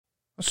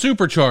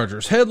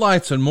Superchargers,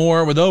 headlights, and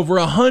more. With over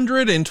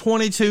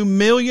 122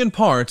 million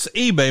parts,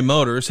 eBay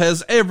Motors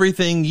has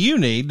everything you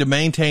need to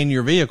maintain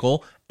your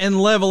vehicle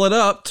and level it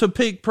up to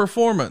peak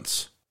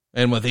performance.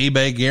 And with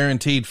eBay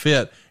Guaranteed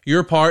Fit,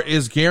 your part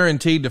is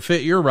guaranteed to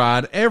fit your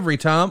ride every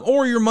time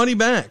or your money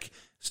back.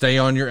 Stay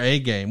on your A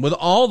game with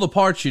all the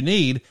parts you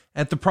need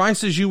at the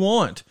prices you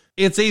want.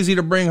 It's easy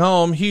to bring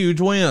home huge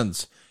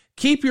wins.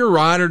 Keep your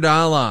ride or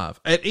die alive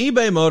at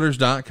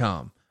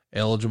ebaymotors.com.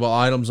 Eligible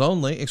items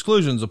only.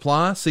 Exclusions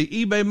apply. See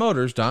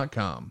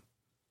ebaymotors.com.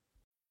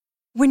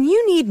 When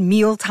you need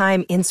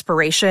mealtime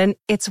inspiration,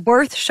 it's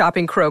worth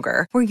shopping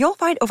Kroger, where you'll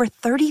find over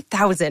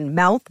 30,000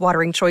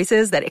 mouth-watering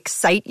choices that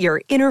excite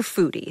your inner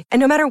foodie. And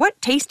no matter what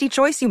tasty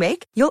choice you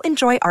make, you'll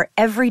enjoy our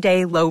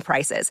everyday low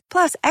prices,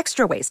 plus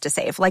extra ways to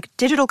save, like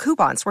digital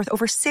coupons worth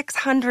over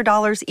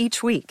 $600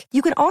 each week.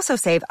 You can also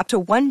save up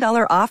to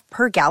 $1 off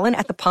per gallon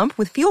at the pump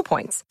with fuel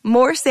points.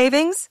 More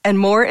savings and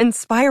more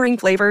inspiring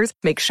flavors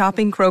make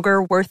shopping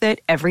Kroger worth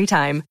it every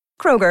time.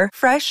 Kroger,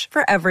 fresh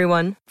for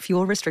everyone.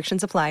 Fuel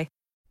restrictions apply.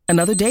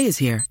 Another day is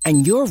here,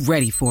 and you're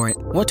ready for it.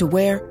 What to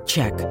wear?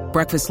 Check.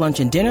 Breakfast, lunch,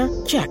 and dinner?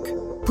 Check.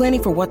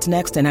 Planning for what's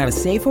next and how to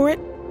save for it?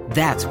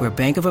 That's where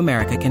Bank of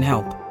America can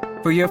help.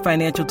 For your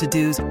financial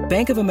to-dos,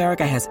 Bank of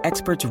America has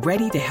experts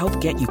ready to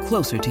help get you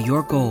closer to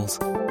your goals.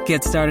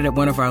 Get started at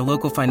one of our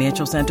local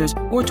financial centers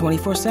or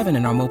 24/7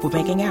 in our mobile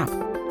banking app.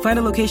 Find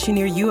a location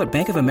near you at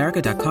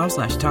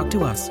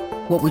bankofamerica.com/talktous.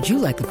 What would you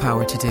like the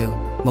power to do?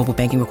 Mobile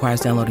banking requires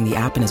downloading the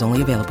app and is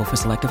only available for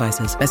select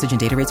devices. Message and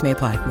data rates may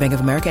apply. Bank of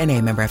America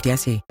N.A., member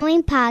FDIC. The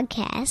following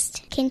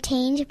podcast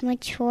contains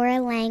mature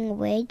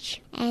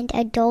language and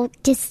adult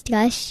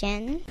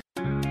discussion.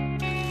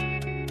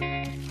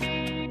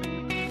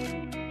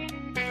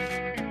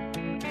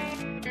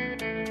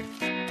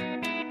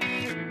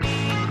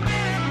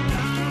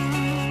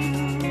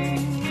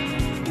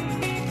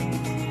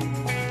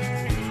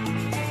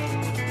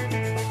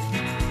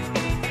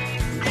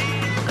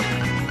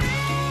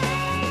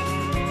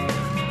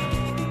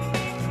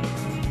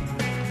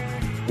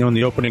 You know, when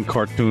the opening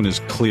cartoon is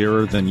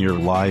clearer than your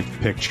live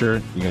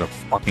picture, you got a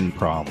fucking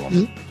problem.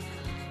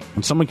 Mm-hmm.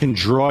 When someone can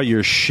draw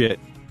your shit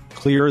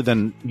clearer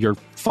than your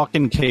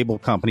fucking cable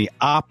company,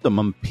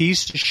 Optimum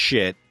piece of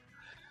shit,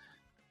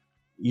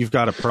 you've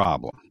got a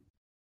problem.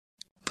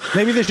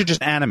 Maybe they should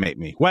just animate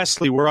me.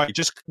 Wesley, where are you?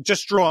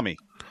 Just draw me.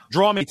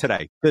 Draw me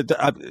today.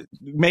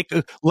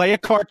 Lay a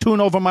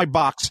cartoon over my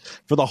box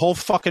for the whole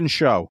fucking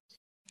show.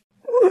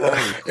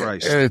 Holy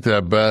Christ. It ain't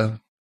that bad.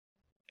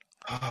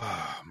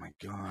 Oh, my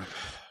God.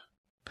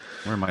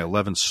 Where my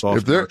 11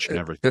 soft touch and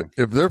everything.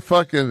 If they're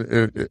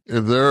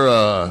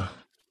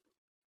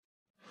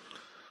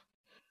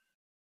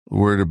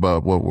worried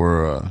about what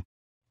we're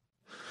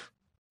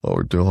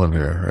doing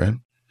here, right?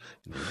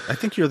 I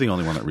think you're the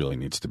only one that really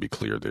needs to be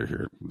clear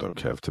here, though,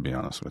 Kev, to be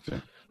honest with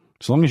you.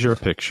 As long as your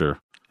picture.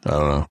 I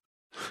don't know.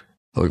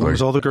 As long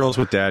as all the girls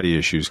with daddy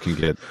issues can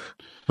get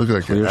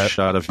a clear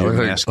shot of your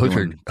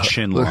masculine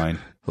chin line.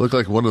 Look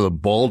like one of the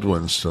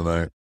Baldwins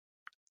tonight.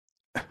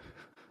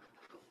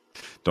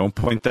 Don't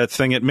point that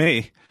thing at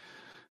me.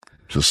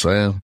 Just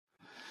saying.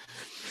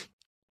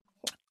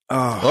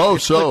 So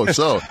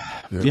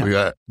yeah. We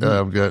got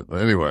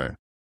anyway.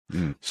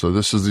 So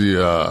this is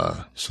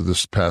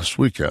this past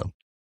weekend,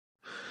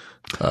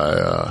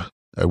 I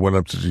went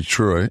up to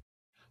Detroit.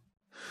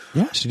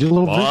 Yes, you did a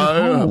little visit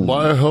home.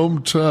 My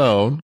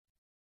hometown,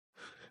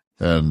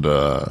 and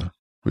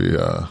we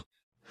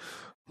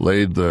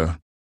laid the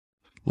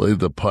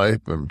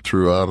pipe and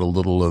threw out a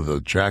little of the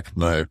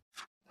jackknife.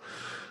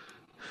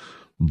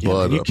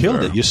 But you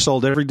killed it. You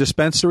sold every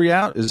dispensary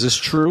out. Is this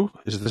true?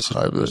 Is this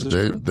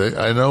true?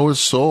 I know it's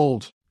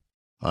sold.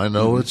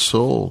 It's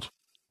sold.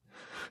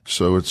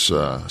 So it's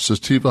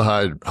sativa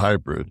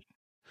hybrid.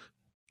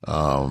 We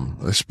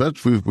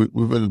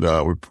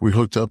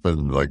hooked up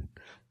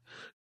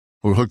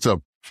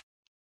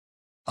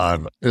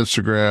on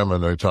Instagram,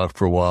 and I talked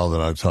for a while.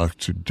 Then I talked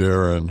to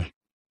Darren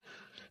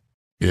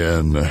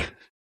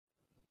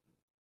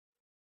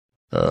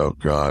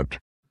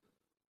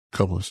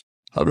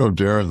I've known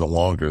Darren the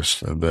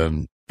longest, and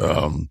then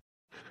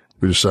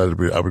we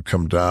decided I would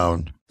come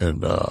down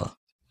and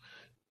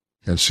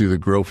see the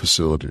grow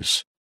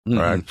facilities.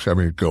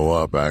 Mm-hmm. Go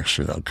up,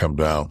 actually, not come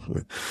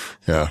down.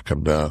 Yeah,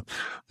 come down.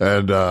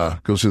 And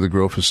go see the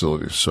grow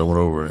facilities. So I went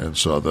over and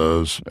saw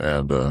those,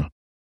 and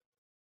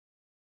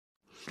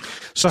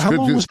so how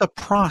long was the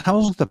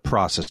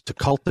process to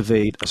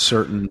cultivate a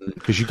certain,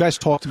 because you guys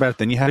talked about it,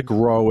 then you had to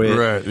grow it.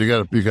 Right. You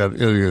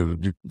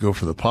go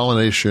for the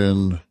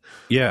pollination.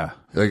 Yeah.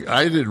 Like,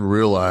 I didn't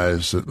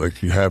realize that,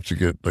 like, you have to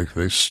get, like,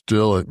 it's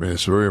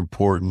very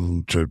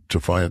important to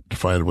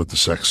find what the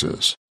sex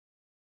is.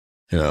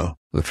 You know,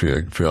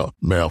 the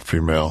male,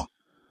 female.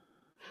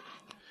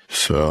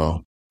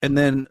 So. And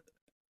then,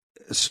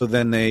 is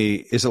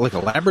it like a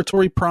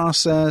laboratory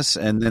process,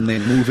 and then they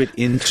move it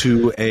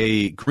into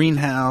a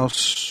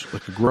greenhouse,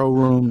 like a grow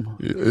room?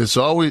 It's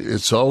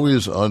always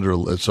under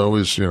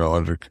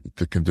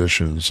the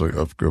conditions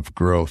of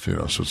growth,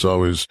 so it's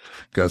always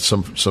got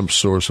some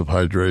source of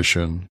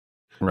hydration,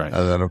 Right.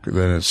 And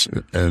then it's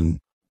and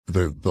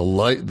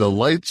the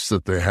lights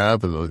that they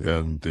have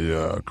in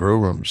the grow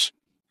rooms,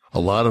 a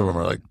lot of them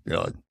are like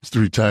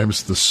 3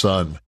 times the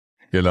sun.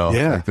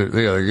 Yeah. Like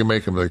they can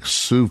make them like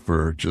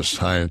super just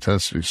high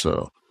intensity.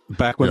 So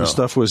back when the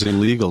stuff was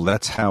illegal,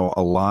 that's how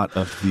a lot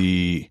of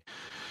the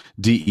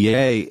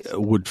DEA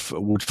would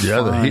find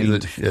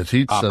the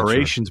heat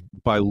operations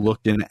sensor. By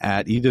looking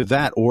at either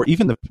that or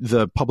even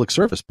the public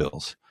service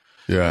bills.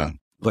 Yeah.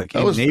 Like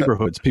in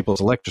neighborhoods,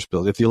 people's electric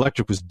bills. If the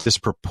electric was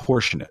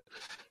disproportionate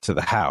to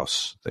the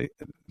house,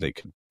 they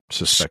could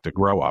suspect a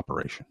grow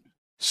operation.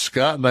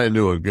 Scott and I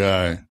knew a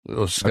guy.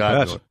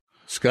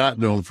 Scott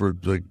knew him for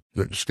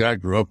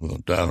Scott grew up with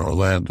him down in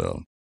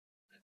Orlando,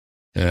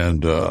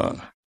 and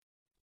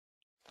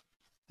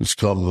it's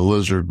called him the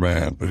Lizard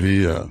Man. But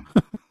he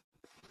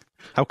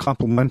how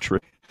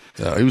complimentary.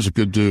 He was a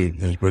good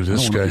dude. But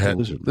this guy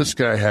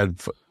had.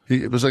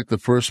 It was like the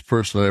first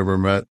person I ever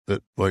met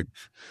that like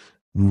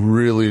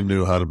really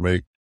knew how to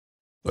make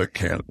like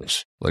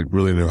cannabis, like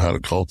really knew how to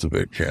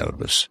cultivate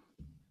cannabis,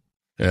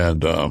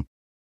 and those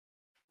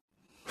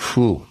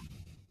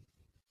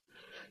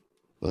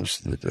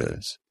are the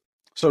days.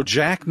 So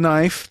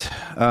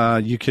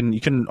jackknifed, you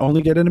can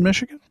only get into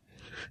Michigan?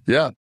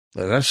 Yeah.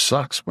 That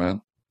sucks,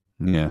 man.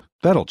 Yeah.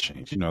 That'll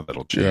change.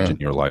 That'll change in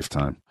your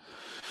lifetime.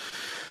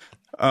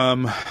 All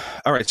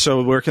right,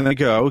 so where can they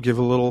go? Give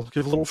a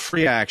little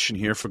free action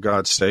here, for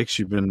God's sakes.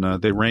 You've been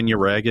they ran you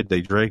ragged.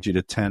 They dragged you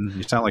to 10.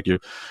 You sound like you're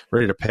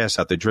ready to pass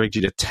out. They dragged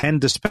you to 10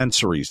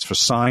 dispensaries for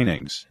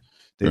signings.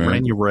 They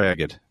ran you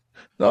ragged.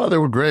 No, they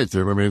were great.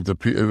 I mean,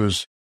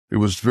 it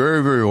was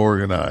very, very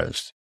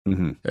organized.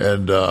 Mm-hmm.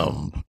 And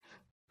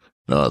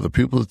no, the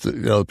people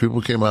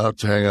came out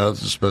to hang out at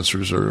the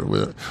dispensaries. A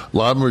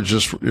lot of them were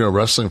just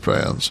wrestling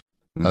fans,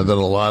 and then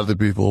a lot of the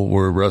people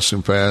were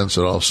wrestling fans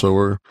that also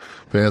were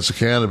fans of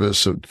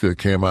cannabis that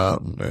came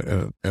out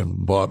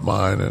and bought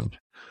mine. And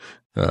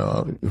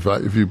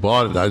if you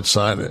bought it, I'd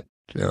sign it.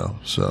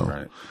 So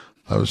right.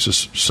 I was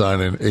just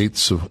signing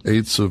eighths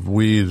of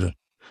weed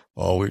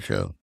all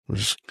weekend,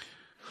 with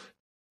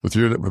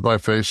my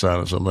face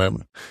on it. So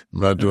I'm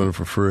not doing it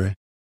for free.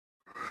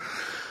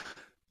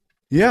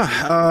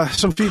 Yeah,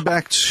 some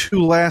feedback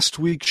to last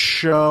week's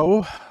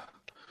show.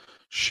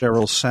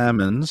 Cheryl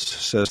Salmons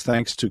says,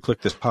 thanks to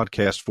Click This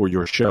Podcast for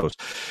your shows.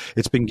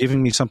 It's been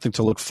giving me something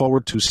to look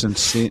forward to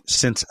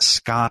since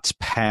Scott's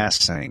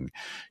passing.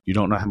 You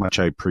don't know how much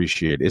I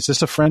appreciate it. Is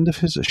this a friend of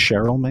his? A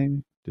Cheryl,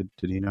 maybe? Did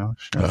he know?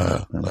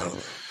 No.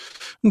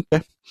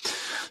 Okay.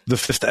 The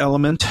Fifth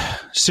Element.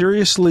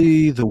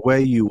 Seriously, the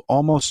way you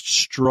almost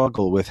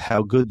struggle with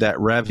how good that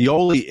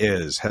ravioli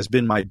is has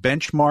been my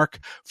benchmark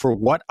for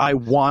what I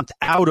want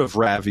out of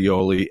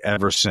ravioli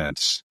ever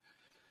since.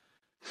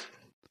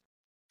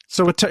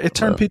 So it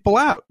turned people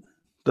out,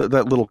 that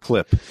little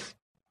clip.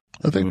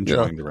 I think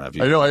enjoying the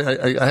ravioli. I know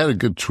I had a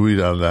good tweet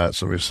on that.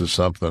 Somebody said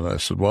something. I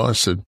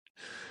said,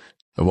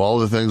 of all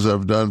the things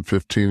I've done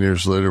 15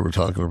 years later, we're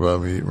talking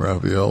about me eating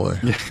ravioli.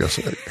 Yeah.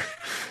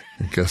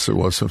 I guess it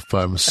wasn't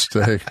by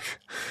mistake.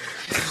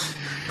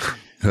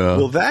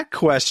 Well, that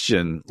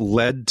question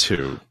led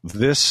to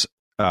this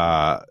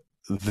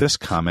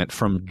comment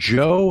from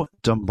Joe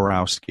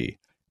Dombrowski.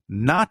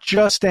 Not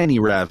just any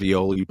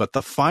ravioli, but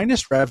the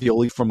finest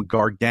ravioli from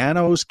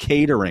Gargano's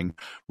Catering,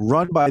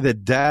 run by the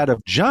dad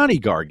of Johnny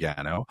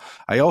Gargano.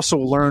 I also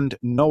learned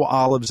no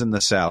olives in the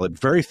salad.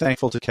 Very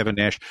thankful to Kevin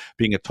Nash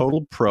being a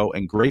total pro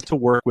and great to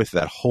work with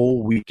that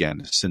whole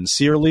weekend.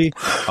 Sincerely,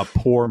 a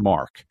poor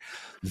Mark.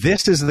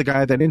 This is the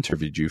guy that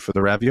interviewed you for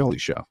the Ravioli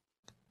Show.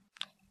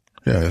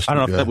 Yeah, I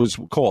don't know if that was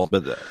called,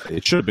 but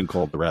it should have been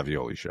called the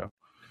Ravioli Show.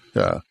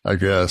 Yeah, I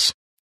guess.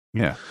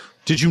 Yeah.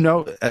 Did you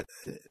know?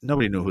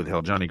 Nobody knew who the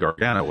hell Johnny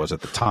Gargano was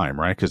at the time,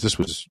 right? Because this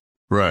was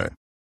right.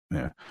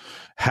 Yeah,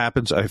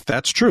 happens. If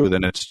that's true,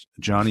 then it's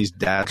Johnny's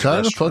dad's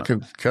restaurant.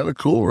 Kind of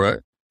cool, right?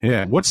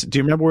 Yeah. Do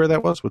you remember where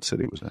that was? What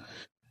city was that?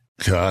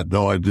 God,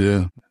 no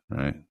idea.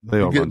 Right.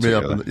 They all run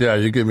together.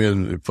 You get me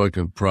in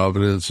fucking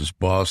Providence. It's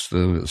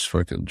Boston. It's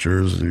fucking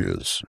Jersey.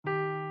 It's.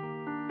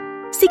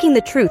 Seeking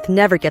the truth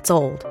never gets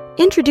old.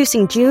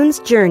 Introducing June's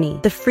Journey,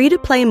 the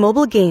free-to-play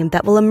mobile game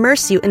that will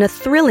immerse you in a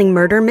thrilling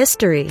murder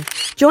mystery.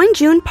 Join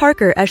June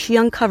Parker as she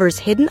uncovers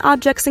hidden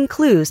objects and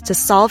clues to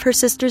solve her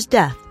sister's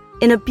death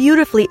in a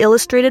beautifully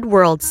illustrated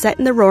world set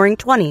in the Roaring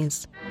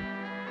 '20s.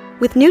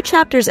 With new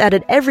chapters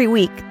added every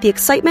week, the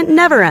excitement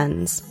never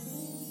ends.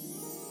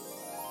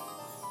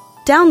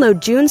 Download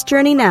June's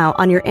Journey now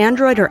on your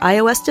Android or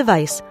iOS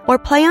device, or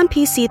play on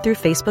PC through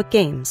Facebook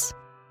Games.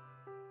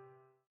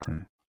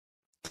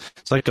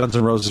 It's like Guns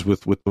N' Roses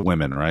with the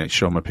women, right?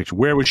 Show them a picture.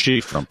 Where was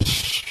she from?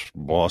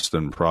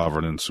 Boston,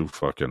 Providence, who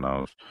fucking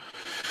knows?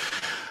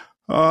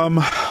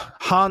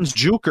 Hans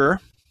Juker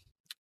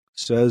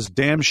says,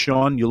 damn,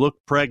 Sean, you look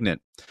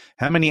pregnant.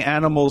 How many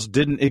animals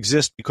didn't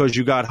exist because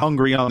you got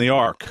hungry on the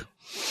Ark?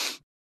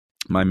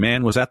 My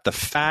man was at the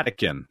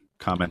Vatican,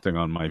 commenting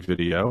on my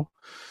video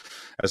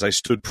as I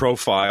stood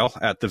profile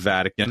at the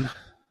Vatican,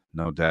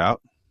 no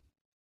doubt.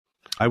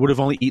 I would have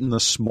only eaten the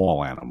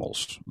small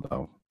animals,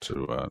 though.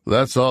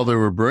 That's all they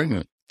were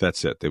bringing.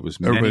 That's it. There was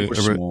many were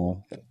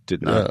small,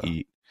 did not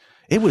eat.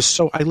 It was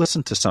so. I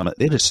listened to some.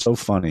 It is so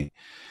funny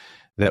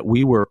that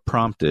we were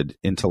prompted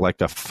into like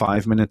a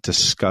 5-minute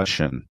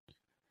discussion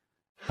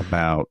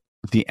about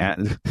the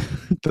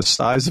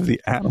size of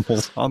the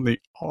animals on the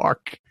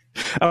ark.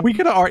 We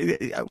could argue.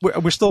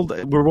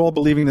 We're all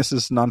believing this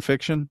is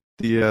nonfiction.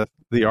 The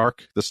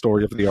ark, the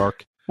story of the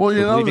ark. Well,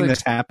 you know, believing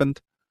this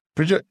happened.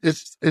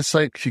 It's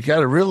like you got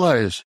to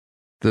realize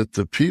that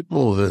the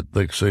people that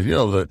like say, you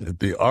know, that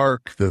the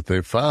ark that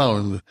they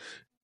found,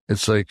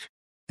 it's like,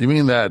 you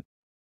mean that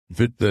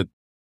you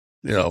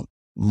know,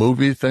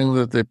 movie thing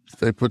that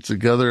they put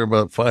together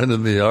about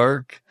finding the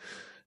ark?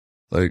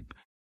 Like,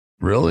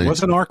 really?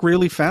 Was an ark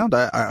really found?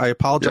 I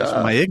apologize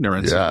for my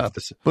ignorance. Yeah,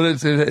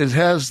 but it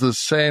has the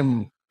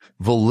same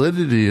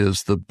validity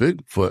as the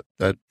Bigfoot,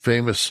 that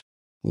famous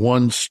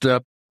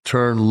one-step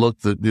turn look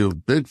that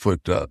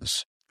Bigfoot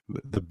does.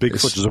 The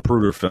Bigfoot is a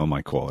Zapruder film,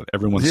 I call it.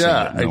 Everyone's seen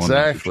it. No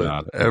exactly.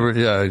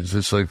 It's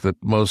just like the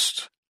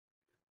most.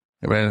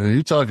 I mean,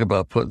 you talk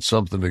about putting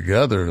something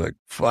together, like,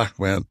 fuck,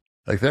 man,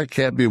 like that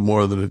can't be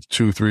more than a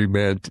 2-3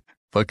 man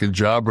fucking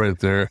job right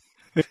there.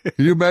 Can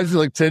you imagine,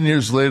 like 10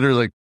 years later,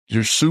 like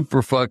you're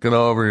super fucking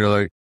over, and you're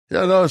like,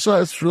 yeah, no,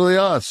 it's really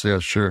us. Yeah,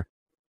 sure.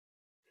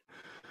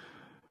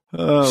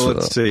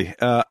 Let's see.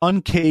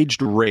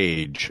 Uncaged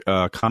Rage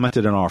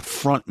commented in our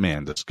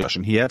frontman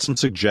discussion. He had some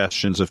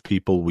suggestions of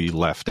people we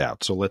left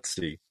out. So let's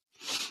see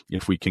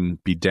if we can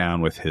be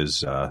down with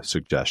his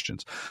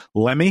suggestions.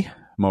 Lemmy,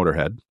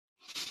 Motorhead.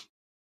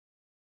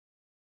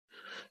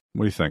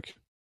 What do you think?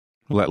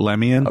 Let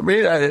Lemmy in? I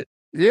mean,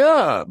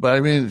 yeah, but I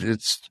mean,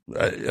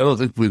 I don't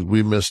think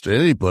we missed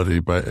anybody,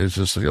 but it's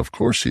just like, of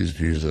course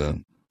he's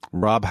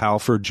Rob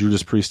Halford,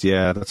 Judas Priest.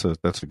 Yeah, that's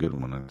a good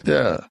one. I think.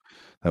 Yeah.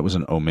 That was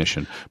an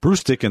omission.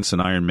 Bruce Dickinson,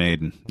 Iron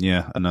Maiden.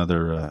 Yeah,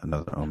 another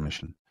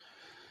omission.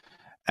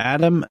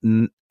 Adam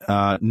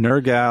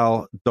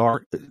Nergal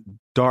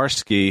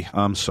Darsky,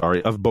 I'm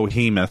sorry, of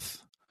Bohemoth.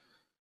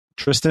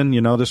 Tristan,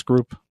 you know this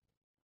group?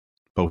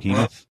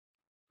 Bohemoth?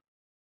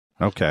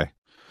 Okay.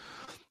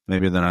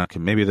 Maybe they're not.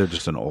 Maybe they're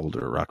just an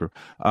older rock group.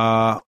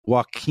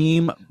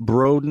 Joaquim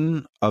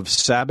Broden of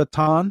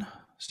Sabaton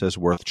says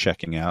worth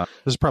checking out.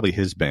 This is probably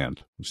his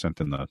band who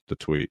sent in the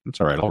tweet. It's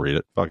all right. I'll read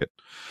it. Fuck it.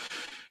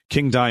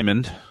 King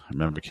Diamond. I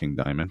remember King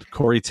Diamond.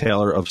 Corey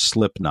Taylor of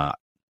Slipknot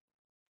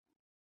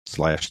 /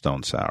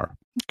 Stone Sour.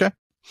 Okay.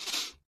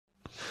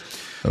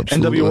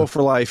 Absolutely. NWO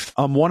for life.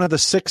 I'm one of the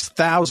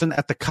 6,000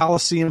 at the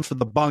Coliseum for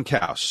the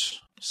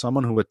Bunkhouse.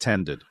 Someone who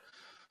attended.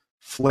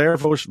 Flair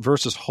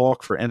versus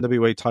Hawk for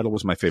NWA title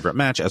was my favorite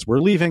match. As we're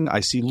leaving,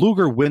 I see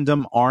Luger,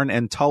 Wyndham, Arn,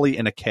 and Tully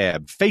in a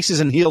cab. Faces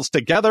and heels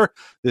together.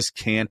 This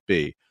can't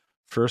be.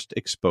 First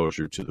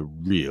exposure to the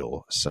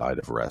real side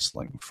of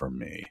wrestling for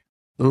me.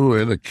 Ooh,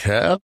 in a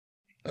cab?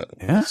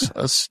 Yeah.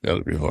 That's got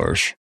to be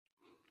harsh.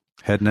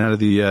 Heading out of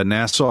the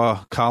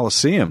Nassau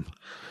Coliseum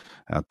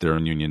out there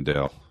in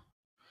Uniondale.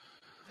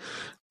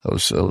 It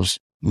was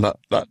not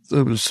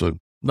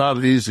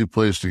an easy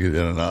place to get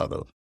in and out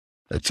of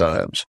at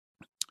times.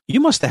 You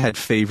must have had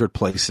favorite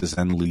places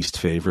and least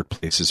favorite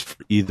places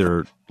for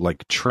either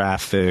like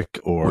traffic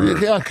or...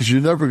 Well, yeah, because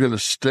you're never going to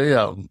stay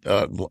out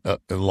in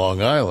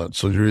Long Island.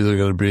 So you're either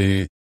going to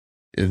be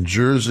in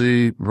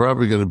Jersey,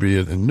 probably going to be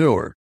in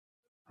Newark.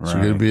 Right. So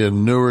you're going to be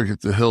in Newark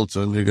at the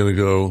Hilton. You're going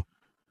to go...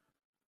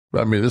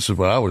 I mean, this is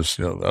what I was,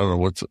 I don't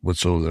know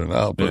what's over there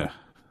now, but...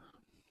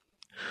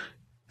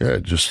 Yeah,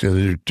 just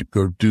you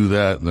go do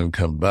that and then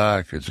come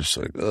back. It's just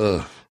like,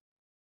 ugh.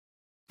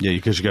 Yeah,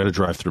 because you got to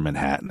drive through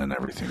Manhattan and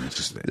everything. It's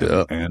just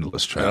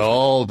endless traffic. And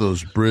all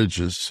those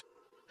bridges.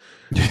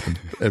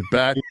 And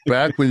back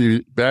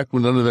when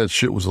none of that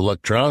shit was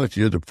electronic,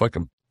 you had to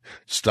fucking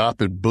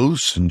stop at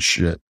booths and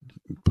shit.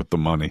 Put the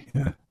money.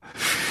 Yeah.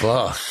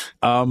 Fuck.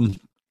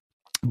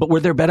 But were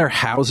there better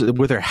houses?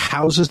 Were there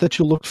houses that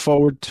you looked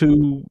forward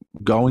to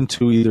going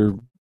to either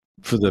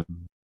for the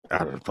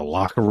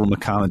locker room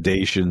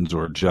accommodations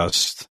or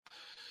just,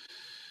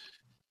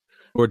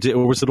 or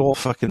was it all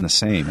fucking the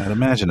same? I'd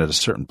imagine at a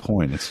certain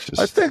point, it's just.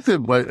 I think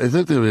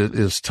that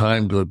it's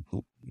time to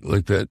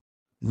like that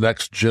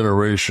next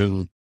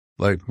generation.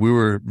 Like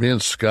me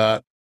and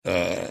Scott,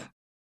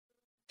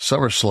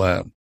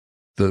 SummerSlam,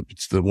 the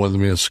one that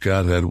me and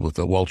Scott had with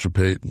Walter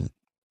Payton.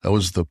 That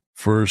was the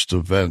first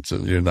event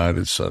in the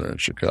United Center in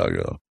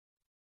Chicago.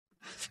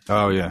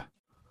 Oh yeah,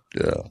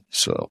 yeah.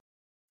 So.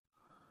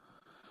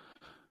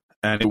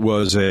 And it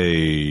was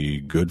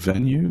a good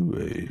venue.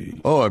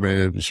 It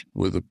was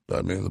with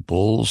the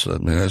Bulls. I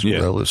mean,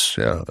 that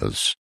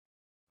was.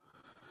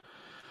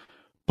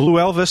 Blue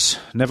Elvis,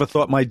 never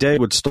thought my day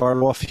would start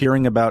off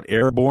hearing about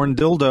airborne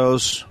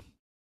dildos.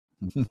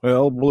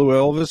 Well, Blue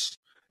Elvis,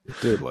 it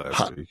did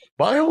last week.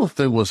 My whole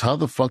thing was, how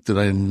the fuck did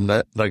I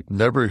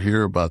never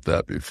hear about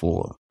that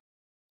before?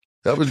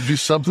 That would be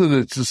something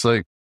that's just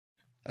like,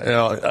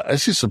 I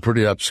see some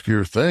pretty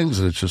obscure things,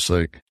 and it's just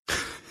like.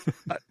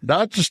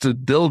 Not just a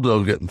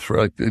dildo getting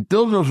through, like a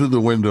dildo through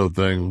the window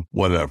thing,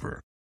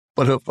 whatever.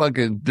 But a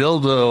fucking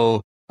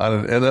dildo on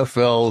an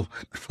NFL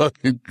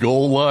fucking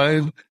goal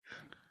line,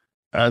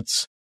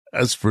 that's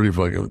That's pretty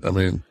fucking. I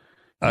mean,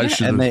 I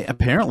should. And they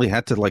apparently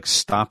had to like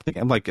stop the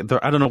game. Like,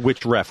 I don't know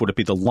which ref. Would it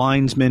be the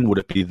linesman? Would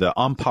it be the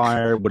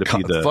umpire? Would it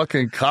be the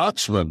fucking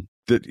coxman?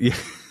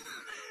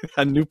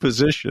 A new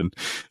position,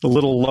 a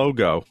little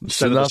logo.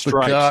 Send out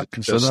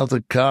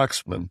the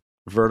coxman.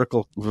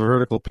 Vertical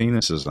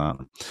penises on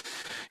them.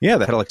 Yeah,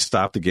 they had to like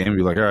stop the game and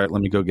be like, all right,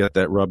 let me go get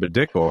that rubber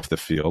dick off the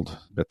field.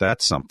 But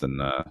that's something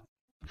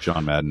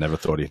John Madden never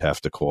thought he'd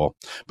have to call.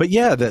 But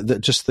yeah,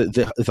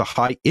 the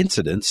high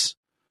incidence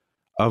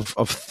of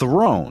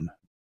thrown.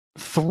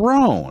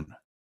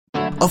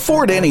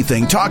 Afford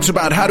Anything talks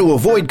about how to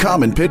avoid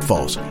common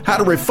pitfalls, how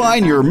to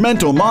refine your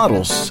mental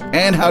models,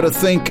 and how to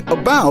think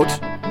about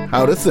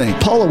how to think.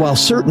 Paula, while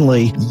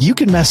certainly you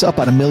can mess up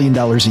on $1 million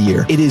a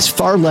year, it is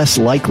far less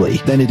likely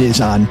than it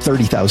is on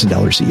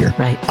 $30,000 a year.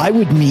 Right. I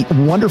would meet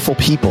wonderful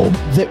people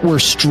that were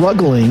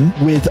struggling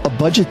with a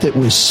budget that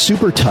was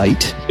super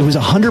tight. It was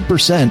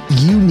 100%.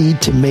 You need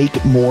to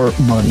make more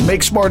money.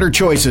 Make smarter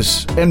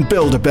choices and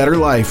build a better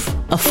life.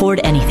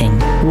 Afford Anything,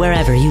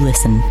 wherever you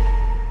listen.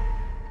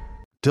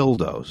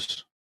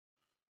 Dildos.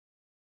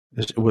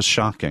 It was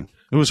shocking.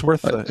 It was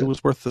worth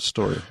the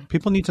story.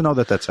 People need to know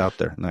that that's out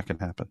there and that can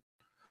happen.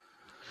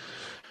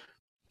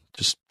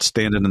 Just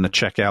standing in the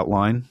checkout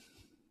line,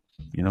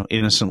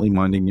 innocently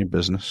minding your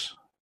business,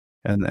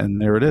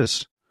 and there it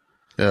is.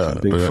 Yeah,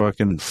 big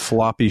fucking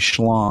floppy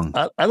schlong.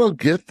 I don't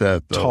get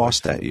that though.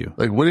 Tossed at you.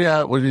 Like, what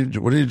do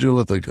you do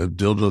with like a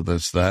dildo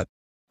that's that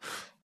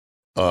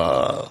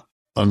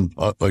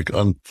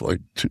it's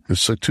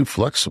like too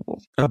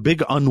flexible? A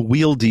big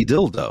unwieldy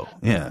dildo.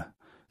 Yeah.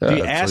 Do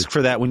you ask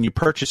for that when you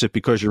purchase it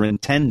because you're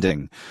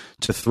intending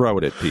to throw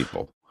it at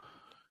people?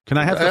 Can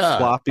I have the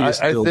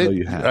floppiest dildo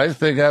you have? I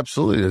think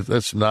absolutely.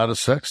 That's not a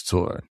sex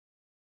toy.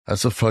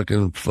 That's a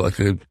fucking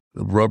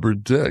rubber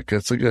dick.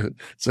 It's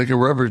like a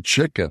rubber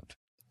chicken.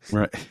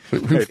 Right.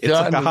 It's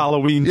like a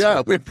Halloween.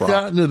 Yeah, we've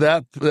gotten to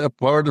that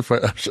part of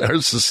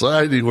our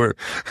society where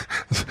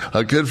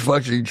a good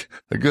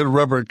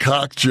rubber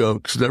cock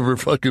joke's never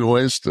fucking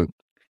wasted.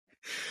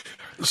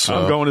 So,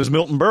 I'm going as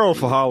Milton Berle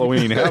for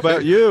Halloween. How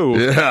about you?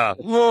 Yeah.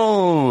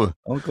 Whoa.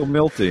 Uncle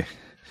Milty.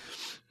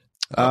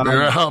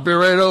 I'll be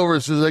right over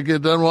as soon as I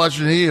get done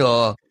watching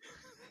Hee-Haw.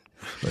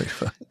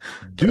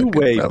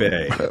 Do-Way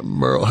Bay.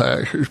 Merle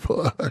Haggard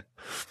boy.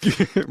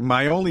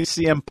 My only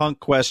CM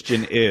Punk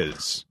question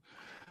is,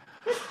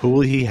 who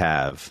will he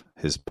have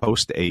his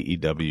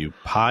post-AEW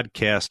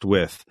podcast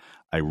with?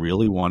 I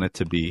really want it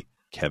to be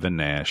Kevin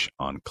Nash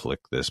on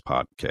Click This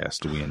Podcast.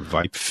 Do we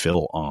invite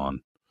Phil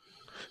on?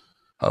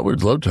 I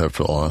would love to have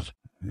Phil on.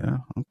 Yeah,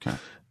 okay.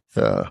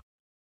 Yeah.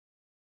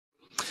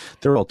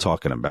 They're all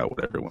talking about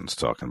what everyone's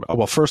talking about.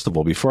 Well, first of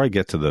all, before I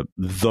get to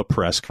the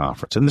press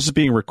conference, and this is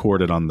being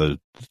recorded on the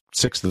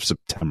 6th of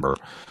September,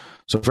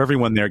 so if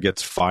everyone there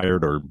gets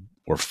fired or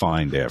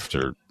fined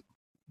after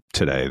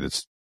today,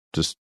 that's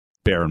just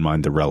bear in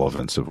mind the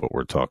relevance of what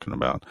we're talking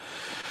about.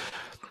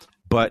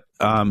 But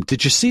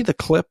did you see the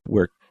clip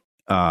where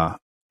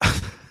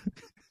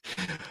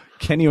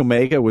Kenny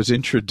Omega was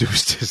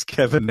introduced as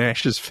Kevin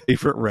Nash's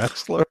favorite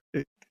wrestler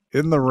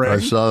in the ring? I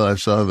saw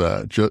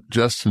that.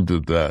 Justin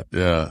did that.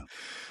 Yeah.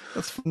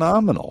 That's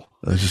phenomenal.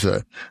 I just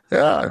said,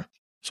 yeah.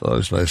 It's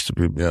always nice to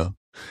be, yeah.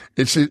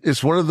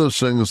 It's one of those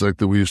things like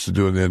that we used to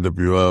do in the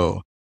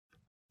NWO,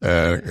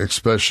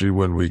 especially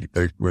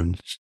when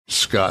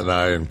Scott and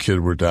I and Kid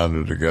were down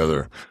there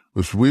together,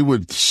 was we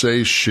would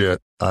say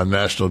shit on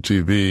national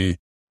TV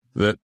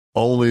that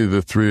only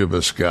the three of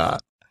us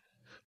got.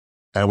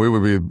 And we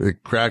would be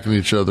cracking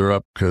each other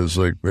up because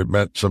like it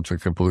meant something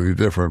completely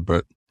different,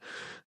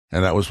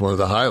 and that was one of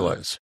the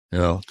highlights,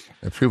 And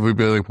people would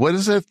be like, what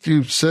is that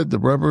you said, the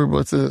rubber,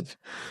 what's it?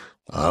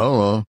 I don't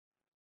know.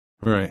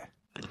 Right.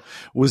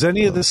 Was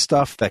any of the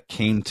stuff that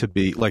came to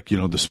be like,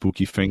 the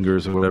spooky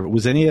fingers or whatever,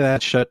 was any of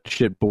that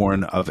shit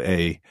born of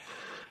an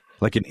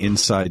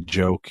inside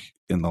joke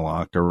in the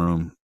locker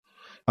room?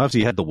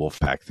 Obviously you had the wolf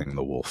pack thing,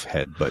 the wolf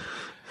head, but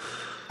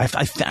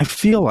I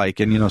feel like,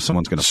 and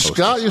someone's going to post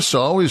Scott this. used to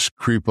always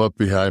creep up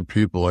behind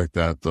people like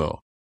that, though.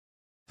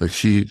 Like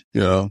he,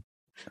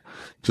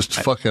 just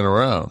fucking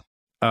around.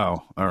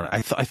 Oh, all right.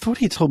 I thought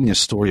he told me a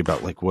story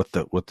about like what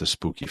the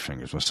spooky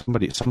fingers was.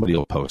 Somebody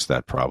will post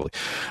that probably.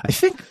 I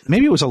think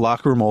maybe it was a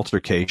locker room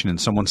altercation and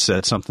someone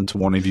said something to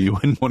one of you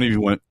and one of you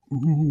went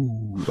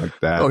ooh like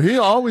that. Oh, he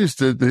always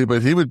did,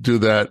 but he would do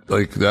that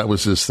like that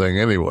was his thing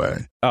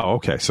anyway. Oh,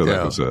 okay. So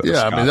that was a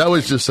Scott. I mean that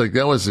was just like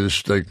that was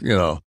his like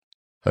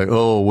like,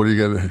 oh, what are you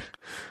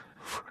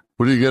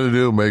gonna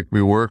do? Make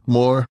me work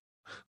more?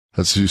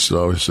 That's what you used to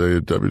always say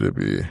at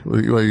WWE. What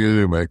are you gonna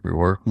do? Make me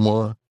work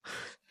more?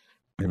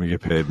 Make me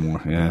get paid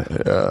more. Yeah.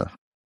 Yeah.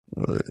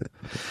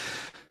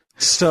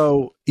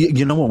 So,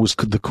 what was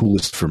the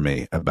coolest for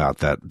me about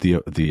that,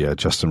 the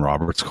Justin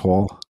Roberts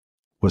call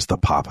was the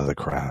pop of the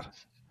crowd.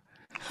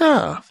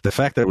 Yeah. The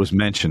fact that it was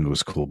mentioned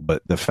was cool,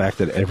 but the fact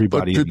that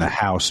everybody in the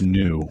house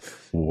knew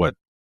what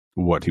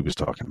he was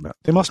talking about.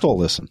 They must all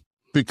listen.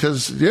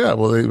 Because, yeah,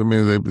 well,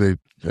 they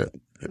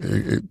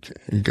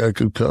got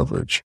good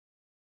coverage.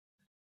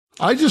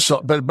 I just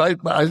saw, but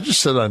I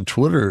just said on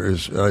Twitter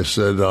I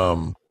said,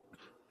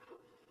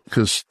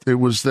 because it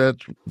was that,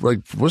 like,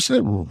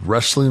 wasn't it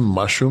Wrestling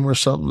Mushroom or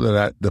something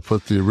that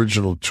put the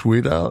original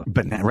tweet out?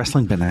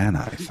 Wrestling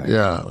Banana, I think.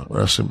 Yeah,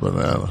 Wrestling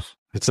Banana.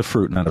 It's a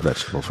fruit, not a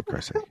vegetable, for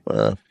Christ's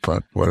sake.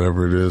 Fuck,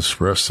 whatever it is,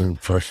 wrestling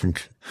fucking.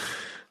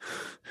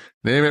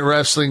 Name it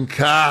Wrestling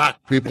Cock.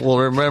 People will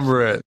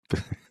remember it.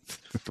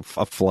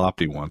 A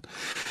floppy one.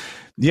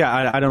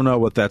 Yeah, I don't know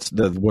what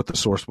what the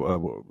source.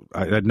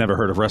 I'd never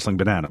heard of Wrestling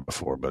Banana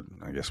before, but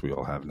I guess we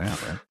all have now,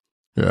 right?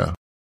 Yeah.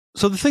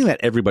 So the thing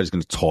that everybody's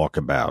going to talk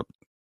about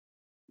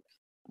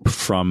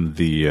from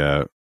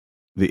the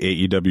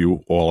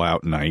AEW All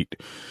Out night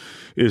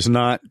is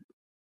not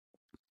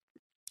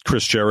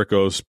Chris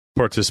Jericho's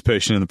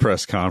participation in the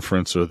press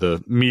conference or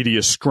the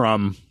media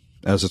scrum,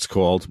 as it's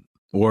called,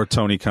 or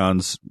Tony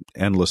Khan's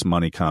endless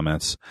money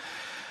comments.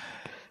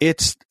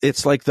 It's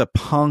like the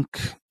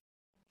Punk.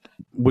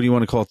 What do you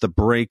want to call it? The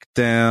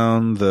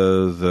breakdown,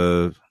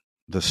 the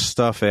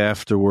stuff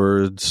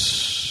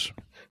afterwards.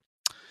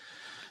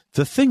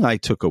 The thing I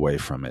took away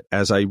from it,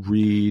 as I've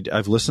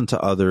listened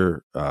to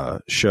other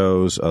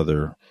shows,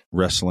 other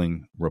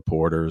wrestling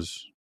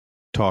reporters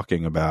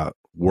talking about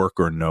work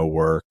or no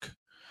work.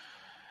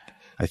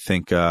 I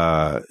think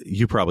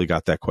you probably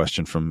got that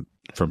question from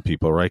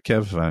people, right,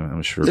 Kev?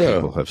 I'm sure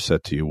people have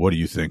said to you, "What do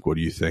you think? What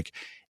do you think?"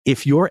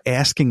 If you're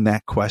asking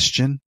that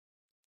question,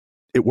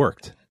 it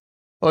worked.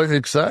 Oh,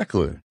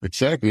 exactly. And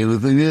the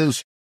thing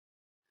is,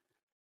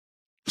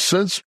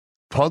 since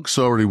Punk's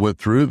already went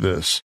through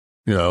this,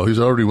 he's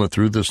already went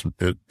through this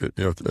at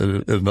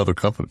another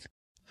company.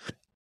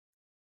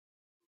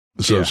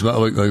 So it's not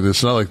like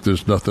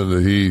there's nothing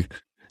that he,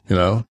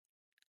 Well,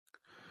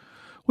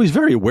 he's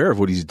very aware of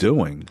what he's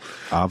doing,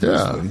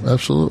 obviously. Yeah,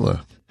 absolutely.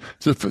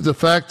 So the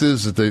fact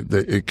is that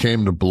it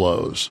came to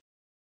blows.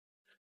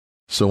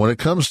 So when it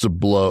comes to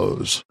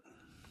blows,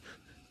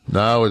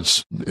 now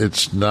it's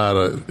not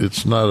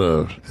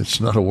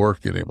a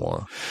work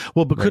anymore.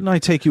 Well, but couldn't I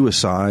take you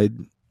aside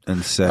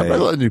and say, I'm not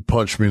letting you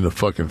punch me in the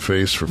fucking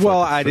face for?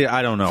 Well, I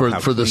don't know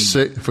for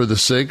the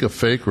sake of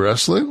fake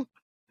wrestling.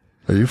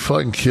 Are you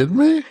fucking kidding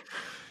me?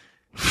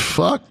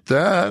 Fuck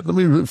that. Let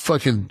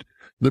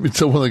me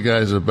tell one of the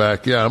guys in the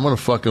back. Yeah, I'm gonna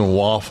fucking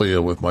waffle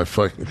you with my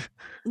fucking.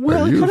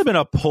 Well, it could have been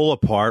a pull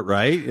apart,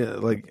 right?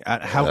 Like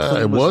how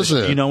clean it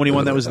wasn't. Do you know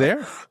anyone that was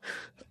there?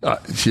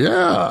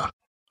 Yeah.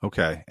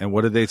 Okay, and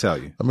what did they tell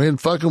you? I mean,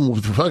 fucking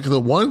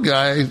the one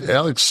guy,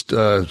 Alex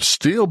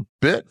Steele,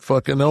 bit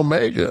fucking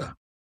Omega.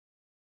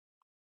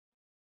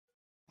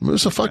 It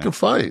was a fucking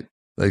fight.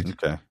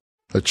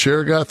 A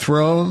chair got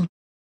thrown.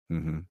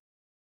 Mm-hmm.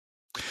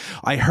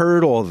 I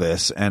heard all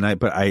this,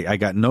 but I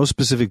got no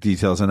specific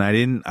details, and I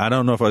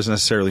don't know if I was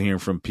necessarily hearing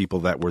from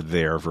people that were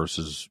there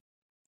versus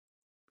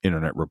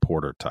internet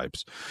reporter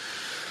types.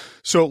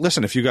 So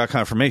listen, if you got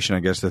confirmation,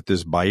 I guess that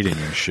this biting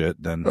and shit,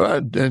 then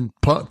and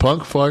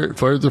Punk fired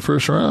the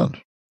first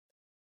round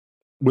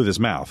with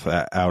his mouth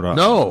out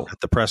at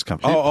the press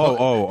conference.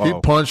 He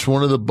punched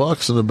one of the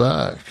Bucks in the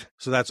back.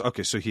 So that's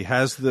okay. So he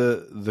has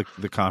the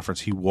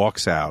conference. He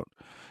walks out.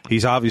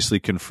 He's obviously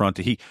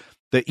confronted.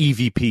 The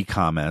EVP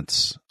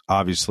comments,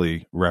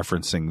 obviously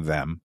referencing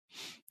them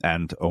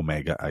and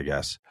Omega, I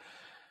guess.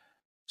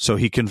 So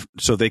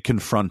they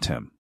confront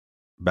him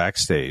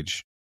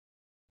backstage,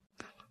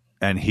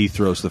 and he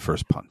throws the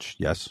first punch.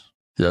 Yes?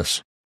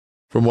 Yes.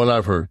 From what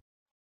I've heard.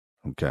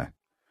 Okay.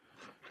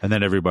 And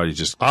then everybody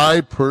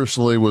I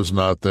personally was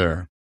not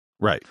there.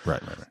 Right.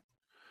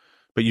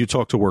 But you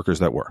talked to workers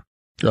that were.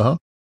 Uh-huh.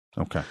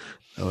 Okay.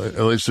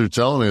 At least they're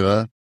telling me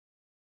that.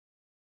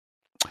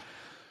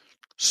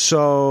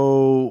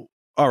 So,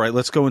 all right,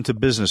 let's go into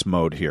business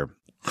mode here.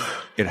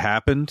 It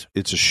happened.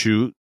 It's a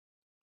shoot.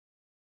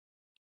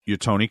 You're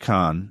Tony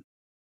Khan.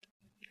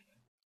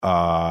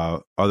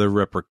 Are there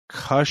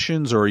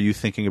repercussions, or are you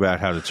thinking about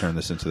how to turn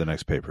this into the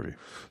next pay-per-view?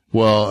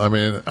 Well, I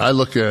mean, I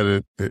look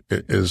at it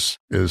as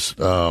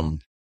in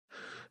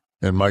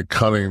my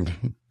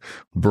cunning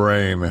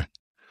brain,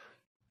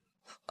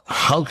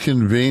 how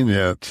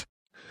convenient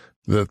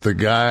that the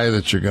guy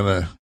that you're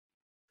going to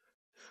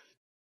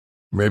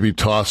maybe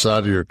toss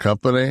out of your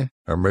company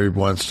or maybe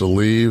wants to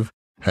leave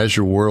has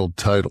your world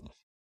title.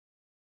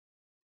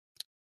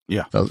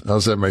 Yeah.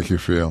 How's that make you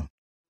feel?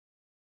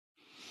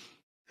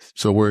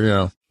 So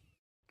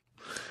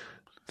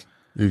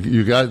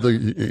you got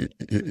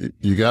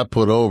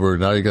put over.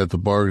 Now you got the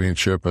bargaining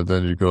chip, and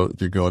then you go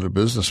into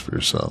business for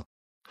yourself.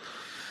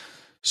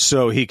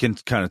 So he can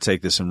kind of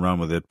take this and run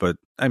with it. But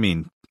I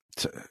mean,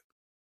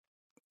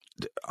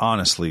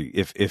 honestly,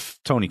 if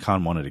Tony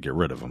Khan wanted to get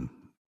rid of him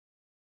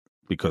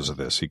because of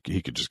this,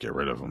 he could just get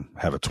rid of him,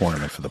 have a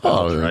tournament for the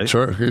belt, right?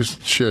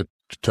 Shit,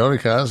 Tony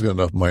Khan's got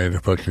enough money to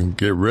fucking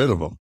get rid of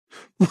him.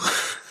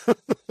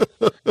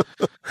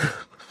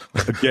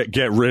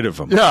 Get rid of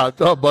him. Yeah,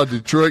 how about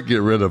Detroit?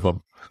 Get rid of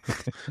him.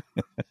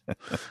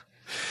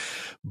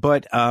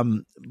 But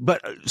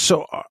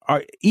so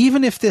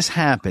even if this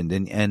happened,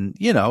 and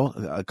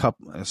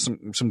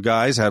some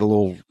guys had a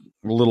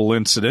little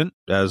incident,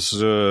 as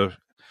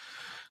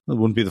It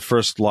wouldn't be the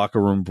first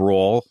locker room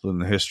brawl in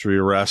the history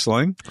of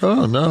wrestling.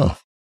 Oh, no.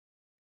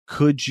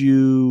 Can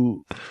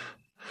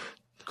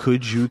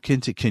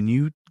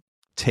you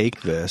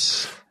take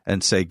this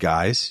and say,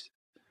 guys,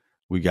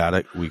 we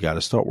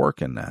gotta start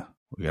working now.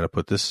 We gotta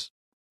put this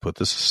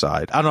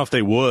aside. I don't know if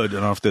they would. I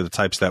don't know if they're the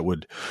types that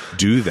would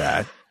do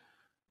that.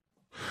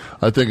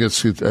 I think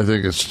it's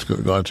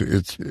gone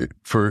to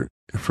for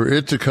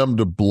it to come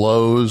to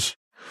blows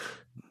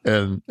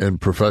and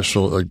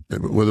professional, like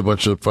with a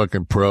bunch of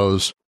fucking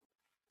pros,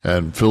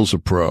 and Phil's a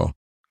pro.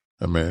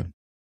 I mean,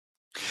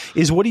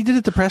 is what he did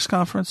at the press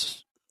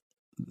conference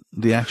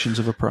the actions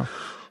of a pro?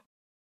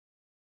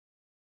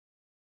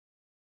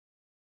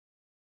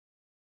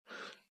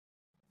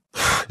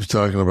 You're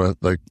talking about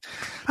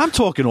I'm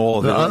talking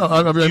all of it.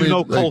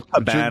 Colt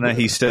Cabana.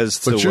 He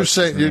says, but you're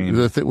saying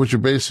what you're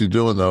basically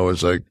doing though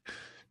is like,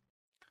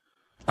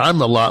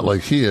 I'm a lot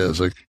like he is.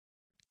 Like,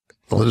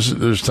 well,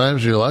 there's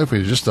times in your life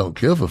where you just don't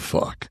give a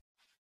fuck,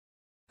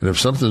 and if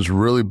something's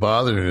really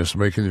bothering you, it's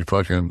making you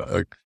fucking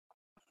like,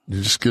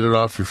 you just get it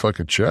off your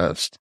fucking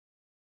chest.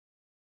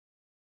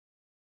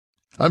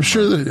 I'm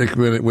sure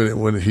that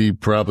when he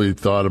probably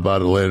thought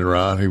about it later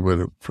on, he would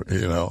have,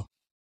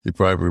 he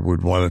probably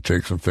would want to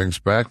take some things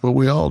back, but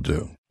we all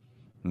do.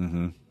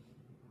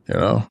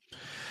 Mm-hmm.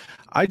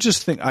 I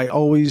just think I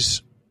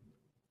always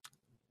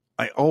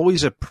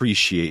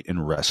appreciate in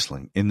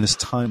wrestling in this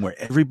time where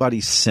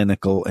everybody's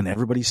cynical and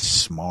everybody's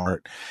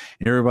smart,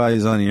 and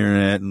everybody's on the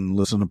internet and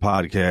listen to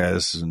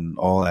podcasts and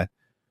all that.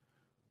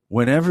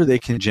 Whenever they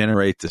can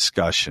generate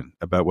discussion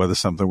about whether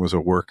something was a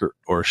work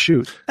or a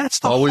shoot, that's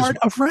the heart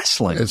of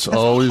wrestling. It's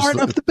always the heart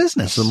of the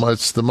business.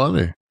 It's the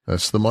money.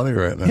 That's the money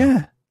right now.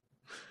 Yeah.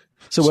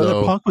 So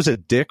whether Punk was a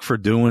dick for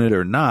doing it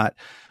or not,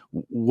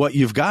 what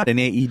you've got in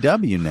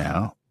AEW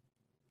now,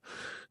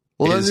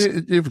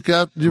 you've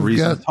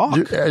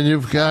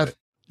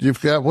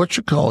got what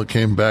you call it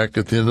came back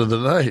at the end of the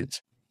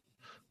night.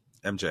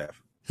 MJF.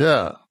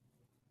 Yeah,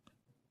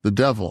 the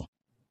devil.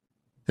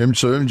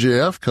 So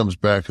MJF comes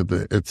back at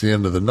the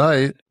end of the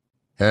night,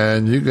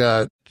 and you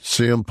got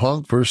CM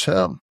Punk versus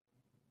him.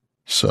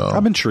 So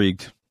I'm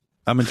intrigued.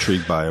 I'm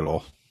intrigued by it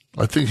all.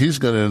 I think he's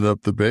going to end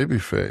up the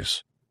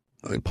babyface.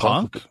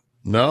 Punk?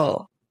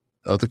 No.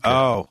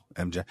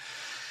 MJ.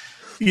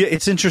 Yeah,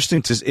 it's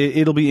interesting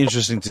it'll be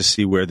interesting to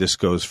see where this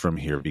goes from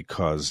here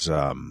because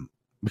of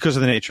the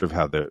nature of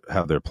how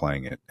they're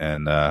playing it.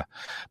 And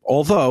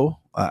although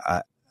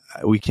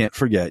we can't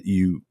forget,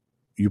 you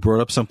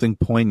brought up something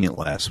poignant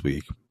last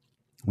week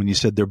when you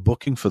said they're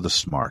booking for the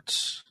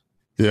smarts.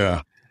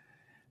 Yeah.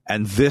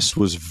 And this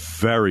was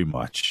very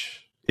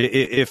much,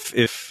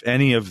 if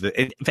any of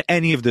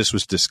this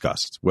was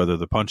discussed, whether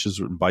the punches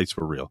and bites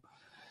were real,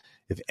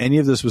 if any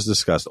of this was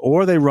discussed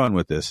or they run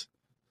with this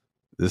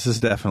is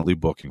definitely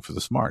booking for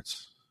the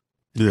smarts.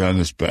 Yeah, and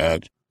it's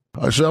bad.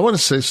 Actually, I want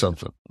to say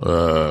something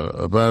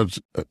about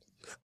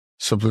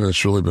something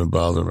that's really been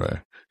bothering me.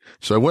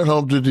 So I went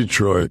home to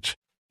Detroit,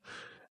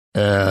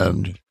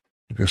 and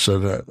like I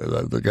said,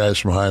 the guys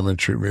from Hyman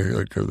treat me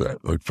like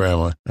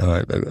family,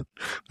 and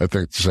I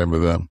think the same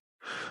with them.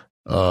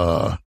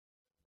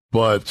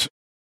 But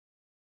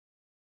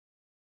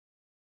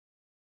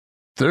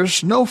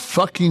there's no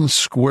fucking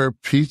square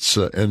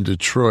pizza in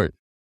Detroit.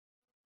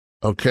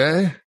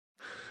 Okay?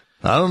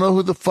 I don't know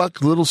who the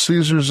fuck Little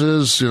Caesars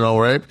is,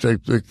 right?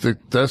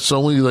 That's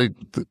only like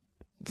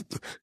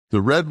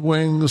the Red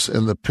Wings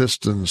and the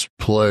Pistons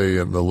play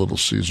in the Little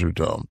Caesar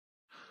Dome.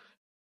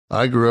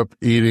 I grew up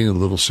eating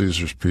Little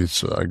Caesars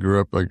pizza. I grew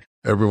up like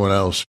everyone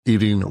else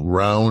eating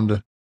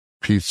round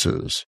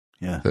pizzas.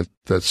 Yeah.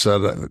 That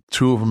sat,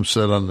 two of them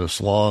sat on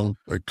this long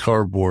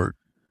cardboard,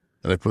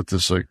 and I put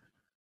this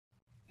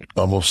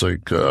almost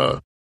like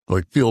the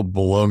old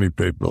bologna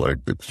paper,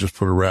 just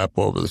put a wrap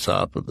over the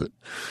top of it.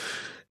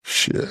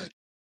 Shit.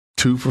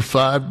 2 for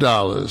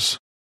 $5,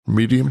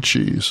 medium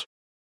cheese.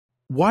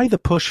 Why the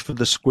push for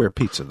the square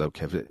pizza, though,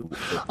 Kevin?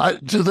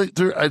 Like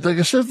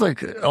I said,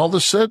 all of a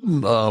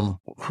sudden,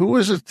 who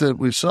is it that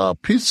we saw?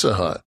 Pizza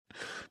Hut.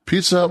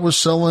 Pizza Hut was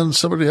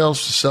somebody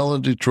else was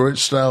selling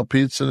Detroit-style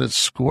pizza, and it's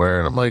square.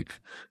 And I'm like,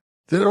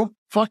 they don't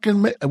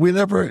fucking make, we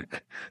never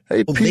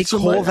ate pizza.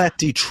 They call that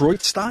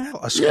Detroit style?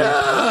 A square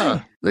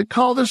pie? They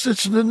call this,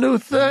 it's the new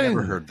thing. I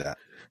never heard that.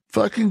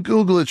 Fucking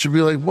Google it. You'll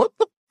be like, what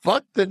the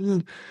fuck?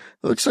 It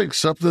looks like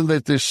something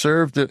that they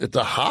served at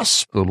the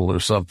hospital or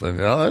something.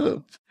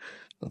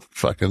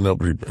 Fucking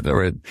nobody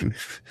never had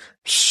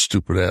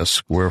stupid ass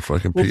square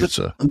fucking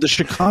pizza. The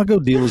Chicago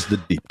deal is the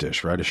deep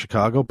dish, right? A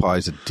Chicago pie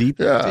is a deep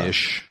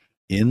dish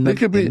in the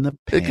pan.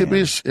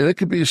 It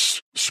could be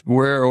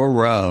square or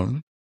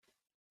round.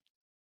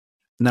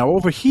 Now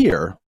over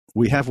here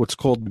we have what's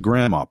called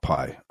grandma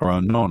pie or a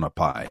nonna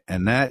pie,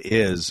 and that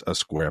is a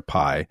square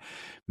pie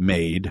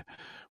made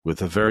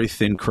with a very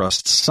thin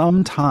crust.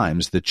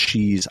 Sometimes the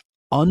cheese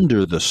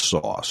under the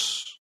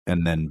sauce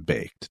and then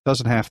baked. It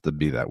doesn't have to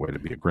be that way to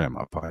be a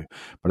grandma pie,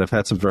 but I've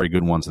had some very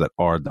good ones that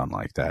are done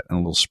like that, and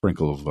a little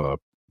sprinkle of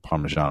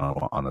Parmesan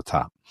on the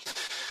top.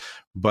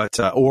 But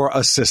or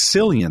a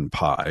Sicilian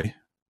pie,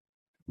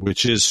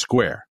 which is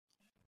square.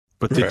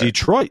 But the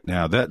Detroit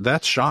now,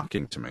 that's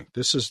shocking to me.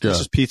 This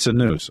is pizza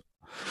news.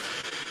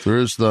 There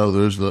is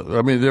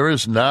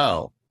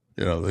now.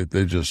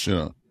 They just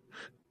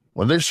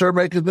when they start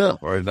making them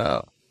right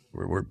now,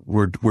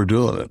 we're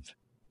doing it.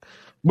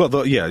 Well,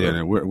 we're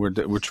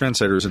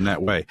trendsetters in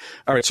that way.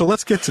 All right, so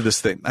let's get to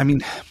this thing. I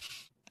mean,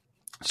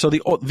 so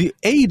the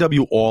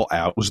AEW All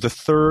Out was the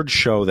third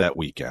show that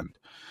weekend.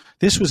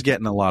 This was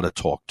getting a lot of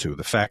talk too.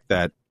 The fact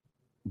that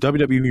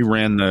WWE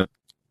ran the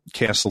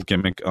Castle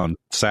gimmick on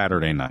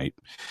Saturday night,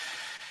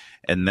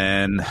 and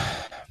then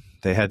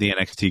they had the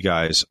NXT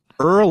guys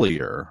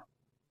earlier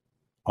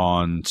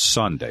on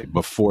Sunday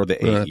before the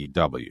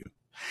AEW.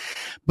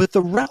 But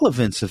the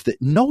relevance of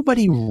that,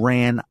 nobody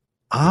ran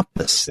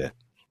opposite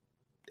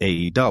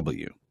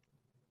AEW.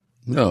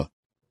 No.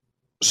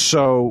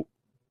 So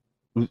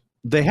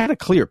they had a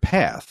clear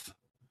path.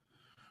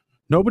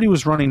 Nobody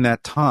was running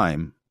that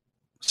time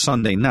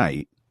Sunday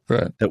night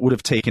that would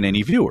have taken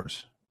any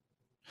viewers.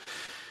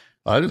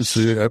 I didn't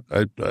see it.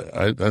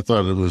 I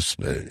thought it was,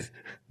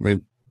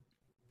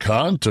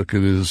 Khan took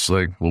it as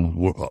like,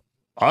 well,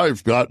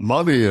 I've got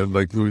money, and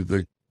like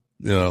the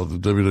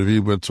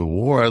WWE went to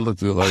war. I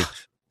looked at it like,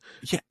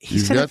 he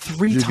said it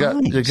 3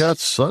 times. You got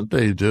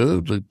Sunday,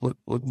 dude. Like,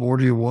 what more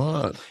do you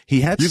want?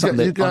 He had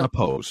Sunday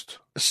unopposed.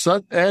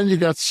 And you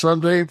got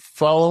Sunday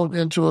following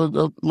into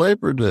a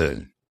Labor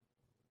Day.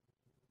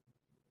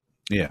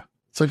 Yeah.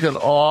 It's like an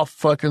off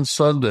fucking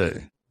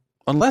Sunday.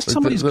 Unless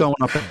somebody's going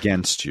up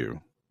against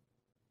you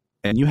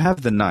and you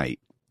have the night.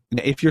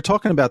 If you're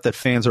talking about that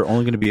fans are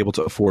only going to be able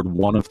to afford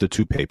one of the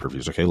 2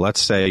 pay-per-views, okay,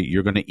 let's say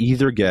you're going to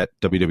either get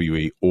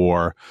WWE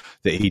or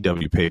the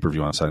AEW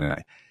pay-per-view on Sunday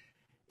night.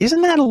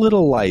 Isn't that a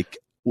little like,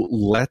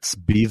 let's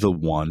be the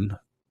one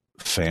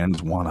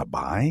fans want to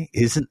buy?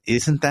 Isn't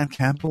that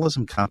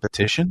capitalism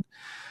competition?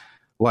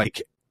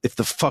 Like, if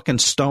the fucking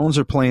Stones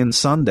are playing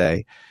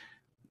Sunday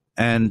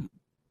and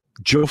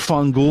Joe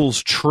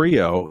Fungool's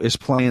trio is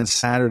playing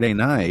Saturday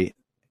night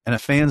and a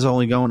fan's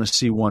only going to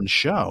see one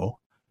show,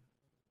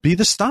 be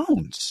the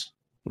Stones.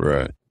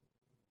 Right.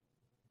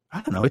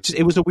 I don't know.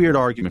 It was a weird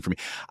argument for me.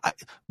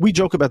 We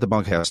joke about the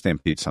Bunkhouse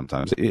Stampede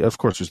sometimes. It, of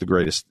course, it was the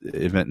greatest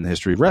event in the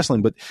history of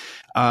wrestling. But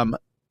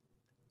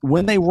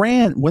when they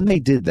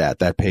did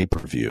that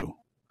pay-per-view,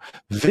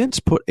 Vince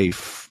put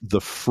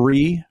the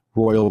free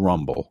Royal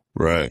Rumble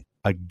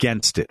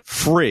against it,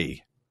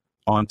 free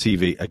on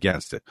TV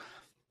against it.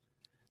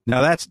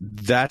 Now that's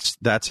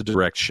a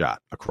direct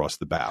shot across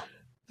the bow.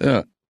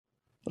 Yeah.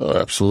 Oh,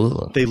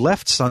 absolutely. They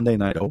left Sunday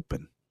night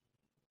open.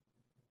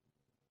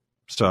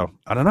 So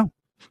I don't know.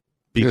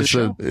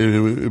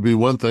 It'd be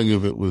one thing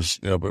if it was,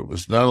 but it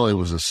was not only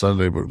was it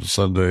Sunday, but it was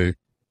Sunday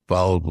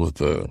followed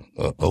with a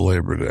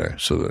Labor Day,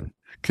 so that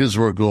kids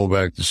weren't going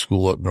back to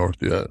school up north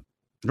yet.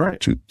 Right.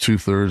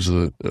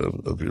 2/3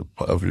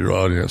 of your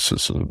audience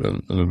is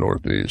in the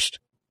Northeast.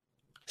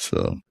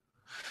 So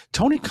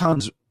Tony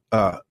Khan's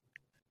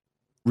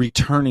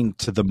returning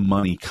to the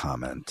money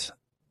comment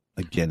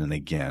again and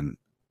again,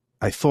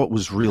 I thought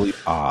was really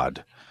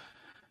odd.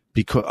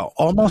 Because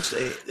almost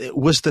it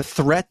was the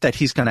threat that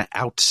he's going to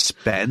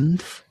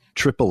outspend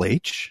Triple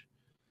H.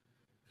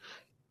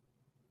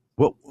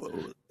 Well,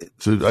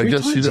 I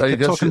guess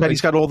talking about he's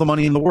got all the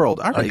money in the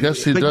world. All right, I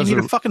guess he doesn't. You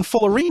need a fucking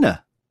full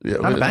arena,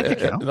 not a bank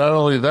account. Not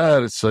only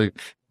that, it's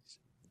like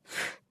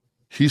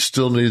he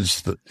still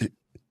needs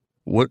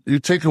what you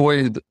take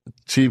away the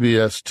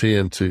TBS,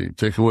 TNT,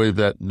 take away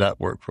that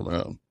network from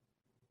him.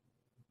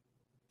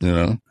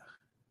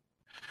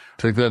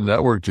 Take that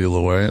network deal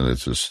away, and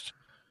it's just.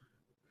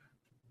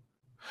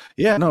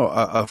 Yeah, no,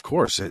 of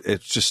course.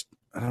 It's just,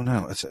 I don't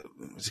know.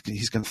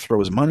 He's going to throw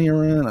his money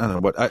around. I don't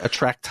know. What,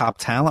 attract top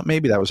talent,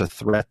 maybe? That was a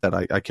threat that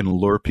I can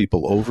lure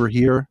people over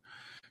here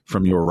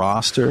from your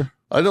roster.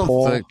 I don't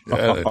Paul. think.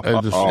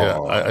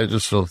 I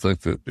just don't think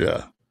that,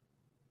 yeah.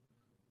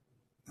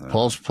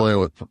 Paul's playing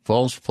with,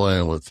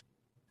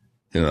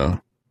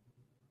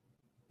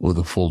 with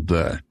a full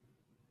day.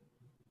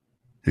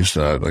 He's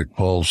not,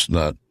 Paul's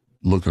not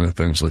looking at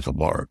things like a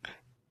mark.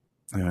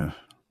 Yeah.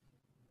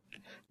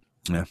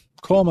 Yeah.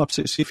 Call him up.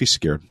 See if he's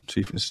scared.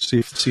 See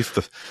if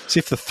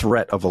the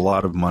threat of a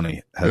lot of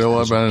money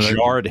has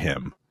jarred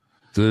him.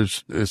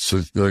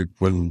 It's like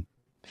when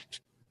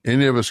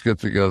any of us get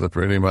together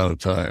for any amount of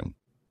time,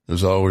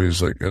 there's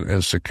always like an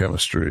instant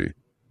chemistry.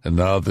 And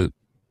now that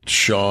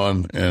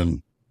Sean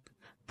and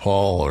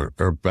Paul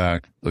are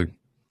back,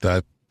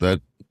 that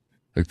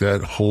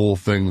whole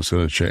thing's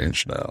going to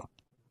change now.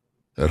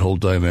 That whole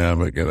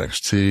dynamic.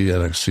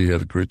 NXT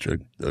had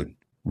a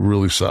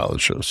really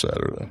solid show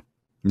Saturday.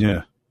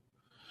 Yeah.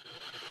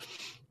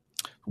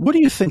 What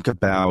do you think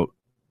about?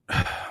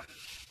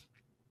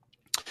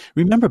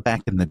 Remember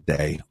back in the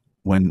day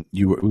when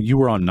you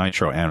were on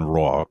Nitro and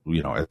Raw,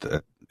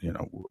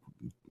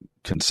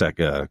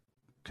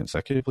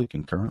 consecutively,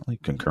 concurrently.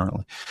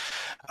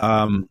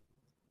 And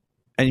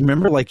you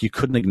remember, you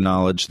couldn't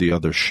acknowledge the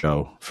other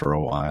show for a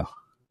while.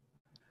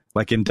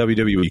 Like in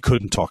WWE, you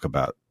couldn't talk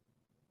about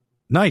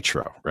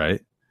Nitro,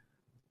 right?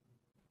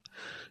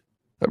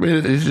 I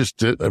mean, he just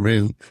did. I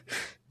mean.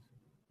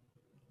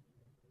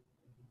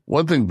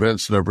 one thing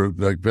Vince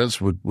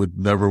would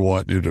never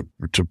want you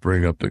to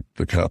bring up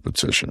the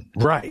competition.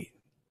 Right.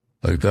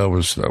 Like that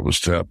was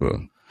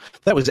taboo.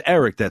 That was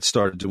Eric that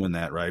started doing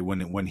that, right?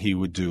 When he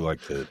would do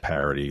like the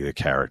parody, the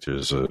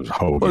characters of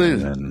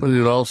Hogan. But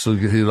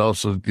he'd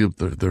also give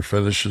their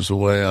finishes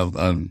away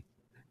on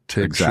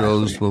tape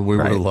shows when we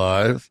were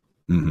live.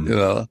 Mm-hmm. You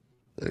know,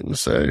 they would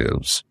say it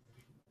was.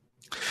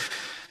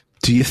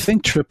 Do you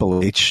think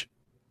Triple H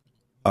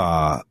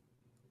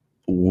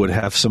would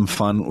have some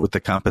fun with the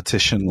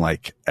competition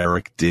like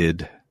Eric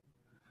did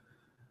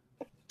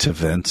to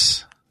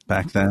Vince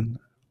back then?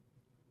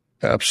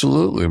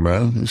 Absolutely,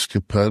 man. He's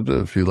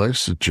competitive. He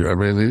likes to. I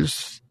mean,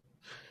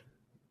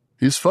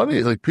 he's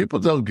funny. Like people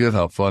don't get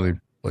how funny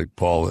like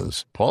Paul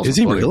is. Is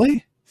he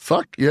really?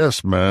 Fuck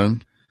yes,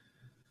 man.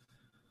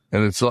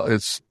 And it's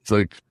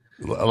like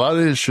a lot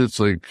of his shit's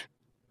like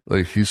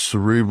he's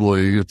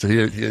cerebrally.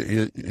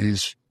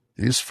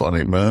 He's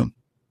funny, man.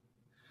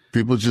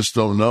 People just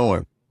don't know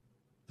him.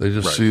 They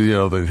just see, you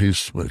know, that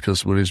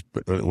because when he's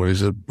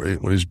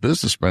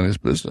businessman, he's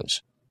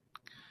business.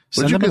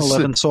 Send him an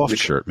 11 soft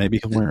shirt. Maybe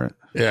he can wear it.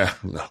 Yeah.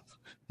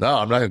 No,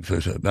 I'm not going to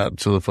do that. Not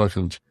until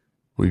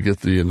we get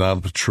the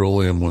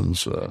non-petroleum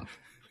ones. You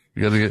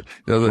got to get,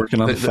 you know,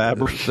 working on the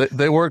fabric.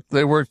 They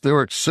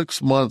worked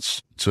 6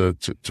 months to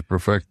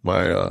perfect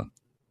my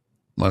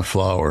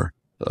flour,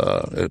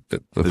 at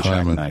the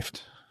Hyman.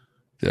 Jackknifed.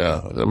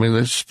 Yeah. I mean,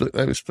 they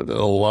spent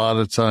a lot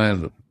of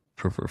time to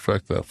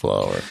perfect that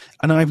flour.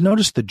 And I've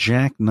noticed the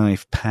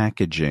jackknife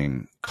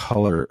packaging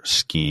color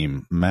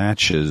scheme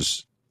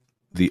matches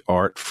the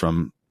art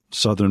from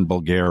southern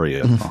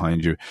Bulgaria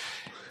behind you.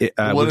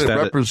 What it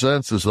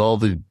represents is all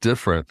the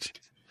different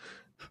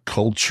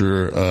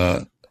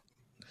culture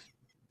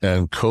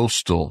and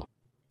coastal,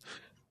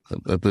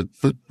 but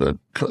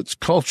it's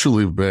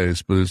culturally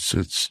based. But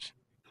it's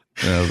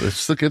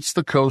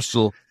the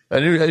coastal,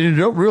 and you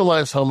don't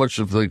realize how much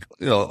of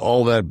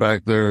all that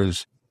back there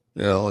is,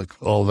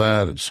 all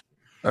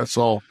that's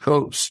all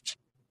coast.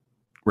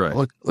 Right.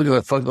 Look at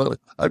that fucking.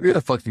 I'd be a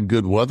fucking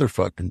good weather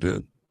fucking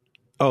dude.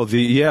 Oh,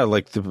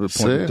 like the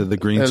point to the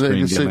green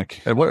screen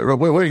gimmick. And what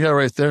you got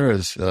right there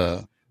is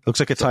looks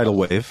like a tidal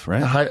wave,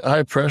 right?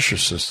 High pressure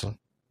system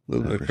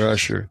moving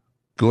across your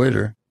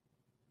goiter.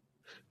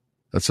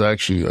 That's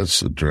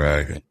a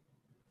dragon.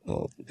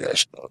 Oh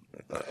gosh, no.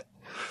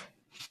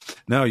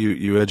 No,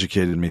 you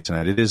educated me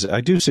tonight. It is.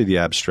 I do see the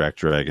abstract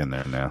dragon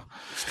there now.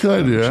 It's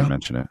good, yeah. You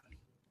mention it.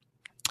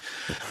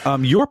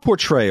 Your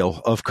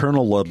portrayal of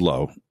Colonel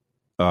Ludlow.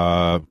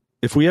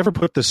 If we ever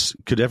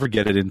could ever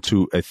get it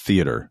into a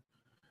theater.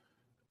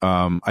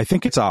 I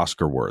think it's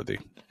Oscar worthy.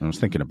 I was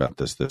thinking about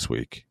this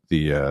week.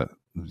 The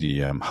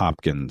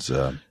Hopkins.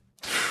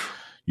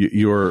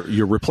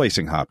 You're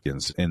replacing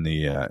Hopkins in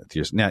the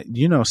theaters now.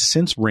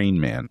 Since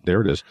Rain Man, there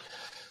it is,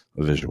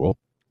 a visual.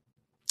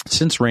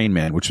 Since Rain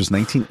Man, which was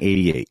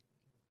 1988,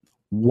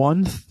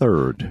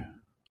 1/3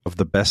 of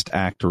the Best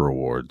Actor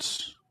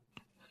awards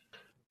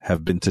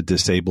have been to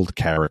disabled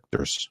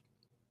characters.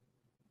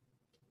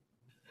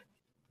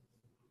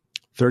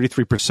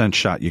 33%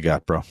 shot you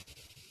got, bro.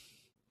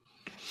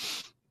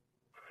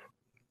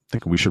 I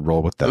think we should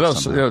roll with that.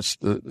 There's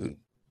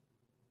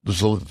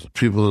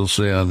people that'll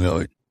say on there,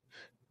 like,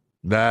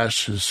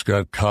 Nash has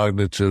got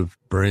cognitive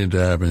brain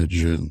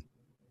damage, and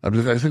I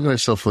think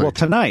myself like, well,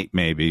 tonight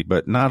maybe,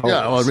 but not always.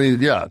 Yeah, well, I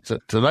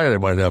mean, tonight I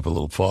might have a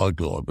little fog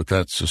going, but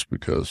that's just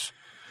because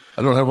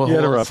I don't have a. You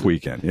had a rough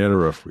weekend.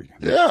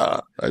 Yeah,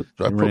 I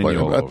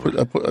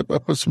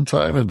put some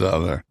time in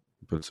down there.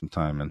 Put some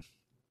time in.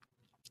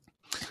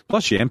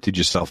 Plus, you emptied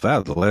yourself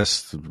out the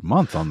last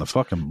month on the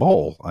fucking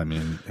bowl. I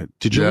mean,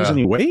 did you lose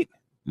any weight?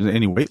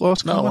 Any weight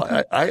loss? No,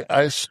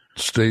 I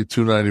stayed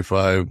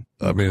 295.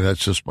 I mean,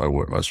 that's just my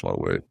weight. That's my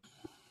weight.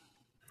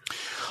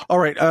 All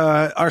right,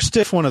 our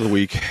stiff one of the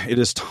week. It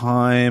is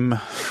time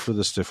for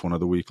the stiff one of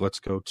the week. Let's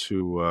go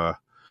to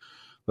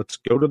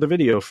the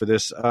video for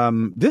this.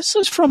 This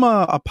is from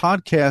a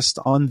podcast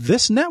on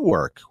this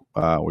network,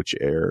 which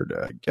aired,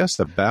 I guess,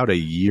 about a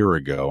year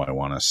ago, I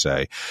want to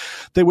say.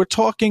 They were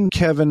talking,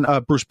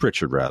 Bruce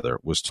Pritchard, rather,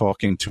 was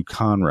talking to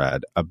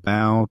Conrad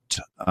about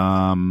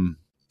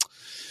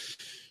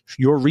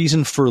your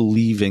reason for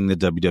leaving the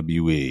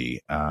WWE.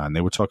 And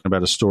they were talking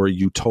about a story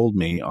you told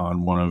me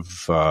on one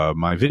of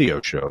my video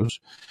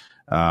shows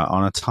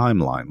on a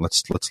timeline.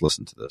 Let's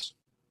listen to this.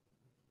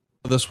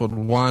 This would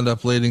wind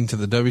up leading to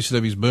the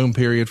WCW's boom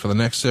period for the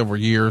next several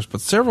years,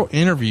 but several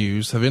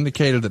interviews have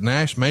indicated that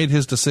Nash made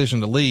his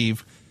decision to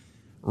leave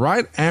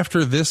right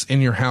after this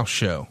In Your House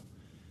show.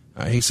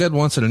 He said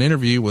once in an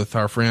interview with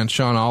our friend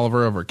Sean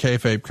Oliver over at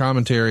Kayfabe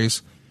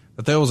Commentaries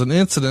that there was an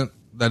incident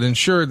that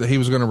ensured that he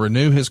was going to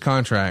renew his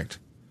contract,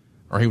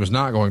 or he was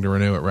not going to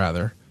renew it,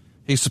 rather.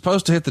 He's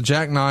supposed to hit the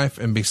jackknife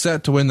and be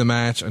set to win the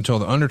match until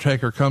The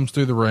Undertaker comes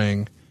through the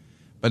ring,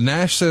 but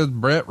Nash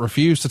said Brett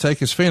refused to take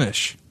his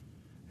finish.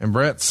 And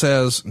Brett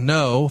says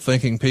no,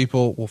 thinking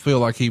people will feel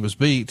like he was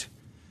beat.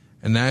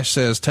 And Nash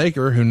says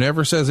Taker, who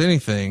never says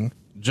anything,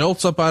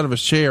 jolts up out of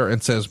his chair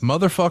and says,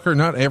 "Motherfucker,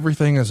 not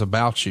everything is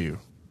about you."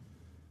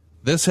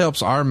 This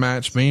helps our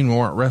match mean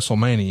more at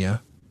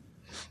WrestleMania.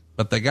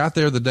 But they got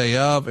there the day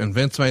of, and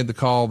Vince made the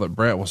call that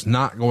Brett was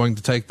not going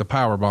to take the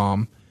power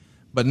bomb.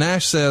 But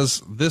Nash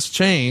says this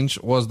change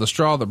was the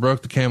straw that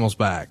broke the camel's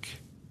back.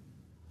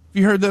 Have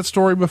you heard that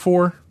story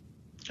before?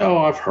 Oh,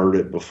 I've heard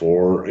it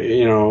before.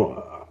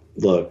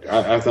 Look,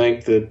 I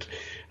think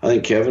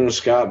Kevin and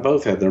Scott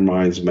both had their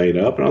minds made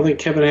up, and I think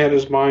Kevin had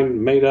his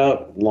mind made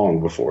up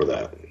long before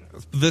that.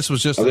 This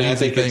was just I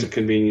think it's a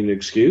convenient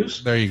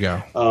excuse. There you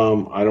go.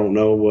 I don't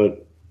know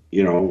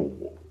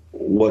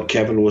what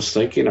Kevin was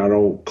thinking. I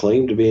don't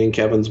claim to be in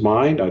Kevin's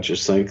mind. I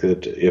just think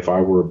that if I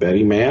were a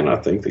betting man, I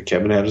think that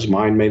Kevin had his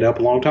mind made up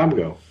a long time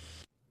ago.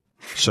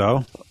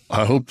 So?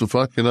 I hope the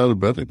fuck you're not a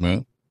betting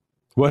man.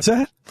 What's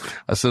that?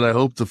 I said, I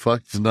hope the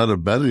fuck you're not a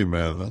betting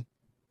man then.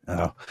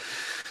 Oh.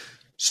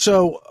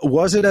 So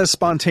was it as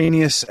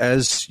spontaneous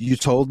as you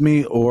told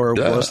me, or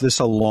was this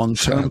a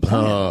long-term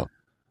plan?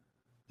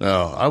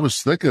 No, I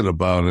was thinking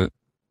about it.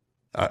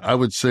 I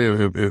would say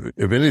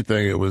if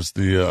anything, it was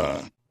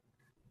the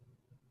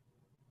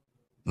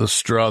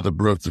straw that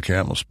broke the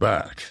camel's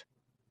back.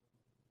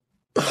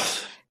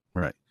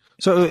 Right.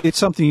 So it's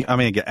something, I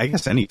mean, I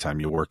guess anytime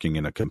you're working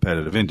in a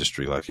competitive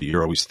industry, like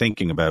you're always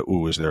thinking about,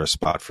 is there a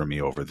spot for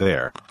me over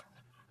there?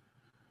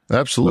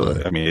 Absolutely.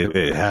 But, I mean,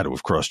 it had to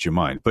have crossed your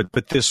mind. But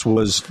this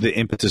was the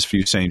impetus for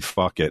you saying,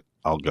 fuck it,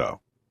 I'll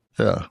go.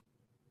 Yeah.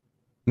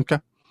 Okay.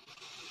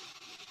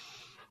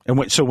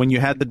 And so when you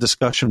had the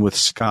discussion with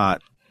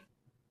Scott,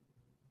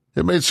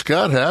 it made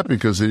Scott happy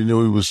because he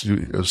knew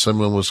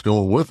someone was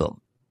going with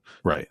him.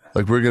 Right.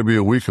 Like we're going to be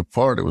a week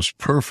apart. It was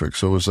perfect.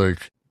 So it was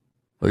like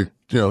a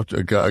guy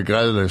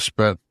that I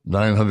spent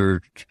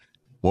 $900,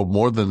 well,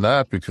 more than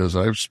that, because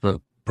I've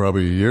spent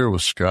probably a year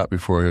with Scott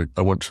before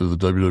I went to the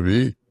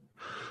WWE.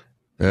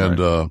 And,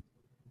 right.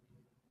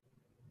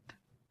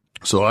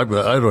 So I'd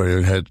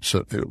already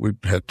we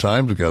had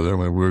time together. I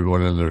mean, we were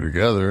going in there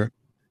together,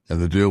 and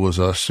the deal was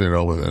us,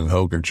 and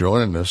Hogan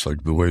joining us,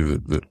 like the way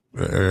that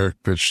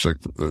Eric pitched,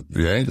 like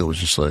the angle was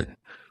just like,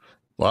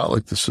 wow,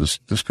 like this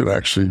could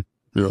actually,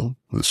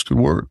 this could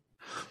work.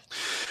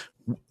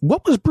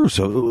 What was Bruce?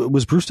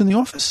 Was Bruce in the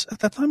office at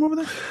that time over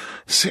there?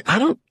 See,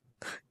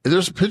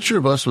 there's a picture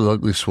of us with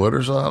ugly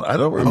sweaters on. I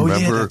don't remember. Oh,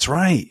 yeah, that's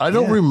right. I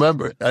don't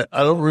remember. I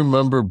don't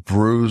remember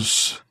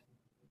Bruce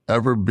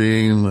ever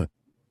being.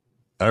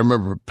 I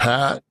remember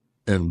Pat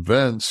and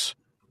Vince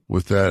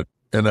with that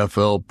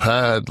NFL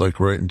pad, like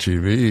right in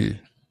TV,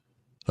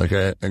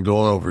 and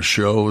going over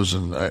shows.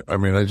 And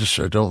I just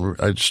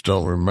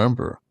don't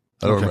remember.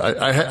 I don't. Okay.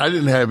 I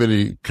didn't have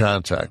any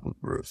contact with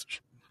Bruce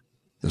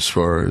as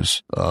far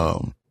as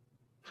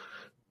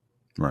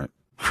right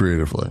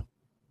creatively.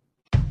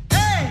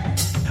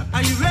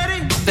 Are you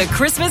ready? The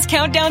Christmas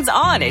countdown's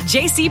on at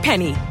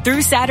JCPenney.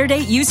 Through Saturday,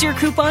 use your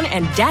coupon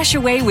and dash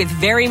away with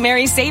very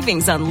merry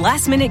savings on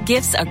last-minute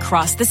gifts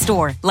across the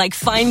store, like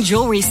fine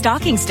jewelry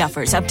stocking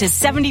stuffers up to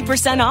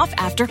 70% off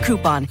after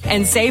coupon,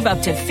 and save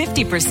up to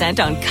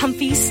 50% on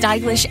comfy,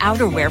 stylish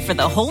outerwear for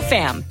the whole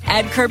fam.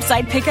 Add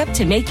curbside pickup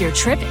to make your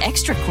trip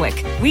extra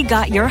quick. We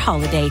got your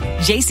holiday.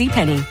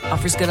 JCPenney.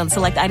 Offers good on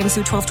select items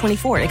through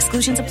 12/24.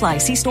 Exclusions apply.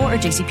 See store or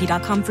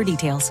jcp.com for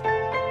details.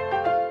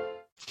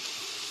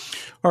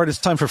 All right, it's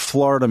time for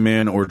Florida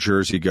Man or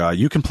Jersey Guy.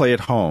 You can play at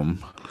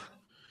home.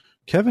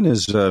 Kevin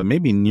is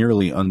maybe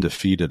nearly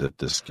undefeated at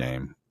this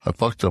game. I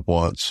fucked up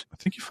once. I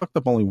think you fucked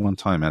up only one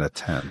time out of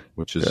 10,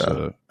 which is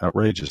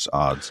outrageous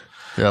odds.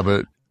 Yeah,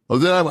 but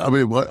then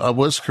I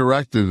was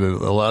corrected.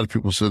 A lot of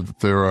people said that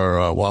there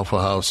are Waffle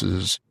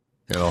Houses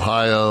in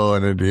Ohio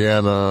and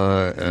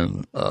Indiana,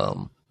 and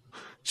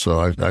so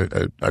I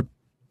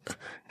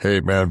hey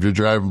man, if you're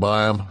driving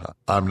by them,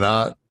 I'm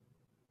not.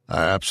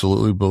 I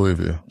absolutely believe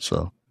you.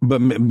 So. But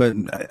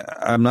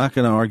I'm not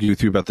going to argue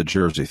with you about the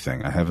Jersey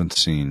thing. I don't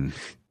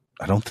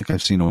think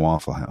I've seen a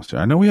Waffle House here.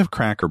 I know we have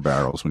Cracker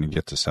Barrels when you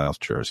get to South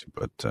Jersey,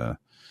 but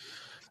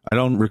I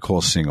don't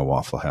recall seeing a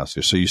Waffle House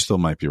here. So you still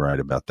might be right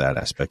about that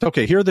aspect.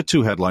 Okay, here are the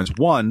two headlines.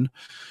 One,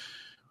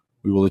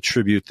 we will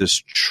attribute this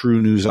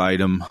true news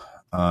item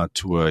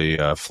to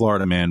a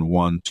Florida man,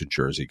 one to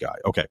Jersey Guy.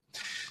 Okay.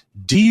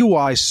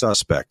 DUI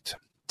suspect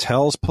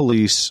tells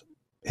police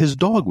his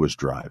dog was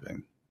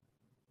driving,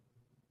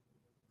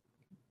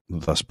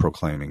 thus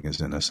proclaiming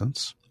his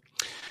innocence.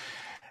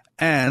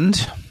 And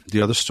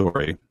the other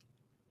story,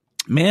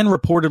 man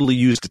reportedly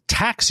used a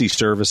taxi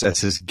service as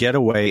his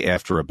getaway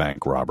after a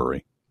bank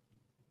robbery.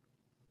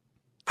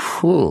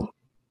 Whew.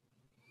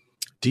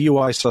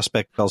 DUI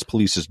suspect tells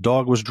police his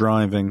dog was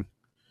driving,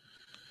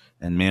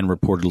 and man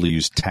reportedly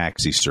used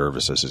taxi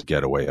service as his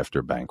getaway after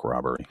a bank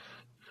robbery.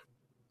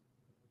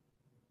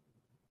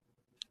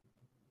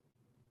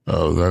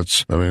 Oh,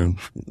 that's,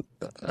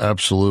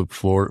 absolute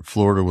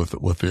Florida with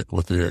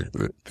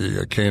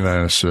the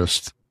canine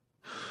assist.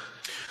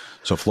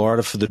 So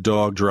Florida for the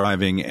dog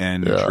driving,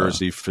 and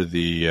Jersey for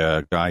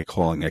the guy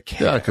calling a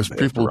cab. Yeah, because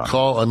people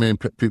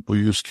people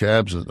use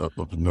cabs up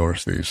in the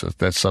Northeast.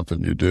 That's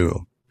something you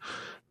do.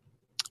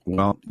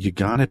 Well, you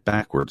got it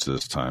backwards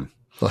this time.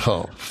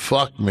 Oh,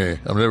 fuck me.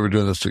 I'm never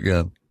doing this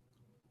again.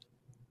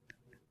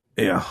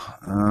 Yeah.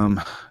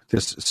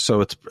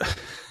 So it's.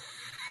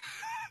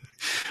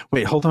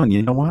 Wait, hold on.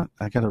 You know what?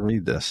 I got to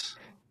read this.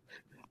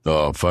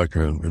 Oh,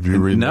 fucking! If you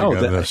read, you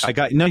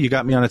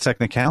got me on a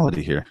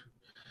technicality here.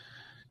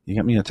 You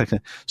got me on a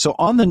technicality. So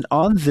on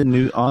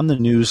the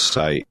news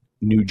site,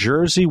 New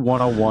Jersey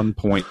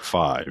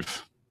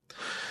 101.5,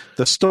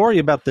 the story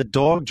about the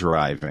dog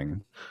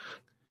driving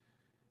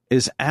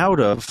is out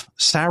of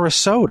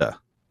Sarasota.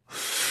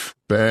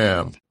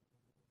 Bam.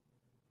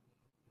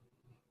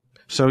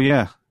 So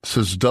yeah, this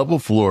is double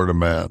Florida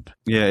man.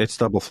 Yeah, it's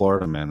double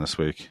Florida man this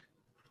week.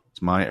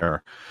 It's my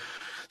error.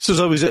 This is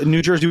always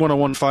New Jersey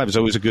 101.5 is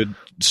always a good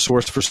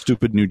source for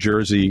stupid New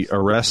Jersey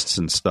arrests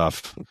and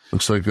stuff.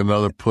 Looks like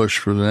another push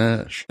for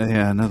Nash.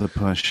 Yeah, another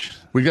push.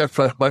 We got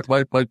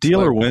my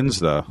dealer wins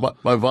though.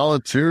 My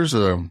Volunteers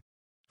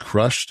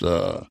crushed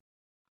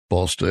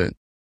Ball State.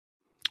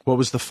 What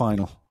was the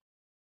final?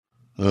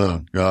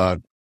 Oh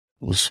God,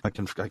 I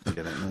can get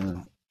it.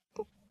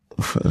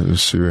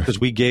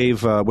 Because we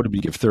gave what did we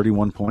give?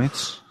 31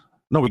 points.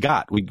 No, we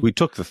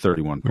took the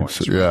 31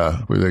 points.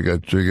 Yeah, they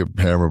got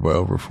hammered by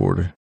over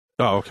 40.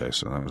 Oh, okay.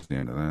 So that was the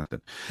end of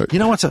that. You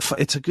know what's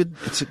it's a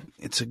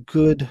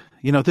good.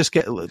 You know, this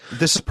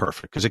is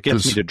perfect because it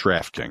gets me to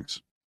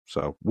DraftKings.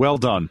 So well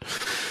done.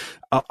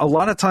 A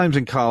lot of times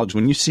in college,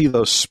 when you see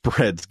those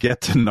spreads get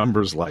to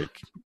numbers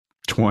like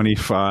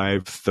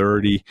 25,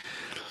 30,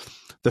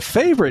 the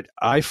favorite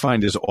I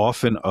find is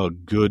often a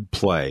good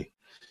play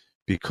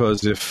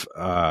because if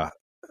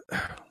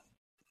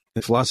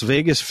Las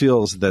Vegas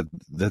feels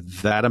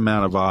that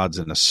amount of odds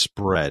in a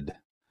spread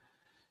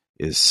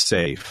is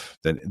safe,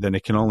 then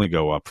it can only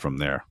go up from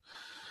there.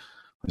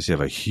 Unless you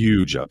have a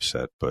huge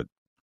upset. But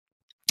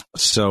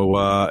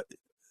so,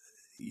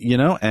 you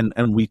know,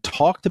 and we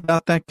talked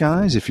about that,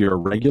 guys. If you're a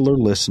regular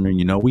listener,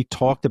 you know we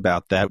talked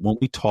about that when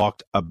we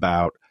talked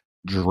about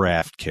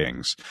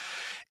DraftKings.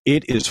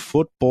 It is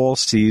football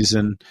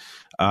season.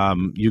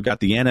 You got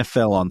the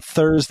NFL on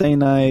Thursday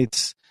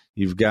nights.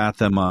 You've got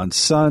them on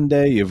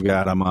Sunday. You've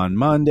got them on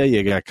Monday.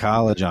 You got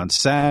college on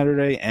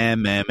Saturday,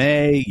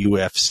 MMA,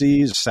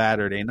 UFCs,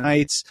 Saturday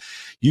nights.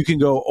 You can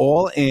go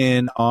all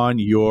in on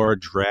your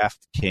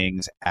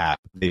DraftKings app.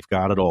 They've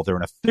got it all. They're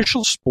an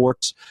official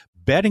sports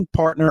betting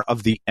partner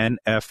of the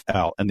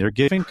NFL, and they're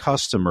giving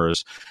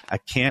customers a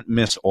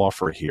can't-miss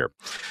offer here.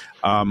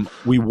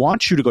 We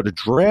want you to go to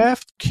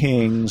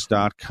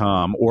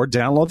DraftKings.com or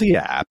download the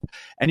app,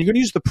 and you're going to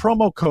use the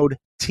promo code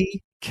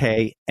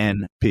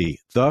TKNP,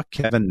 the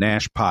Kevin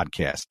Nash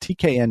Podcast,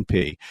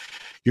 TKNP.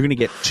 You're going to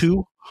get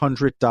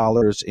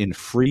 $200 in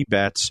free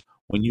bets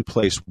when you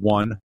place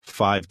one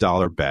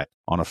 $5 bet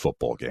on a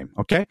football game.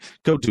 Okay?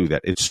 Go do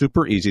that. It's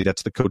super easy.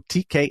 That's the code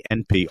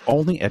TKNP,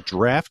 only at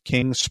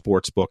DraftKings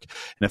Sportsbook,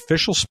 an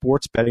official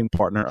sports betting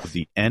partner of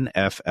the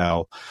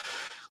NFL.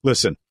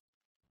 Listen.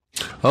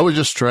 I was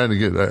just trying to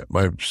get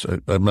I'm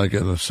not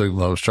getting a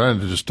signal. I was trying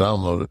to just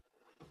download it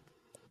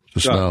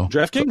just now.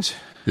 DraftKings?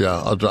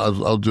 Yeah, I'll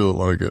do it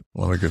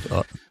when I get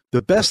up.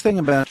 The best thing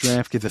about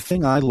DraftKings, the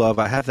thing I love,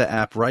 I have the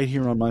app right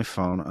here on my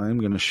phone. I'm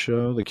going to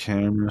show the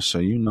camera so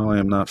you know I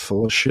am not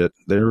full of shit.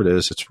 There it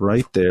is. It's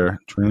right there,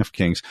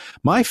 DraftKings.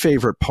 My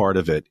favorite part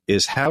of it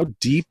is how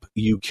deep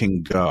you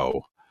can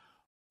go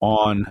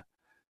on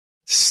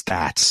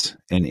stats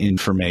and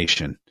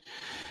information.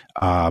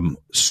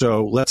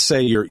 So let's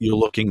say you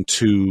want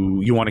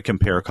to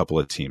compare a couple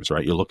of teams,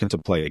 right? You're looking to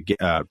play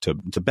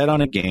to bet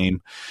on a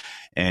game,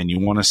 and you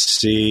want to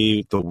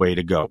see the way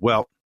to go.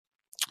 Well,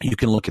 you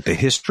can look at the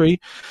history.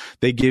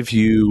 They give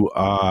you,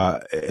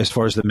 as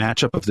far as the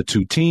matchup of the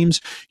two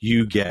teams,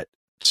 you get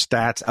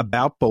stats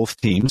about both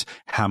teams,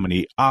 how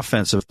many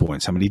offensive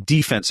points, how many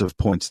defensive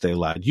points they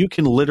allowed. You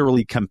can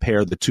literally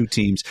compare the two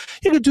teams.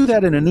 You can do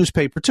that in a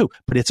newspaper too,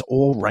 but it's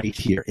all right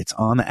here. It's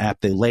on the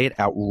app. They lay it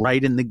out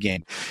right in the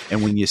game.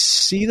 And when you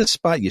see the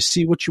spot, you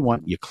see what you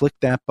want, you click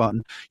that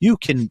button. You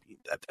can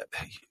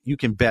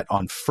bet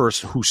on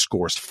who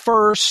scores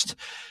first.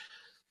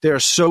 They're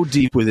so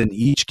deep within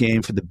each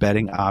game for the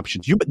betting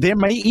options. There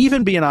may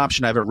even be an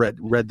option, I haven't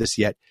read this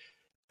yet,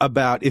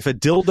 about if a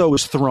dildo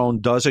is thrown,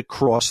 does it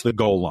cross the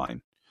goal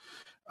line?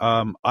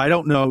 I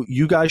don't know.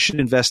 You guys should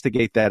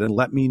investigate that and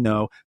let me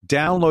know.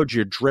 Download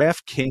your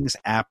DraftKings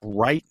app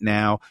right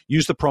now.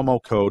 Use the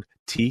promo code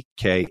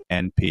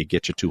TKNP.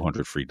 Get you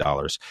 $200 free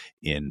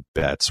in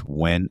bets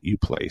when you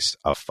place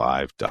a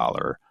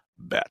 $5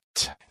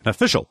 bet. An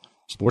official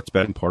sports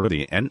betting part of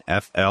the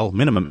NFL.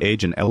 Minimum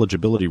age and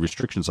eligibility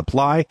restrictions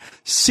apply.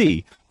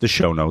 See the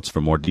show notes for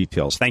more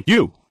details. Thank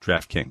you,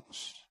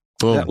 DraftKings.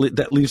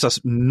 That leaves us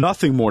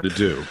nothing more to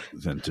do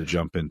than to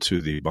jump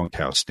into the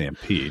Bunkhouse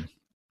Stampede,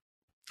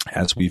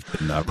 as we've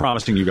been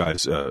promising you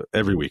guys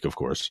every week, of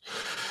course.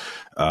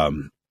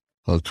 I'll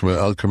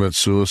commit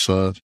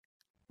suicide.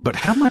 But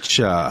how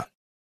much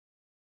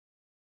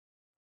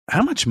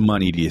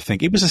money do you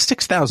think? It was a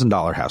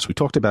 $6,000 house. We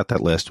talked about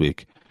that last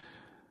week.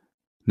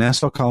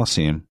 Nassau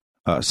Coliseum,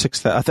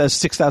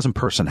 6,000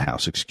 person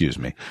house. Excuse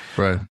me.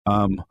 Right.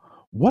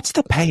 What's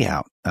the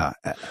payout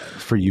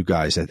for you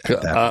guys at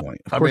that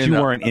point? Of course, you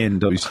weren't in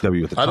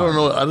WCW at the time. I don't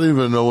know. I don't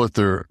even know what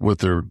their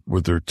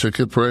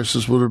ticket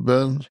prices would have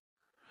been.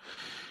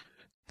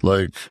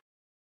 Like,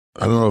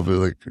 I don't know if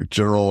like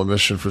general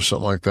admission for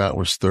something like that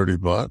was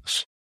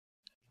 $30.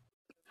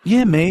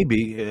 Yeah,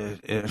 maybe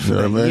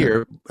for a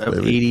year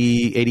of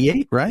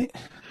 88, right?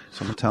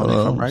 Someone tell me if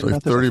I'm right like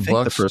about this. $30. I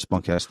think the first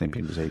Bunkcast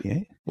Stampede was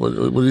 88. What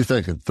are you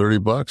thinking?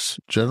 $30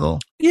 general?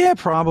 Yeah,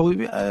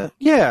 probably.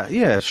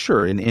 Yeah,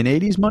 sure. In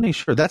 80s money,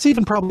 sure. That's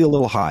even probably a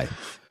little high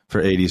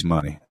for 80s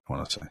money, I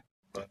want to say.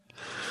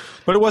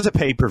 But it was a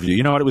pay-per-view.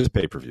 You know what? It was a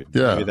pay-per-view.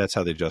 Yeah. Maybe that's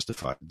how they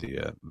justified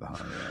the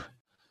high.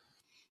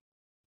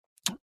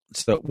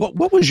 So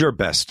what was your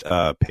best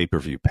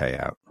pay-per-view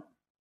payout?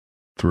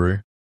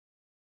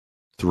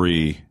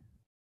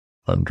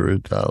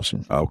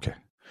 300,000. Okay.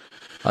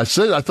 I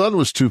thought it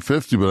was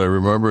 $250, but I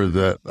remember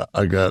that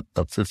I got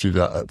a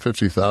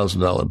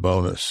 $50,000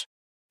 bonus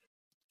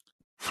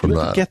from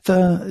that.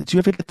 Do you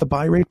ever get the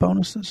buy rate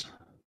bonuses?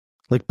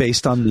 Like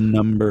based on the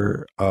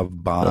number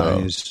of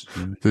buys?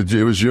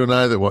 It was you and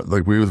I that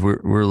we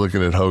were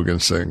looking at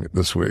Hogan's thing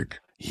this week.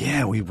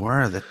 Yeah, we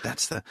were.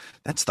 That's the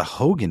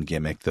Hogan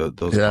gimmick.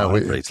 Those buy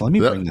rates. Let me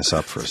bring this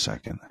up for a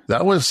second.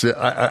 That was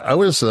I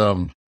was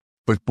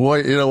but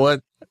boy, you know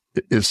what?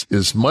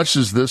 As much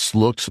as this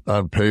looks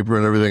on paper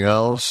and everything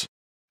else,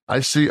 I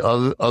see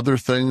other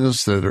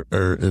things that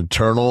are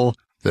internal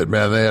that,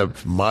 man, they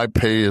have, my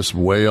pay is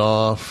way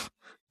off.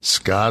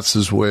 Scott's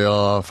is way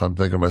off. I'm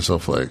thinking to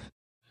myself, like,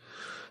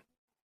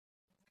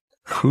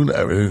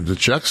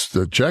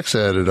 the checks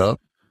added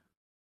up.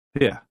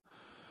 Yeah.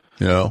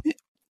 You know?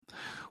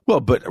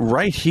 Well, but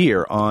right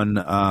here on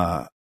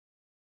the,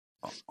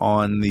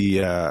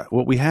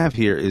 what we have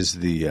here is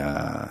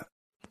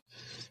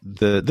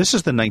this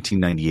is the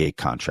 1998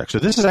 contract. So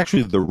this is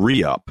actually the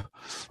re-up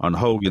on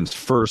Hogan's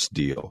first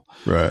deal,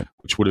 right?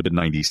 Which would have been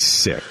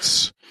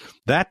 96.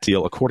 That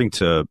deal, according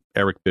to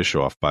Eric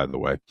Bischoff, by the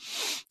way,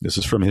 this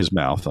is from his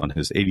mouth on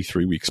his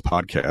 83 Weeks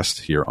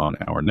podcast here on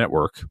our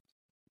network.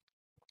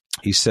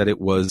 He said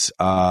it was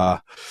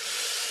that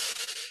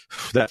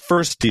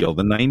first deal,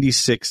 the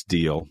 96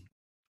 deal,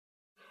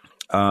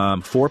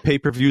 4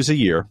 pay-per-views a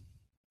year,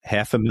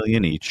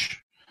 $500,000 each.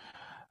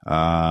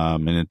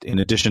 In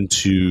addition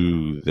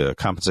to the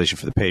compensation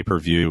for the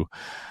pay-per-view,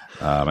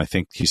 I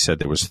think he said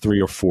there was 3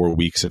 or 4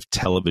 weeks of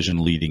television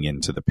leading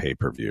into the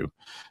pay-per-view,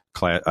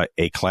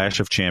 a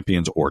Clash of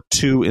Champions or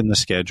 2 in the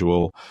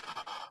schedule,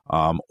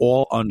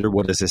 all under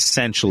what is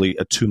essentially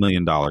a $2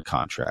 million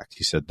contract.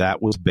 He said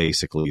that was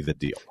basically the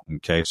deal.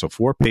 Okay, so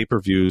 4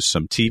 pay-per-views,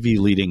 some TV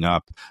leading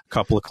up, a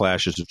couple of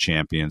Clashes of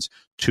Champions,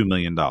 $2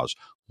 million.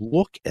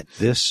 Look at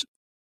this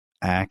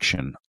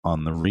action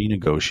on the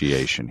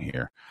renegotiation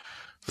here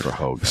for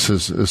Hogan.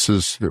 This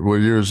is what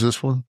year is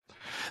this one?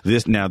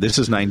 This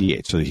is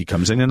 98. So he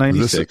comes in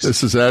 96.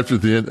 This is after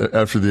the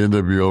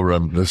NWO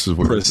run. This is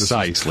what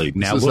precisely.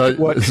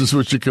 This is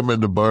what you come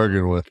in to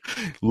bargain with.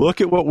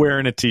 Look at what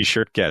wearing a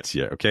T-shirt gets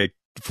you. Okay,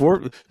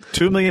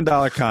 $2 million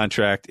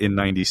contract in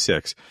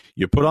 96.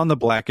 You put on the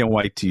black and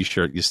white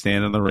T-shirt. You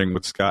stand in the ring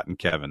with Scott and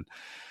Kevin.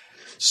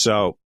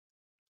 So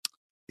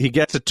he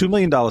gets a $2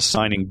 million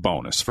signing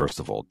bonus, first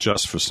of all,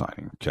 just for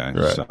signing. Okay,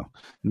 right. So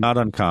not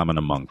uncommon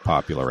among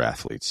popular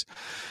athletes.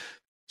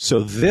 So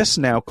this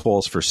now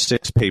calls for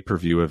 6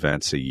 pay-per-view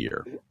events a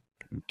year.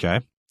 Okay,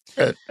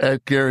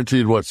 at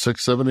guaranteed what,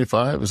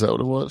 $675? Is that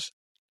what it was?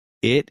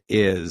 It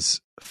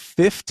is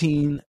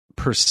 15%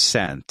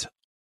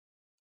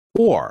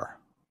 or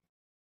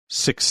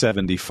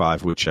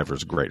 $675, whichever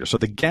is greater. So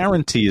the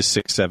guarantee is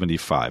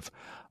 $675.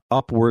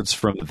 Upwards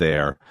from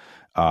there.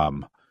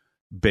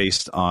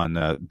 Based on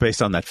that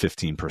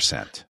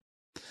 15%.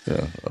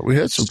 Yeah, we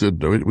had some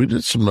good. We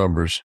did some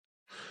numbers.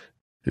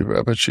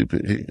 I bet he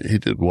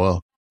did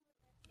well.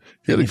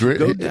 He had a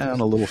great.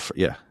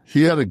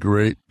 He had a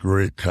great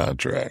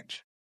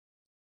contract.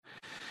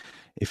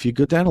 If you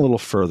go down a little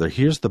further,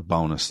 here's the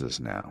bonuses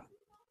now.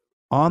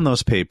 On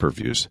those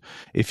pay-per-views,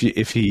 if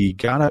it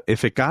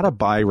got a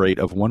buy rate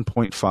of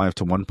 1.5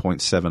 to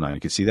 1.79,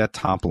 you can see that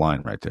top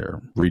line right there.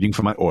 Reading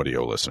for my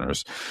audio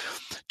listeners,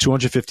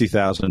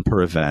 $250,000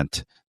 per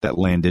event. That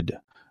landed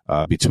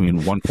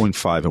between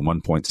 1.5 and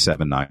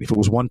 1.79. If it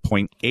was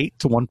 1.8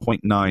 to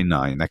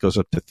 1.99, that goes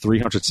up to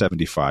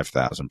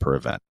 $375,000 per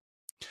event.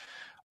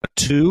 A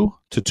 2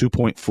 to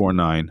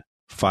 2.49,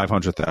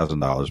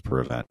 $500,000 per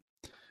event.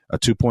 A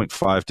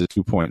 2.5 to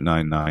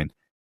 2.99.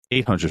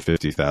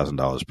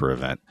 $850,000 per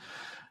event.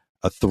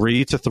 A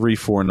 3 to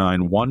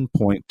 3.49,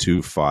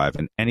 1.25,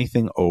 and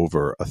anything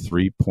over a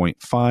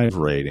 3.5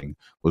 rating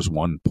was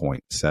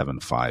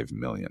 $1.75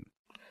 million.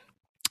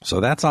 So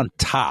that's on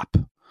top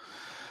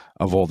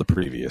of all the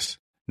previous.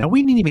 Now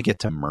we didn't even get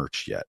to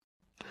merch yet.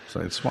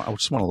 So I just want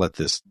to let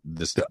this.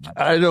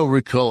 I don't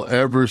recall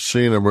ever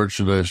seeing a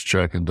merchandise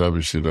check in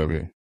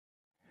WCW.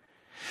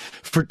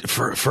 For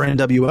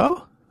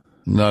NWO?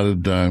 Not a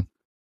dime.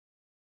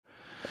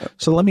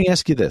 So let me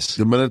ask you this: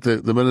 the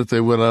minute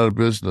they went out of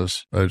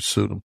business, I'd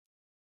sue them.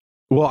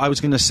 Well, I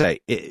was going to say,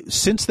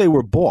 since they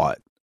were bought,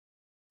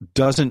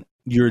 doesn't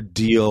your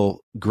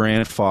deal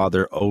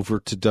grandfather over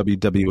to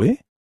WWE?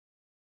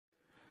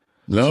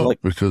 No, So,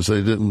 because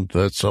they didn't.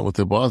 That's not what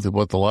they bought. They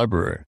bought the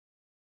library.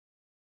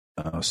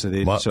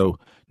 So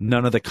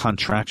none of the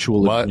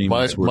contractual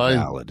agreements were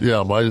valid.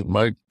 Yeah,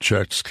 my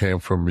checks came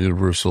from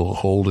Universal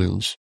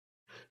Holdings.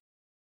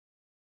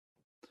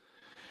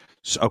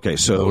 So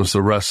it was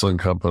the wrestling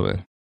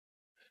company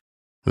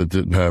that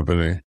didn't have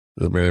any.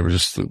 I mean, it was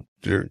just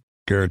your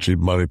guaranteed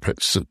money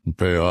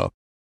pay off.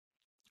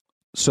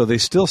 So they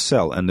still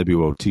sell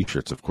NWO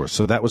T-shirts, of course.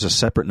 So that was a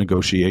separate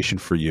negotiation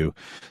for you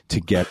to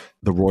get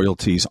the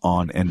royalties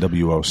on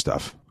NWO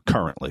stuff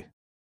currently.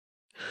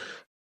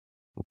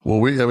 Well,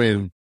 we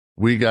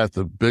got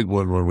the big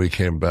one when we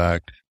came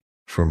back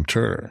from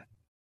Turner.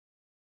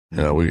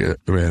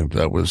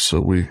 That was, so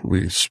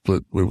we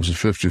split, it was a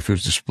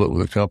 50-50 split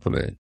with the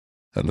company,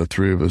 and the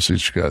three of us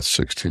each got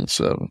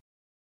 16.7.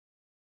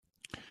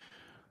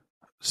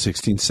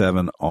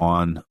 16.7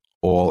 on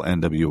all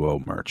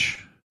NWO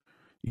merch,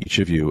 each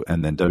of you,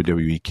 and then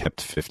WWE kept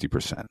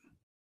 50%.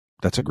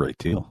 That's a great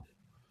deal.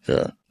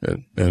 Yeah,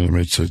 and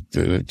it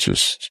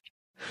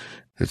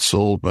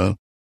sold, man.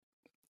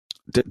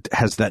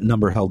 Has that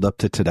number held up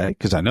to today?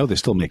 Because I know they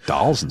still make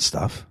dolls and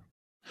stuff.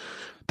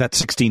 That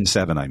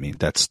 16.7, I mean,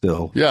 that's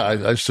still. Yeah,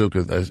 I still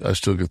get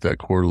that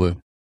quarterly.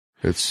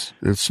 It's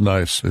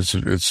nice.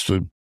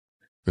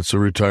 It's a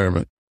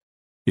retirement.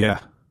 Yeah.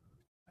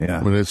 Yeah.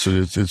 I mean, it's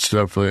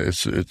definitely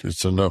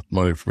it's enough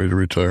money for me to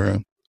retire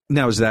on.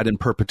 Now, is that in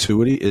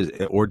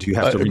perpetuity, or do you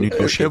have to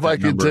renegotiate if I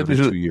number every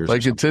 2 years? If I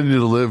continue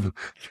to live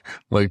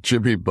like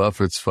Jimmy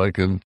Buffett's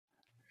fucking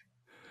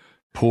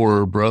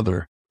poor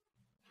brother,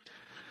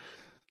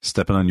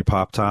 stepping on your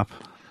pop top,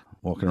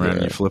 walking around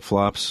in your flip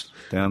flops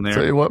down there.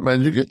 Tell you what,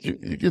 man, you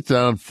get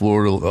down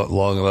Florida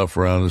long enough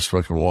around this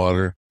fucking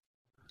water.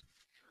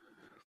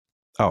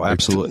 Oh,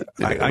 absolutely.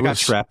 I got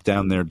trapped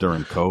down there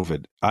during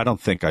COVID. I don't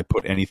think I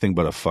put anything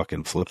but a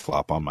fucking flip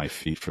flop on my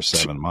feet for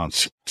 7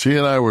 months. She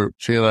and I were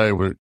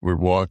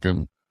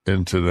walking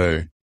in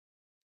today,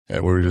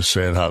 and we were just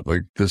saying how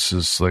like this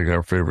is like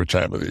our favorite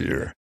time of the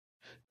year.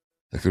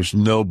 Like there's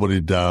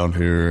nobody down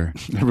here.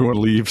 Everyone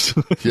leaves.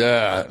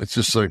 Yeah, it's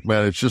just like,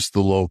 man, it's just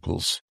the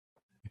locals.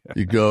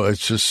 You go,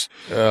 it's just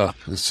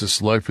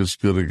life is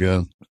good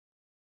again.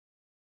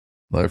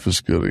 Life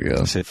is good again.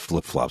 I said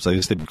flip flops. I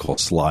used to be called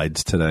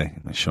slides today.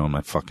 I'm showing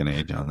my fucking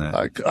age on that.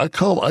 I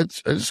call them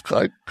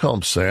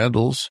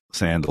sandals.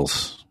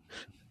 Sandals.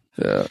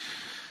 Yeah.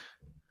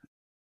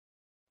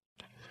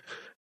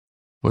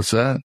 What's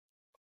that?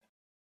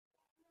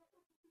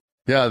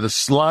 Yeah, the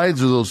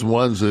slides are those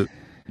ones that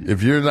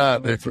if you're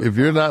not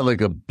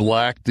like a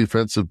black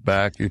defensive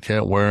back, you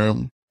can't wear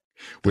them.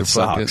 With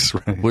socks,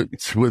 right? With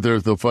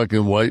the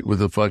fucking white, with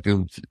the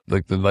fucking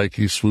like the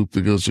Nike swoop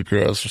that goes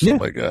across or something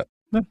like that.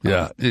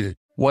 Yeah,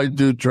 white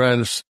dude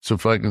trying to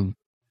fucking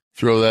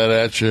throw that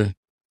at you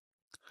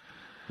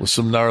with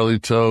some gnarly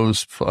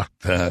toes. Fuck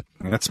that.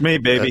 That's me,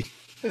 baby.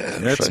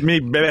 That's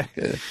me, baby.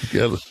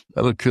 Yeah,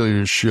 that'll kill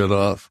your shit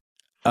off.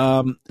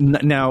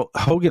 Now,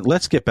 Hogan,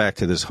 let's get back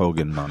to this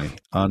Hogan money.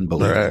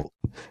 Unbelievable.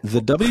 Right.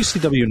 The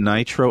WCW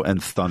Nitro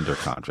and Thunder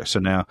contract.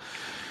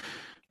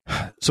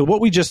 So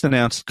what we just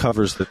announced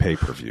covers the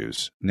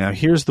pay-per-views. Now,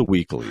 here's the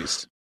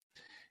weeklies.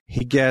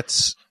 He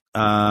gets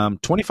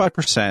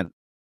 25%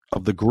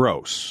 of the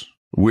gross.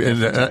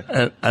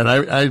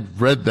 I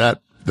read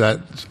that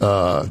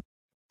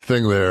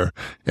thing there,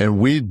 and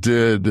we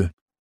did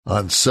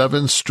on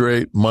 7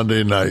 straight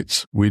Monday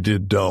nights. We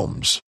did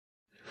domes.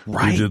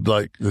 Right. We did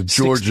like the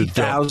Georgia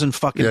 60,000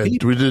 fucking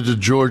people. We did the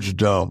Georgia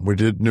Dome. We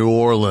did New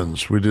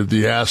Orleans. We did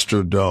the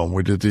Astro Dome.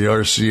 We did the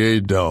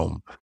RCA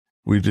Dome.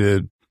 We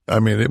did. I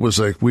mean, it was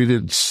like we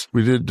did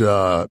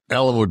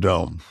Alamo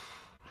Dome.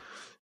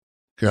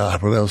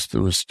 God, what else?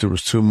 There was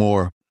 2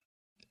 more.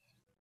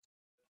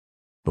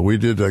 But we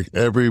did like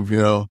every,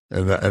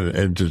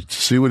 and to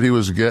see what he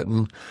was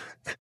getting.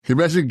 Can you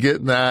imagine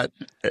getting that?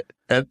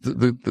 At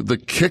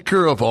the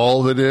kicker of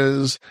all of it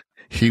is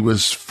he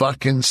was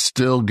fucking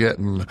still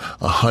getting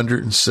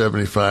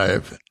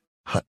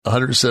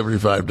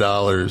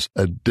 $175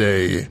 a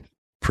day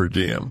per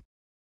diem.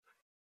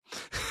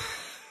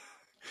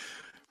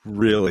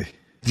 Really?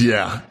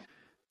 Yeah.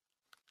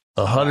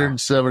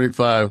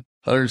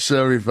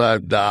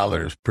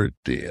 $175 per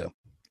diem.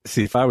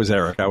 See, if I was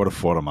Eric, I would have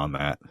fought him on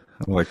that.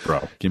 I'm like,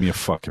 bro, give me a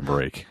fucking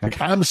break.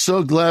 I'm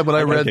so glad when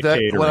I read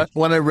that.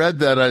 When I read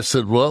that, I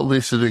said, well, at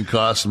least it didn't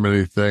cost him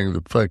anything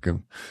to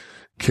fucking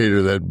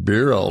cater that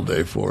beer all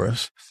day for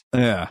us.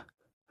 Yeah.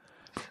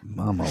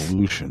 Mama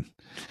Lucian.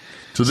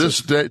 To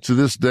this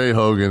day,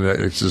 Hogan,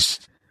 it's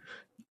just,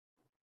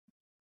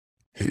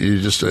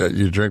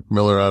 you drink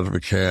Miller out of a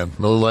can,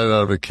 Miller Lite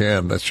out of a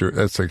can. That's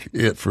like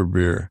it for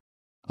beer.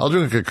 I'll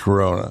drink a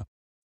Corona,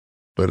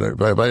 but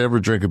if I ever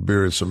drink a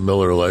beer, it's a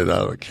Miller Lite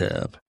out of a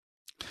can.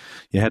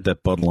 You had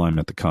that Bud Lime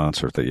at the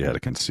concert that you had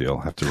to conceal.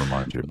 I have to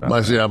remind you about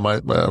that. Yeah,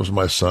 that was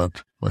my son.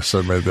 My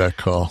son made that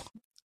call.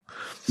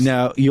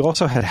 Now, you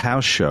also had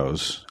house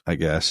shows, I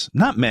guess.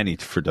 Not many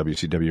for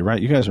WCW, right?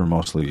 You guys were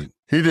mostly...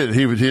 He did.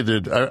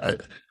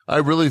 I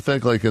really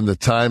think like in the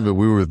time that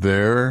we were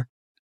there,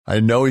 I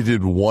know he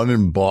did one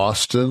in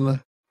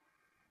Boston.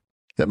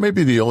 That may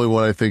be the only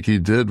one I think he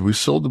did. We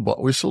sold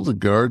the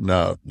garden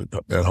out,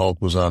 and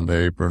Hulk was on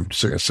the apron,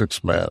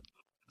 six man.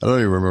 I don't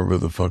even remember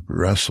the fuck we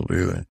wrestled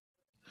either.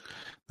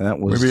 That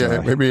was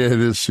maybe it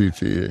is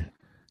CTE.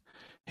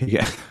 He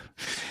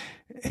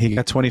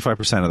got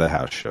 25% of the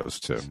house shows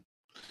too.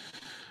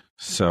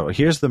 So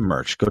here's the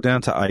merch. Go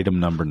down to item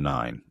number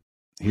 9.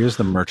 Here's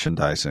the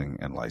merchandising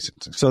and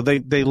licensing. So they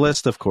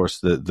list, of course,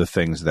 the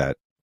things that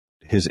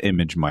his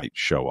image might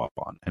show up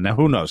on. And now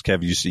who knows,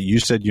 Kev? You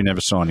said you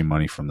never saw any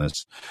money from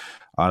this.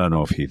 I don't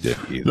know if he did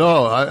either.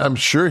 No, I'm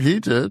sure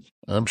he did.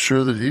 I'm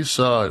sure that he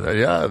saw it.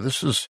 Yeah,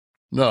 this is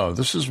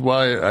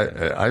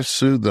why I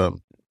sued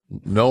them,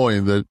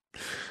 knowing that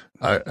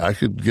I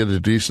could get a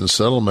decent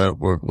settlement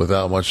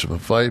without much of a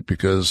fight,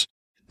 because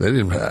they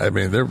didn't. I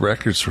mean, their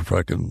records were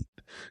fucking.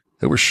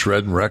 They were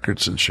shredding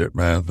records and shit,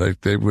 man.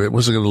 It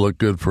wasn't going to look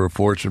good for a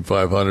Fortune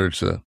 500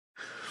 to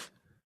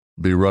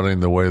be running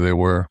the way they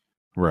were.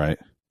 Right.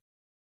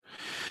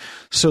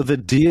 So the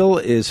deal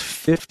is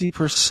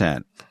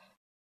 50%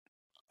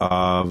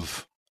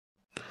 of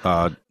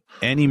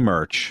any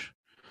merch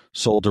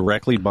sold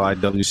directly by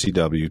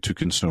WCW to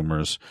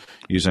consumers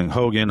using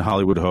Hogan,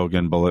 Hollywood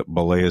Hogan,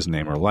 Belea's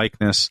name or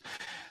likeness.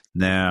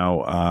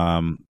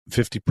 Now,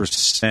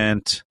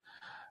 50%.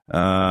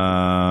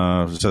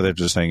 So they're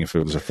just saying if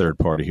it was a third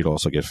party, he'd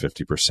also get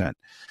 50%.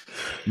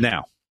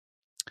 Now,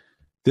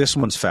 this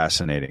one's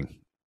fascinating.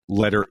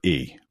 Letter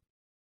E.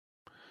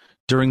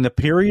 During the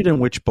period in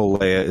which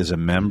Belea is a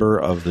member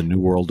of the New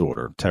World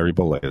Order, Terry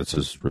Belea, that's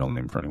his real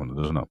name for anyone who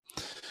doesn't know.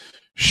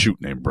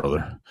 Shoot name,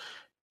 brother.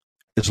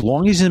 As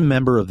long as he's a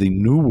member of the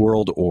New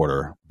World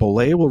Order,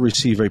 Belea will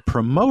receive a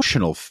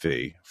promotional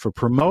fee for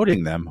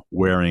promoting them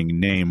wearing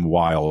name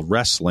while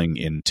wrestling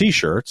in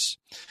T-shirts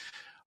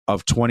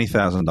of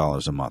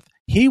 $20,000 a month.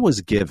 He was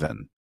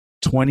given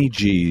 20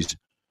 G's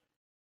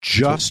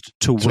just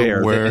to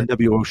wear the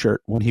NWO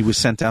shirt when he was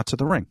sent out to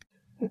the ring.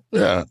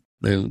 Yeah,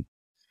 I mean,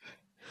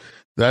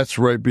 that's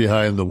right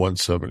behind the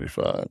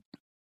 175.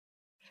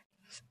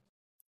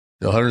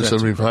 The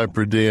 175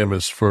 per diem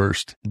is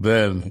first,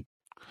 then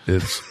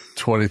it's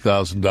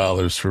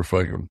 $20,000 for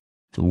fucking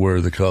to wear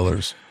the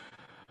colors.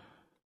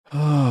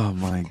 Oh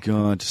my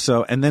God!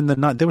 So, and then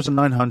there was a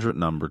 900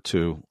 number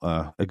too,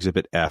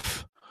 Exhibit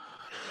F.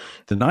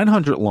 The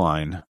 900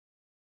 line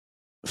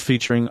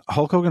featuring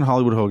Hulk Hogan,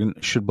 Hollywood Hogan.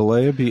 Should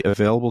Belea be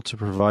available to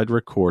provide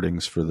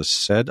recordings for the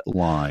said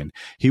line,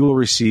 he will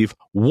receive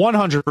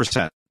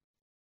 100%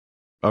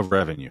 of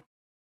revenue.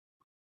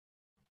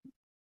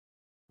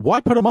 Why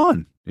put him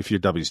on if you're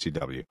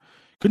WCW?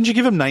 Couldn't you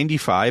give him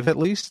 95 at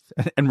least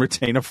and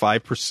retain a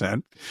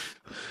 5%?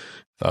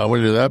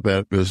 When you're that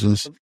bad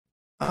business.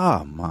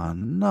 Oh,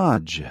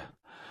 manage.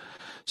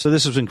 So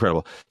this was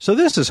incredible. So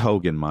this is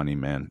Hogan money,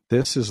 man.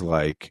 This is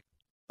like,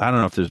 I don't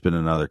know if there's been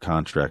another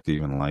contract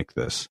even like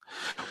this.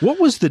 What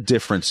was the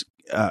difference,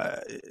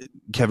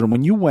 Kevin,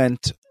 when you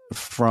went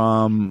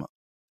from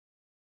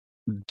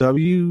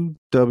WWE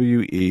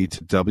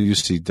to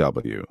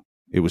WCW?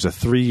 It was a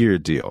 3-year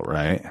deal,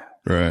 right?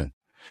 Right.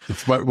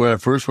 When I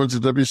first went to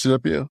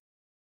WCW?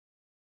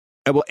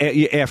 Well,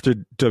 after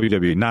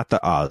WWE, not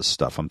the Oz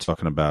stuff. I'm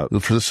talking about.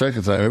 For the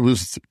second time, it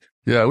was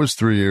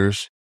 3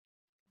 years.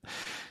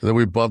 And then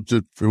we bumped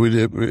it. We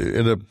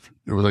ended up,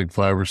 it was like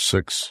 5 or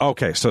 6.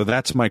 Okay, so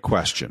that's my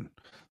question.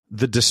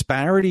 The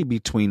disparity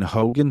between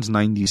Hogan's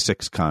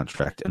 96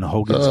 contract and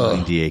Hogan's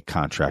 98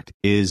 contract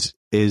is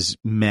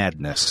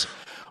madness.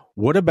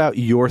 What about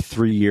your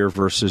 3-year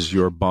versus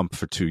your bump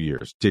for 2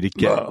 years? Did it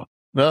get?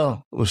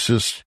 No, it was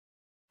just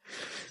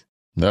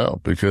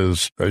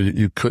because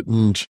you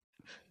couldn't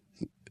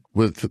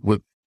with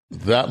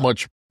that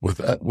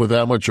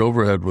much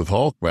overhead with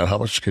Hulk, man. How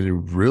much can you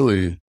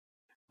really?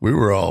 We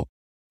were all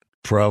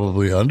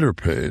probably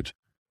underpaid.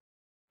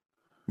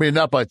 I mean,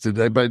 not by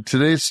today. By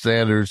today's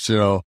standards,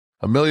 $1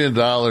 million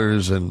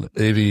in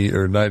 80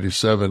 or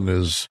 97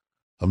 is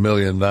 $1.9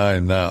 million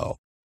now.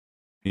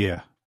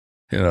 Yeah.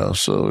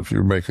 So if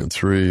you're making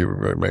 3,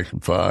 you're making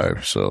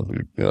 5. So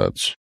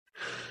it's.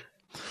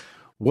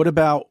 What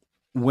about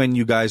when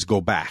you guys go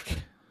back?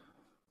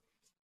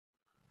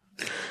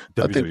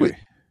 I think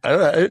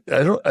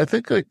I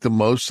think like the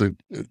most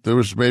there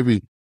was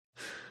maybe,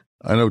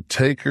 I know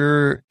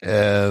Taker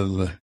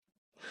and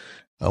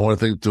I want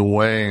to think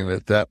Dwayne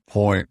at that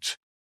point,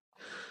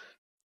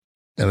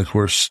 and of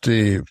course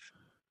Steve.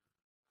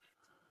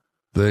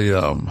 They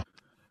had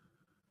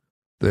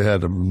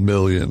 $1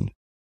 million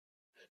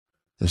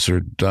as their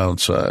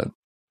downside.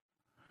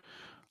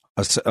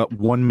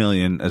 1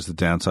 million as the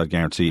downside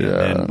guarantee, and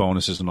then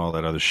bonuses and all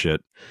that other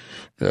shit.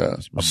 Yeah,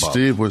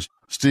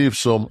 Steve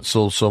sold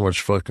so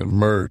much fucking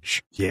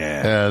merch.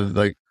 Yeah, and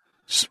like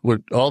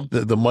with all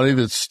the money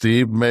that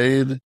Steve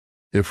made,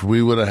 if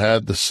we would have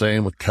had the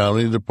same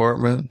accounting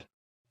department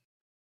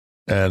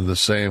and the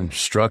same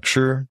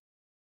structure,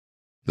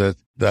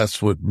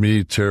 that's what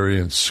me, Terry,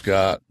 and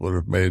Scott would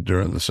have made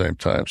during the same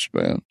time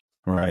span.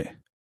 Right.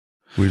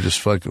 We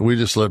just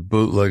let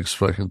bootlegs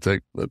fucking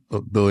take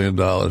 $1 billion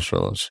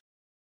from us.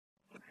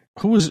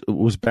 Who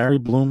was Barry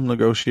Bloom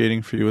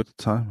negotiating for you at the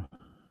time?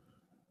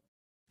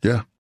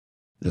 Yeah.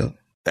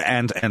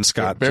 And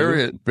Scott.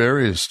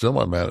 Barry is still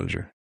my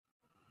manager.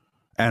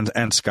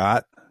 And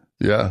Scott.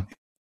 Yeah.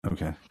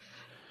 Okay.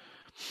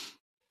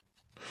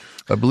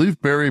 I believe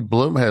Barry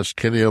Bloom has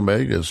Kenny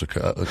Omega as a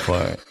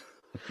client.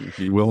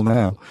 He will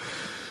now,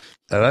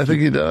 and I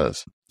think he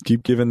does.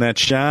 Keep giving that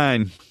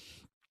shine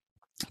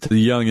to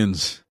the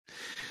youngins.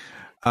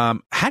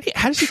 How do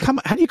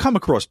you come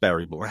across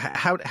Barry Bloom?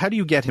 How do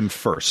you get him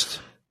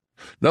first?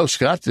 No,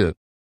 Scott did.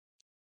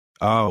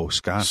 Oh,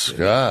 Scott.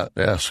 Scott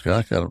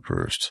got him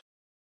first.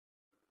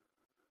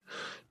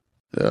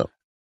 Yeah.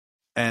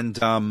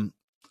 And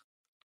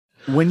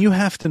when you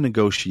have to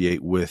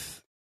negotiate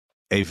with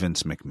a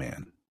Vince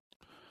McMahon,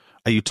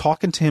 are you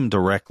talking to him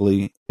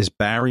directly? Is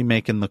Barry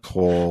making the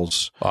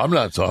calls? I'm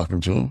not talking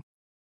to him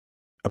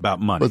about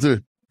money.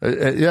 But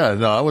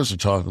I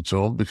wasn't talking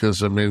to him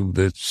because I mean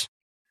it's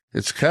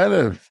kind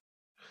of,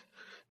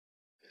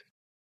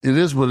 it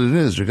is what it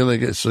is. You're going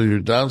to get, so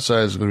your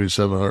downside is going to be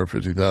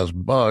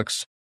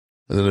 $750,000.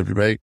 And then if you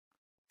make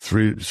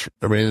you're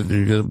going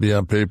to be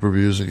on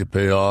pay-per-views and get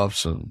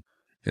payoffs, and,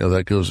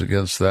 that goes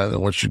against that.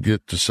 And once you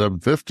get to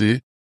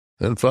 750,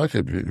 then fuck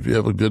it. If you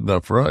have a good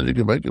enough run, you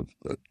can make it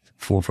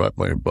 $4 or $5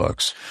 million.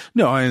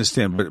 No, I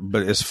understand.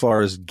 But as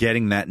far as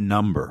getting that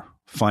number,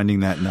 finding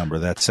that number,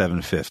 that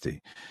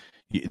 750,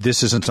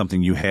 this isn't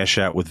something you hash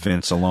out with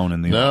Vince alone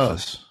in the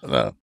office.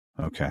 No.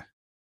 Okay.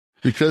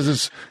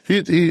 Because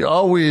he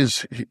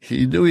always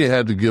knew he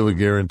had to give a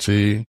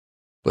guarantee,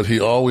 but he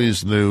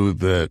always knew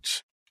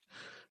that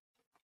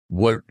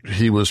what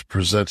he was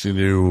presenting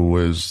you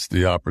was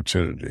the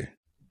opportunity.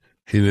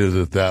 He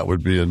knew that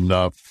would be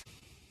enough,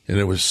 and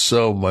it was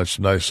so much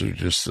nicer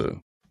just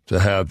to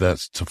have that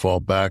to fall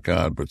back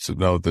on, but to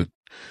know that,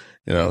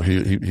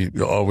 he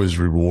always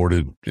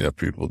rewarded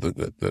people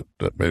that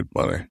made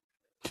money.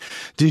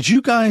 Did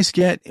you guys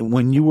get,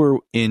 when you were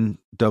in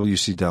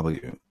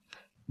WCW,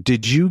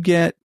 did you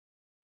get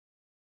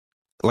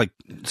like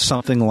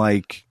something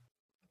like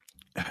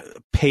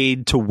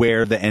paid to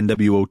wear the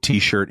NWO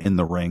t-shirt in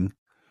the ring?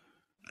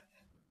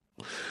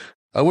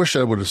 I wish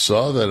I would have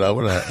saw that. I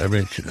would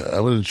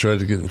have tried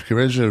to get, can you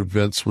imagine if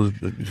Vince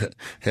would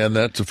hand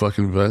that to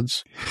fucking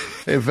Vince?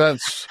 Hey,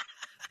 Vince,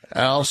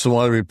 I also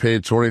want to be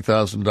paid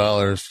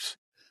 $20,000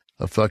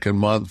 a fucking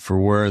month for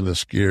wearing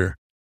this gear.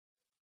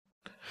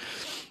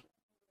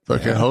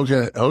 Fucking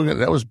Hogan,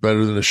 that was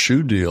better than a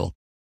shoe deal.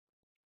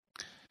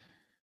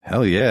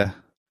 Hell yeah.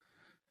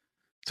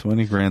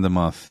 $20,000 a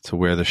month to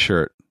wear the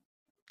shirt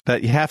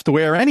that you have to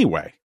wear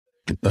anyway.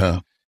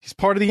 He's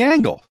part of the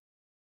angle.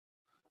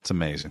 It's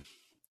amazing.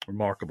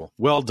 Remarkable.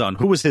 Well done.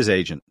 Who was his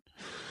agent?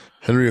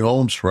 Henry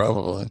Holmes,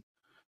 probably.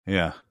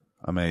 Yeah.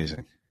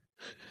 Amazing.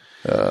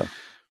 Are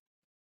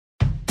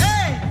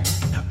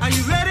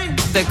you ready?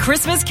 The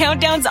Christmas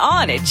countdown's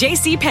on at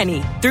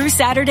JCPenney. Through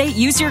Saturday,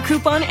 use your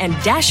coupon and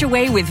dash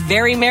away with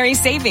very merry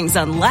savings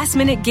on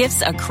last-minute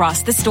gifts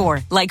across the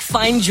store. Like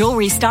fine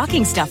jewelry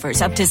stocking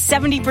stuffers up to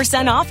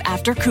 70% off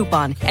after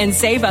coupon. And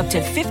save up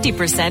to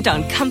 50%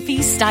 on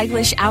comfy,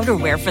 stylish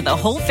outerwear for the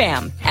whole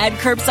fam. Add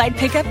curbside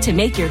pickup to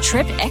make your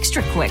trip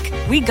extra quick.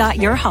 We got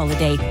your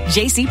holiday.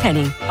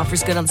 JCPenney.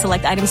 Offers good on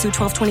select items through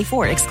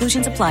 12/24.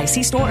 Exclusions apply.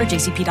 See store or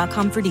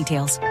jcp.com for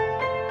details.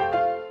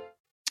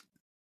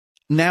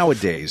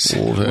 Nowadays,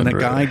 when a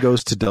guy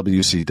goes to to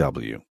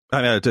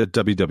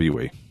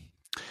WWE,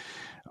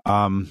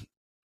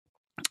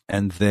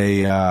 and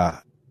they,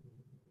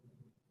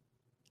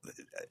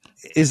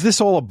 is this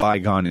all a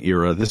bygone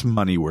era? This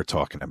money we're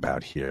talking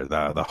about here,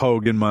 the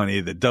Hogan money,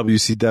 the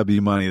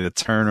WCW money, the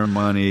Turner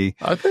money.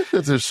 I think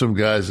that there's some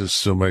guys that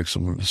still make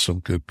some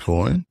good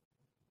coin.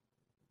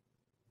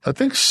 I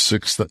think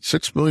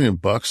 $6 million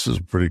is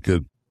pretty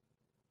good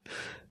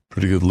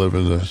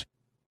living to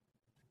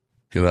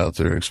get out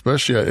there,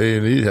 especially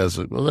A&E has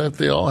it. Well,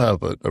 they all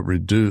have a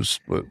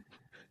reduced, but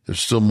there's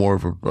still more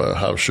of a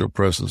house show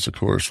presence, of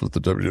course, with the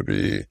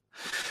WWE.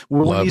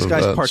 Well, when these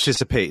guys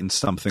participate in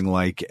something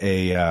like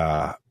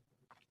a,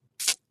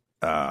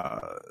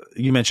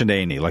 you mentioned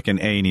A&E, like an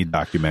A&E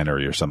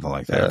documentary or something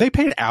like that. Yeah. Are they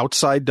paid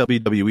outside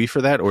WWE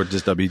for that, or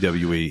does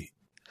WWE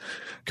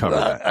cover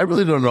that? I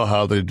really don't know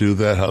how they do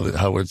that, how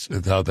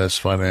that's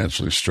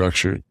financially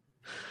structured.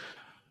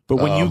 But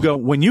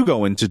when you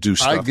go in to do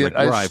stuff like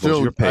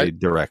Rivals, you're paid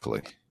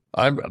directly.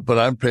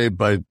 I'm paid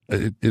by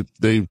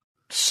they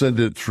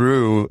send it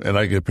through, and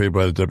I get paid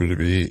by the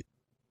WWE.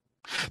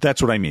 That's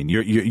what I mean.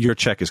 Your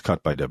check is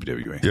cut by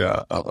WWE.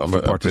 Yeah,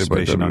 for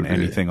participation on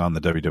anything on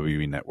the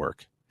WWE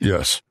network.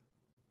 Yes,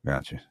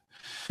 gotcha.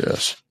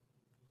 Yes.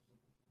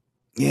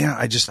 Yeah,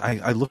 I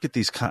look at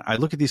these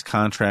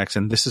contracts,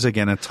 and this is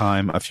again a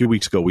time. A few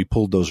weeks ago, we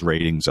pulled those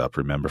ratings up.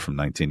 Remember from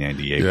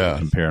 1998, yeah.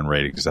 Comparing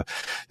ratings.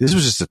 This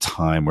was just a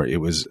time where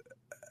it was.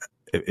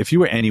 If you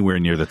were anywhere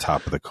near the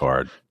top of the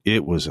card,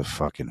 it was a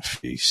fucking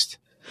feast.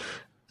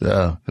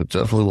 Yeah, it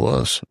definitely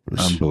was.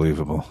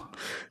 Unbelievable.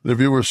 And if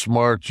you were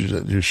smart,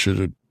 you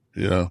should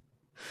have,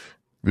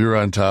 If you're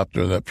on top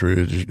during that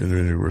period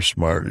and you were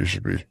smart, you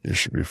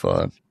should be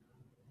fine.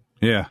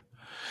 Yeah.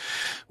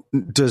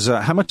 Does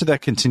how much of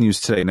that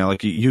continues today? Now,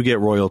 like you get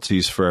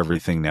royalties for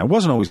everything now. It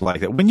wasn't always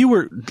like that. When you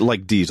were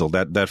like Diesel,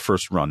 that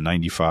first run,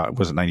 95,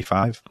 was it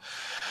 95?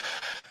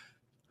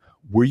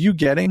 Were you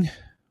getting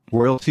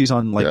royalties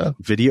on like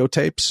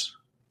videotapes?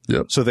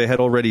 Yep. So they had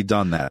already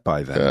done that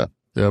by then. Yeah.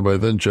 Yeah, by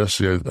then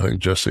Jesse, I think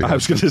Jesse. I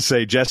was going to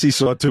say Jesse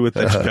saw to it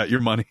that you got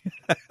your money.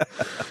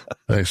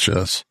 Thanks,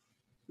 Jess.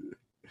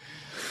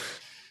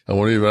 I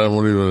won't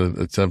even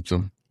attempt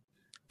them.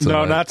 Tonight.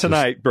 No, not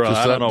tonight, bro.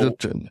 I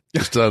don't know.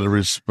 Just out of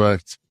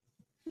respect.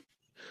 I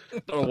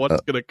don't know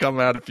what's going to come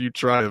out if you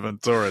try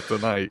Ventura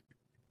tonight.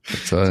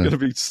 It's going to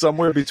be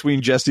somewhere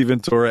between Jesse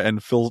Ventura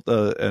and Phil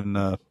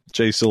and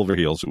Jay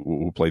Silverheels,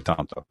 who play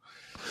Tonto.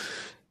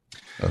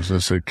 I was going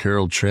to say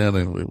Carol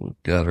Channing. We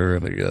got her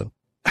in again.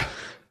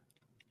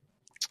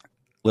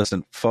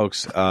 Listen,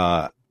 folks,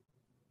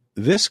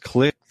 this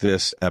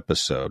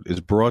episode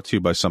is brought to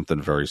you by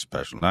something very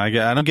special. Now,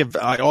 I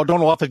don't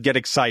often get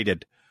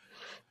excited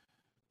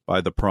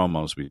by the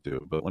promos we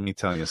do, but let me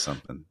tell you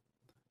something.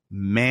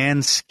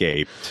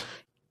 Manscaped,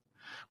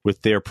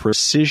 with their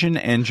precision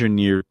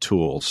engineered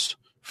tools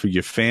for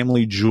your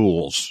family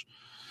jewels.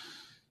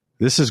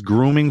 This is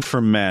grooming for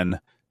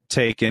men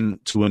taken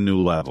to a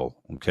new level.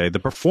 Okay, the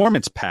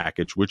performance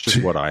package, which is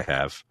what I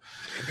have.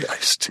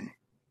 Iced tea.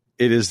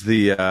 It is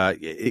the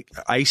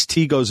iced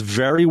tea goes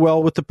very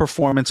well with the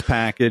performance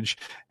package,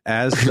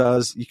 as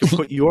does you can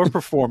put your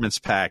performance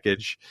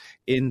package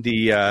in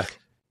the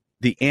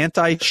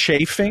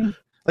anti-chafing.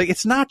 Like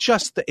it's not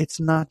just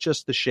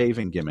the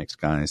shaving gimmicks,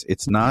 guys.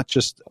 It's not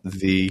just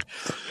the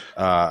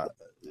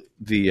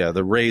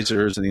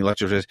razors and the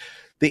electric.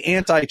 The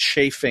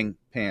anti-chafing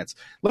pants.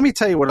 Let me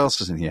tell you what else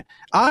is in here.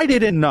 I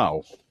didn't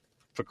know,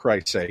 for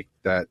Christ's sake,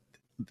 that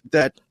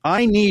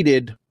I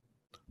needed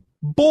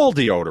ball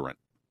deodorant.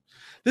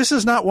 This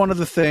is not one of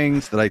the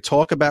things that I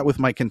talk about with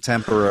my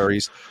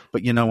contemporaries,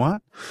 but you know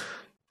what?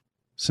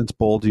 Since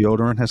ball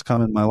deodorant has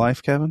come in my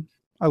life, Kevin,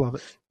 I love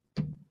it.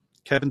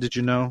 Kevin, did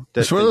you know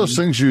that it's one of those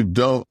things you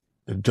don't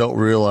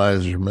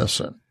realize you're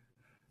missing?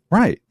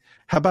 Right.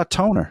 How about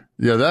toner?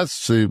 Yeah,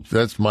 that's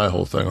my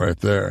whole thing right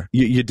there.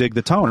 You dig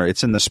the toner?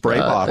 It's in the spray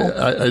bottle.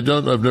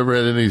 I've never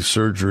had any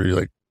surgery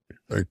like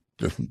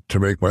to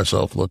make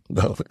myself look.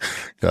 No,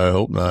 I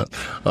hope not.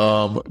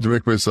 To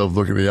make myself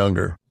look any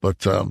younger,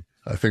 but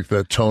I think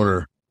that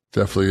toner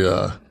definitely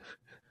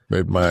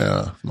made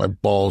my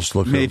balls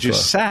look. Made your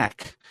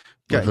sack.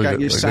 Got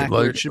your sack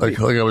where it should be.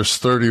 Like I was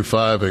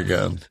 35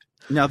 again.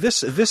 Now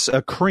this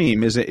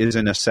cream is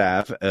in a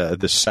salve.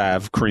 The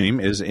salve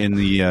cream is in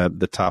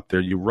the top there.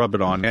 You rub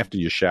it on after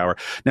you shower.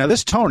 Now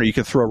this toner you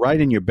can throw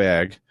right in your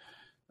bag,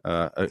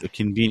 a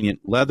convenient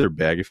leather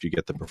bag if you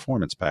get the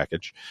performance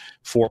package,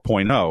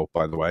 4.0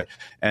 by the way.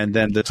 And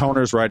then the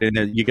toner's right in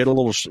there. You get a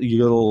little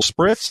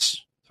spritz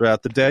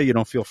throughout the day. You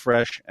don't feel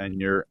fresh,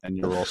 and you're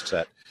all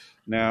set.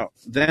 Now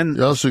then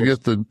you also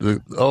get the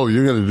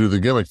you're going to do the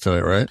gimmick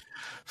tonight, right?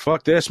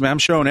 Fuck this, man! I'm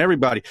showing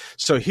everybody.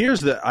 So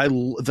here's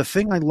the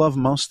thing I love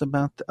most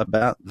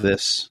about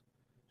this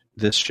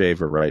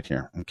shaver right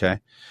here. Okay,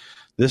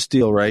 this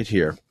deal right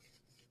here,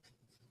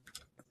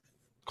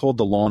 called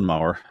the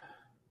lawnmower.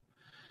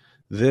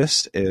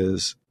 This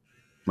is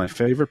my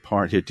favorite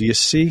part here. Do you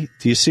see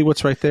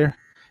what's right there?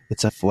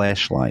 It's a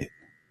flashlight.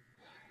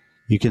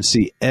 You can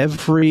see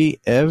every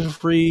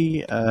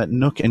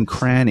nook and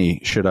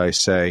cranny, should I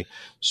say,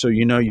 so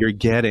you know you're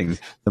getting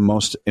the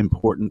most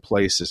important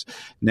places.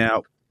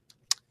 Now,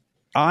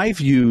 I've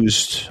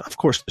used, of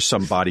course, there's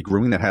some body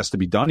grooming that has to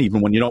be done,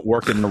 even when you don't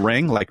work in the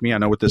ring. Like me, I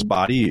know with this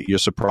body, you're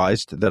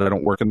surprised that I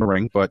don't work in the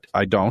ring, but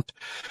I don't.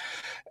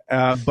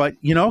 But,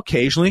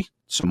 occasionally,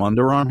 some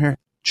underarm hair.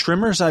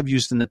 Trimmers I've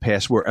used in the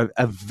past were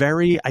a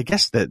very, I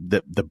guess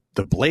the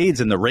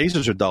blades and the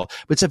razors are dull,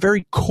 but it's a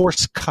very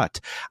coarse cut.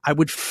 I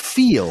would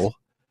feel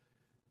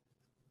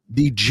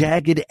the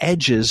jagged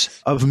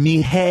edges of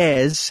me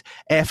hairs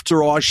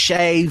after I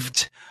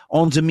shaved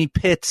onto me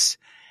pits,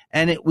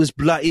 and it was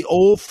bloody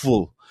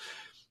awful.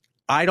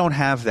 I don't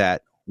have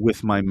that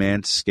with my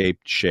Manscaped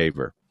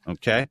shaver,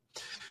 okay?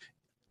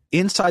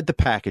 Inside the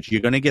package,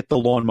 you're going to get the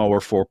Lawnmower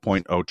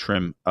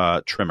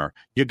 4.0 trimmer.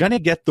 You're going to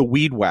get the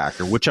Weed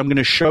Whacker, which I'm going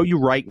to show you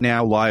right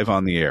now live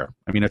on the air.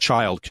 I mean, a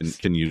child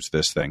can use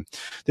this thing.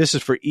 This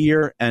is for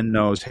ear and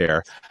nose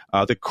hair.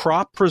 The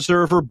Crop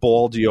Preserver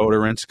ball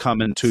deodorants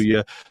coming to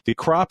you. The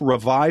Crop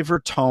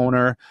Reviver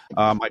toner.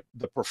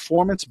 The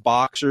Performance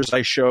Boxers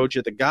I showed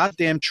you. The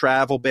goddamn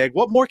travel bag.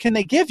 What more can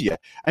they give you?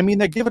 I mean,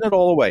 they're giving it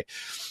all away.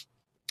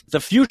 The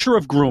future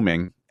of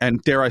grooming,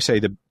 and dare I say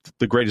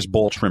the greatest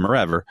ball trimmer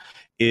ever,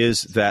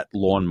 is that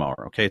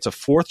lawnmower. Okay, it's a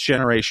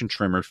 4th-generation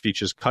trimmer.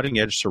 Features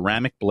cutting-edge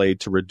ceramic blade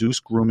to reduce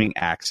grooming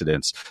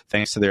accidents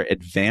thanks to their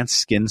advanced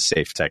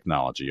skin-safe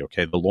technology.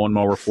 Okay, the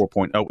Lawnmower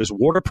 4.0 is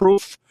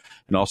waterproof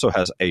and also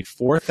has a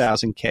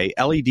 4000K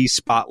LED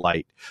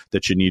spotlight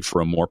that you need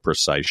for a more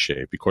precise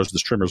shave. Because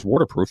this trimmer is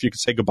waterproof, you can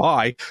say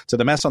goodbye to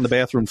the mess on the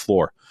bathroom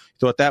floor.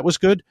 Thought that was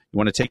good? You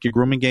want to take your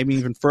grooming game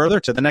even further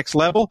to the next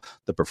level?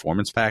 The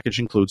performance package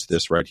includes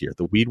this right here,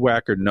 the Weed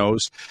Whacker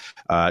nose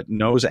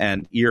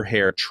and ear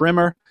hair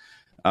trimmer.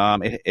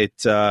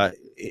 It's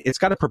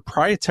got a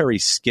proprietary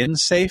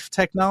skin-safe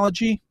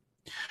technology,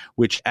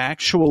 which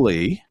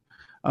actually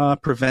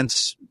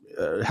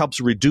helps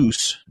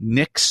reduce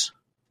nicks,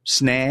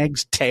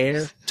 snags,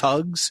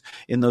 tugs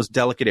in those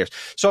delicate areas.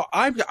 So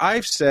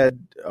I've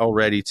said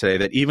already today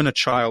that even a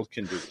child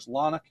can do this.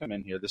 Lana, come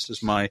in here. This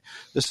is Lana,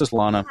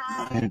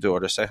 my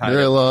daughter. Say hi.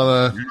 Hey,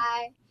 Lana.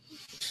 Hi.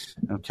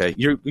 Okay,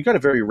 you got a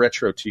very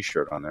retro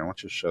T-shirt on there. I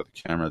want you to show the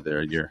camera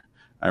there.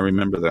 I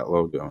remember that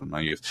logo in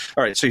my youth.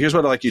 All right, so here's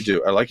what I'd like you to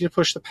do. I'd like you to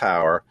push the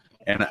power,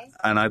 and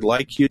I'd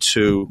like you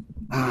to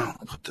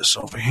put this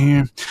over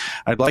here.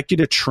 I'd like you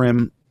to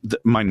trim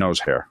my nose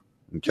hair.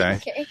 Okay.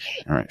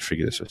 All right.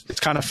 Figure this out.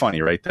 It's kind of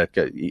funny, right? That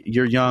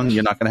you're young.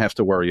 You're not going to have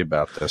to worry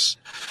about this.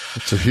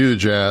 It's a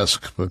huge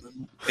ask, but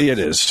it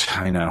is.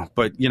 I know.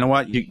 But you know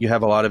what? You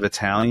have a lot of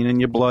Italian in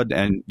your blood,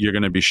 and you're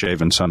going to be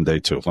shaving someday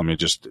too. Let me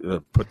just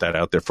put that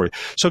out there for you.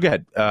 So go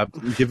ahead.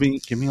 Give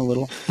me a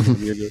little.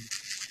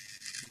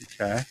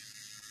 Okay.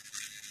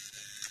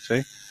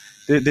 See,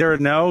 there are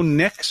no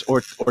nicks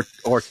or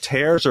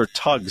tears or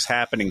tugs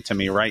happening to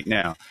me right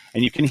now,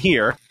 and you can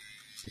hear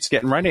it's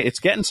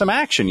getting some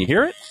action. You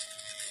hear it?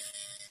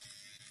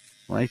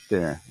 Right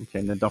there. Okay,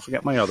 and then don't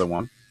forget my other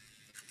one.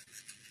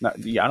 Now,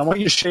 I don't want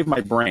you to shave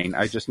my brain.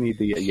 I just need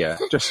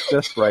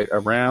just right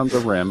around the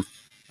rim,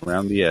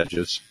 around the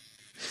edges.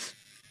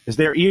 Is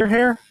there ear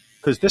hair?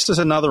 Because this is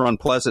another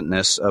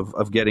unpleasantness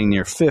of getting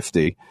near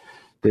 50.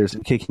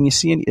 Can you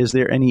see is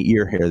there any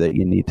ear hair that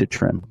you need to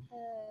trim?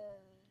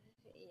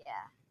 Yeah.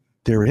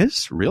 There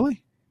is?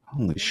 Really?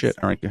 Holy shit.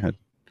 All right, go ahead.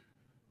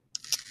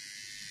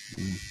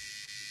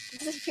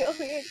 Does it feel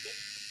weird?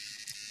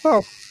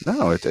 Well,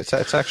 no, it's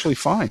actually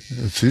fine.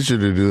 It's easier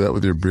to do that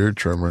with your beard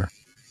trimmer.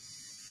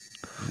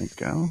 There you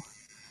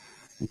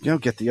go.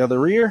 Get the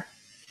other ear.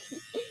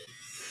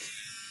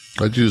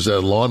 I'd use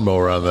that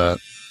lawnmower on that.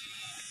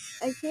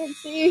 I can't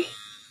see.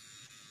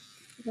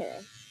 Yeah.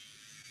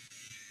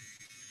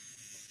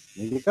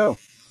 There you go.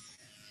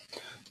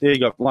 There you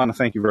go. Lana,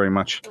 thank you very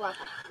much. You're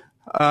welcome.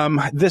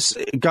 This,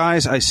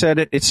 guys, I said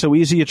it. It's so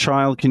easy a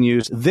child can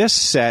use. This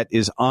set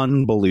is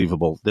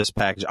unbelievable, this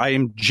package. I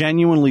am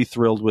genuinely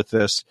thrilled with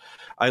this.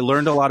 I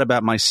learned a lot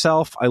about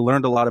myself. I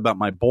learned a lot about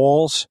my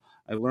balls.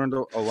 I learned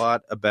a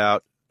lot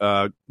about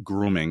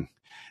grooming.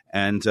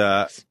 And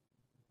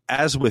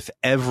as with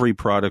every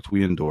product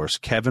we endorse,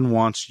 Kevin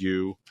wants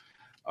you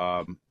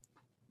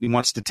he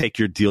wants to take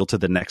your deal to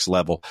the next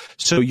level.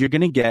 So you're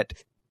going to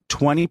get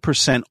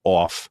 20%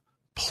 off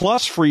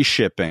plus free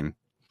shipping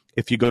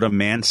if you go to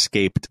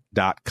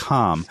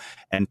manscaped.com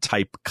and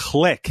type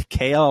click,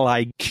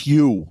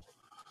 K-L-I-Q,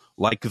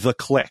 like the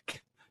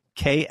click,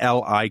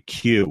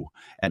 K-L-I-Q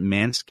at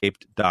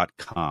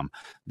manscaped.com.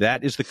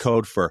 That is the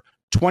code for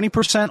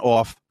 20%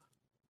 off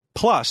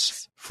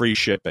plus free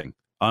shipping.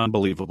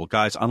 Unbelievable.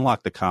 Guys,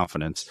 unlock the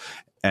confidence.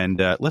 And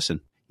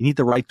listen, you need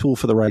the right tool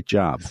for the right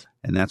job.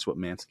 And that's what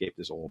Manscaped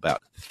is all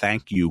about.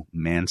 Thank you,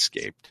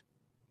 Manscaped.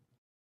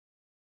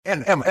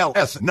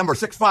 NMLS number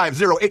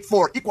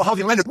 65084, equal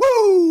housing lender.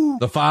 Woo!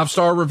 The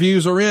 5-star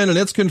reviews are in and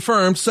it's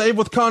confirmed.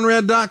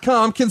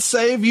 SaveWithConrad.com can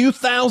save you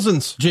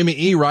thousands. Jimmy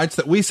E writes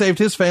that we saved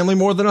his family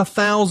more than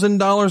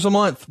 $1,000 a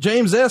month.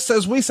 James S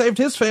says we saved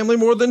his family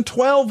more than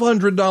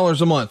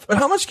 $1,200 a month. But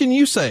how much can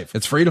you save?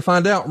 It's free to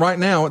find out right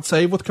now at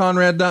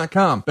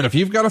SaveWithConrad.com. But if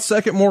you've got a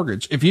second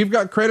mortgage, if you've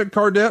got credit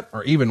card debt,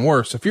 or even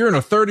worse, if you're in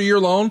a 30-year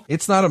loan,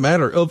 it's not a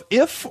matter of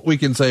if we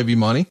can save you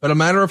money, but a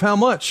matter of how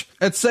much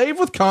at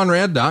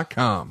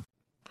SaveWithConrad.com.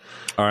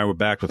 All right, we're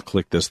back with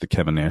Click This, the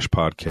Kevin Nash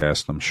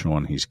podcast. I'm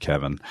Sean. He's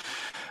Kevin.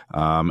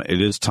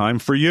 It is time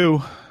for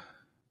you.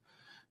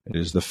 It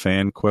is the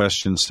fan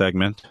question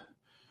segment.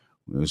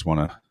 We always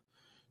want to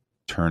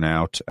turn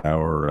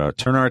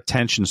our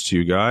attentions to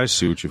you guys,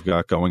 see what you've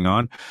got going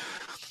on.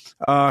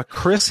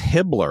 Chris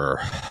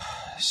Hibbler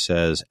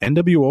says,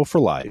 NWO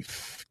for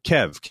life.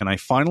 Kev, can I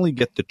finally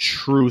get the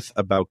truth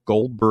about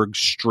Goldberg's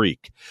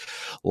streak?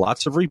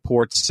 Lots of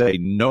reports say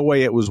no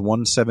way it was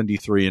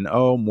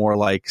 173-0, more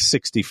like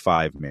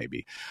 65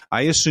 maybe.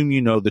 I assume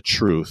you know the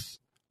truth.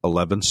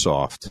 11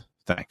 soft.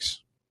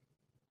 Thanks.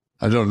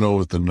 I don't know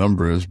what the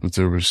number is, but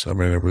it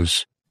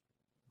was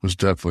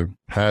definitely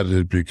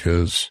padded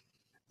because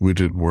we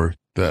didn't work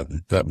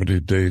that many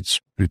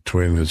dates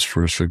between his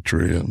first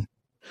victory and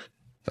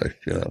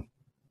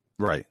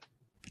Right.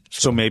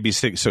 So maybe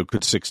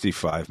could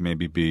 65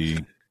 maybe be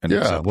an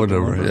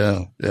whatever.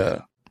 Number?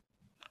 Yeah.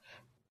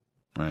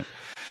 Right.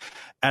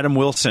 Adam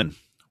Wilson,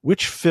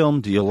 which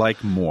film do you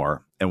like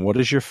more, and what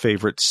is your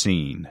favorite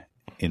scene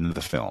in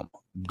the film?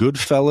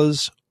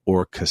 Goodfellas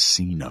or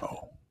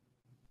Casino?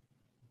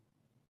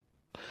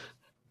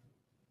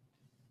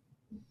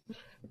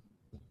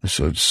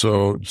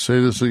 So say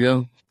this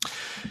again.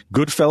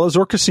 Goodfellas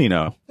or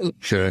Casino.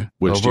 Okay.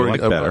 Which do you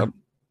like better?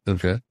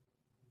 Okay.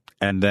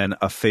 And then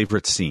a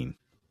favorite scene.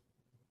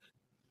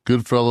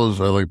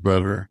 Goodfellas I like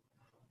better.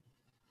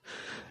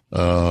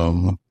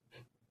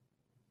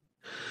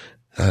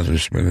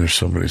 There's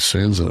so many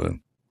scenes in it.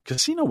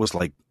 Casino was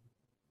like,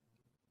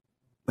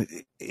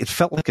 it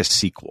felt like a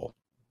sequel.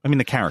 I mean,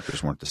 the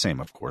characters weren't the same,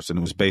 of course, and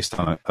it was based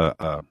on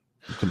a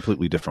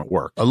completely different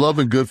work. I love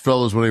in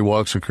Goodfellas when he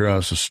walks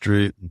across the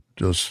street.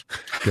 Those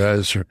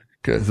guys are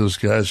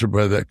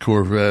by that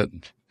Corvette.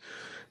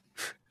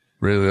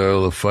 Ray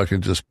Liotta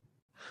fucking just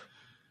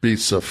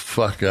beats the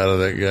fuck out of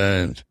that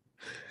guy and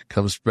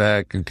comes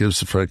back and gives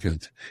the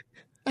fucking,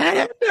 I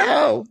don't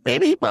know,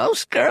 maybe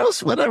most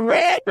girls would have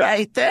ran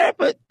right there,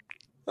 but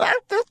I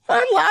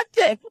loved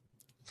it.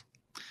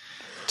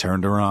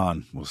 Turned her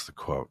on was the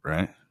quote,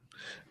 right?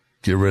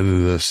 Get rid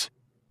of this.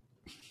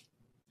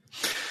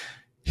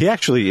 He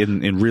actually,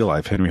 in real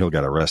life, Henry Hill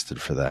got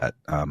arrested for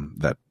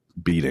that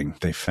beating.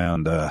 They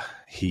found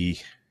he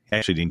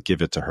actually didn't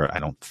give it to her, I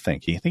don't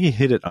think. I think he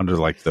hid it under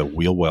like the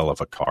wheel well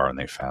of a car and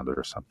they found it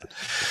or something.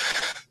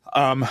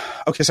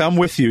 Okay, so I'm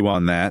with you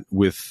on that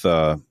with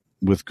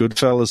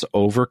Goodfellas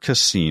over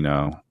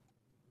Casino.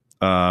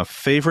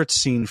 Favorite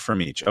scene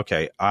from each.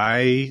 Okay,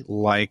 I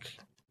like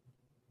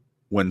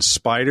when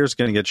Spider's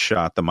going to get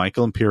shot, the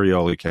Michael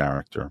Imperioli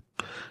character,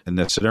 and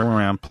they're sitting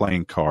around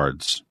playing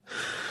cards.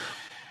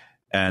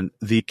 And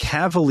the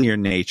cavalier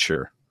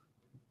nature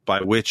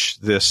by which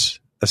this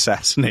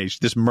assassination,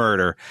 this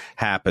murder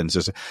happens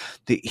is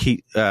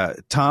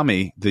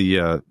Tommy,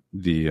 the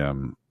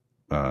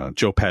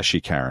Joe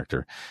Pesci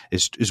character,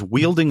 is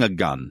wielding a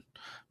gun,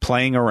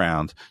 playing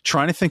around,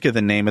 trying to think of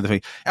the name of the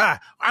thing.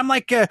 I'm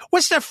like,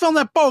 what's that film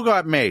that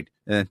Bogart made?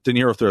 And De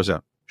Niro throws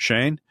out,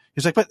 Shane?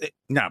 He's like, but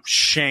no,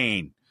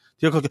 Shane.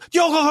 The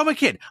Oklahoma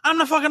Kid. I'm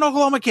the fucking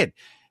Oklahoma Kid.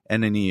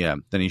 And then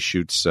he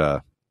shoots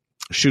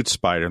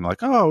Spider and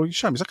like, oh, you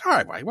shot him. He's like,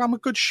 all right, well, I'm a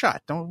good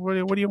shot. What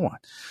do you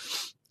want?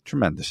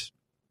 Tremendous.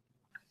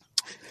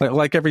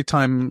 Like every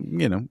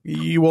time,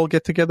 you all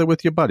get together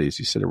with your buddies.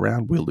 You sit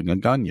around wielding a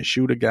gun. You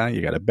shoot a guy.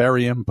 You got to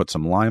bury him. Put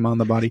some lime on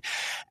the body.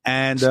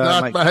 And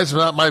it's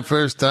not my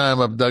first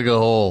time I've dug a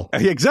hole.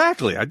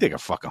 Exactly. I dig a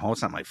fucking hole.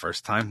 It's not my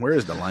first time. Where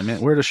is the lime?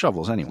 Where are the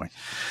shovels anyway?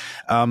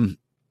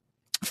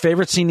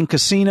 Favorite scene in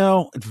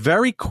Casino?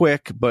 Very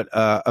quick, but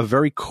a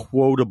very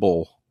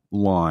quotable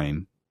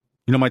line.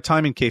 My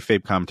time in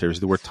kayfabe commentaries,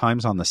 there were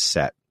times on the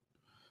set.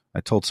 I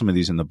told some of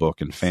these in the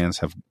book, and fans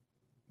have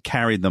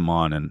carried them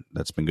on, and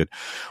that's been good,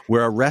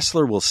 where a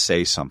wrestler will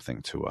say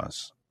something to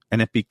us,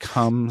 and it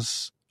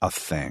becomes a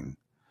thing.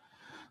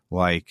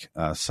 Like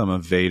some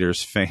of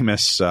Vader's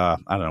famous, I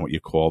don't know what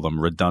you call them,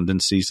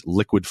 redundancies,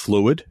 liquid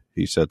fluid,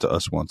 he said to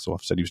us once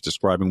off. Said he was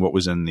describing what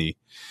was in he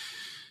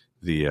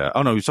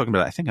was talking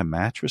about, I think, a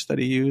mattress that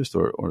he used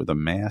or the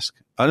mask.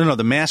 I don't know.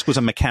 The mask was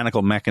a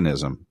mechanical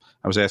mechanism.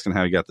 I was asking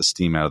how he got the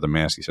steam out of the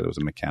mask. He said it was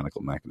a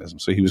mechanical mechanism.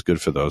 So he was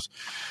good for those.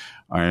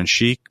 Iron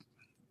Sheik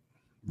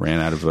ran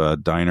out of a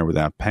diner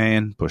without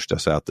paying, pushed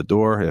us out the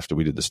door after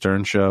we did the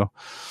Stern show.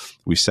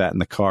 We sat in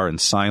the car in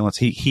silence.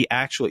 He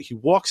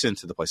walks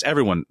into the place.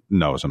 Everyone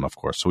knows him, of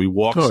course. So he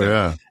walks in.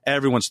 Yeah.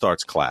 Everyone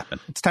starts clapping.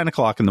 It's 10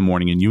 o'clock in the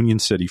morning in Union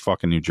City,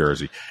 fucking New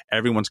Jersey.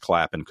 Everyone's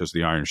clapping because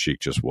the Iron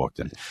Sheik just walked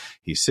in.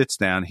 He sits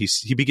down.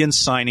 He begins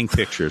signing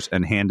pictures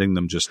and handing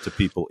them just to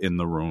people in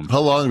the room.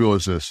 How long ago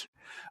was this?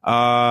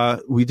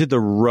 We did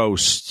the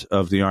roast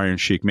of the Iron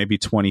Sheik, maybe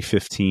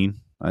 2015,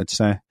 I'd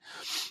say.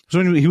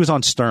 He was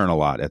on Stern a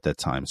lot at that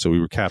time, so we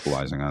were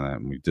capitalizing on that,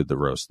 and we did the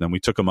roast. Then we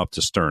took him up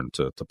to Stern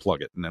to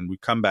plug it, and then we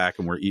come back,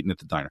 and we're eating at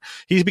the diner.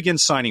 He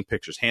begins signing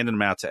pictures, handing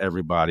them out to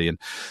everybody, and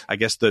I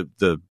guess the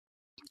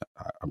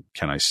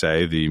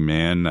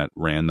man that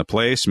ran the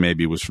place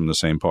maybe was from the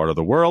same part of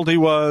the world he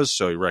was,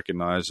 so he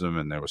recognized him,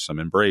 and there was some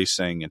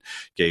embracing and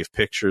gave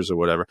pictures or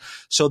whatever.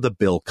 So the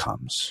bill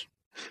comes.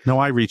 No,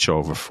 I reach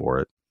over for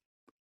it.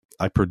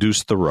 I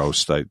produced the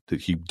roast.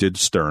 He did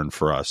Stern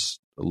for us.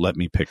 Let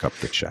me pick up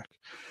the check.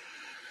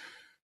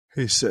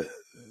 He said,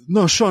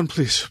 no, Sean,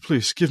 please,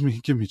 give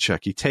me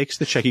check. He takes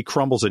the check. He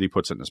crumbles it. He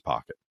puts it in his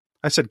pocket.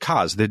 I said,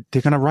 Kaz,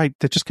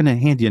 they're just going to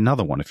hand you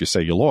another one if you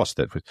say you lost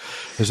it.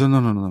 He said,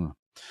 no.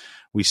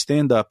 We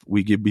stand up.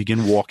 We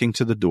begin walking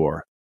to the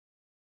door.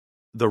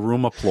 The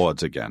room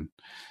applauds again.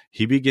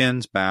 He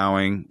begins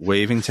bowing,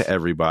 waving to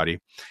everybody.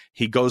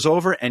 He goes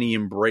over and he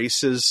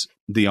embraces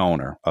the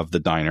owner of the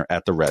diner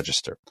at the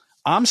register.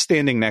 I'm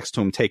standing next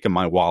to him, taking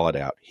my wallet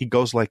out. He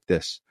goes like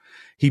this.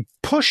 He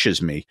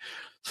pushes me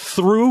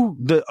through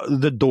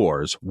the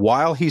doors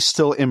while he's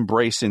still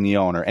embracing the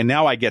owner. And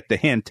now I get the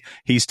hint.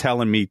 He's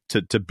telling me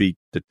to beat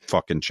the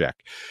fucking check.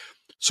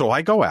 So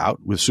I go out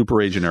with Super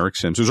Agent Eric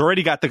Sims, he's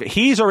already got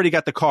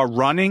the car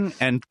running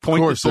and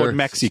pointed toward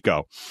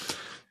Mexico.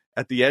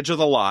 At the edge of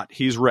the lot,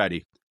 he's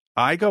ready.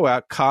 I go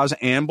out. Kaz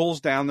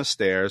ambles down the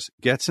stairs,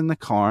 gets in the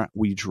car.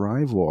 We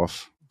drive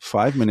off.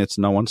 5 minutes,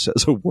 no one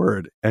says a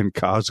word. And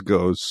Kaz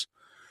goes,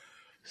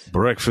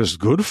 breakfast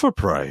good for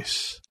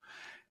price.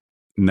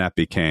 And that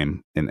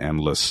became an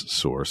endless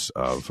source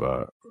of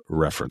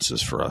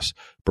references for us.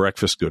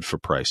 Breakfast good for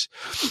price.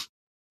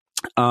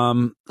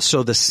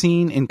 So the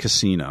scene in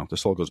Casino,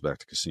 this all goes back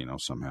to Casino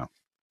somehow.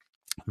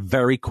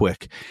 Very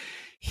quick.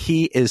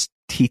 He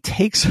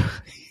takes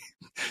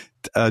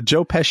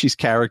Joe Pesci's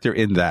character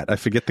in that, I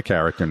forget the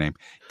character name,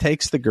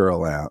 takes the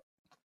girl out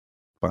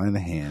by the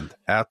hand,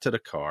 out to the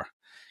car,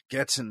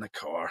 gets in the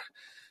car,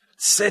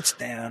 sits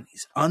down,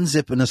 he's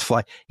unzipping his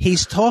fly.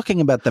 He's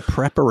talking about the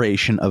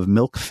preparation of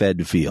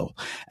milk-fed veal.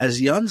 As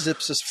he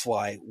unzips his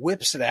fly,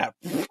 whips it out,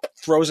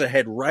 throws her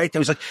head right there.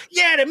 He's like,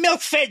 yeah, the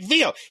milk-fed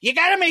veal. You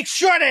got to make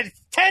sure that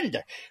it's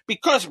tender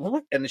because,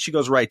 and then she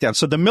goes right down.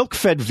 So the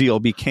milk-fed veal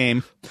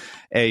became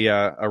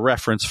a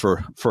reference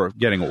for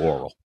getting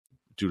oral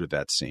due to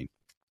that scene.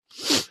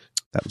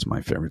 That was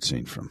my favorite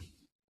scene from.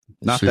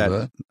 Not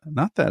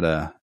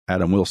that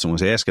Adam Wilson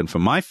was asking for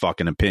my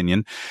fucking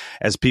opinion,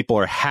 as people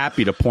are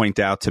happy to point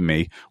out to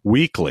me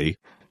weekly.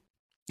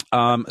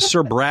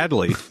 Sir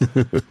Bradley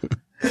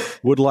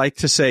would like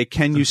to say,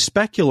 can you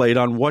speculate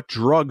on what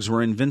drugs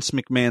were in Vince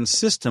McMahon's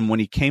system when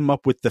he came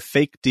up with the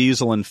fake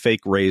diesel and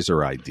fake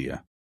razor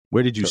idea?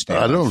 Where did you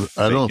stand? I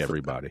don't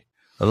everybody.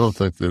 I don't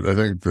think that. I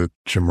think that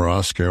Jim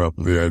Ross came up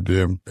with the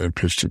idea and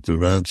pitched it to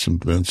Vince,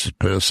 and Vince is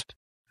pissed.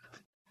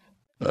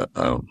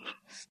 How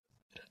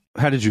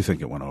did you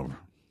think it went over?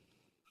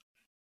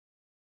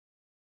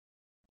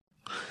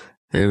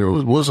 And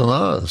it wasn't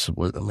us. It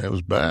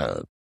was bad.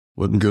 It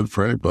wasn't good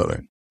for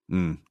anybody.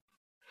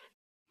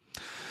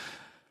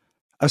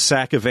 A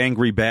sack of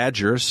angry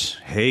badgers.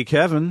 Hey,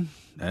 Kevin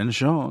and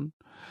Sean.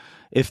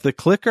 If the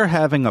Click are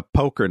having a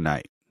poker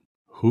night,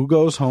 who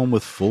goes home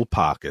with full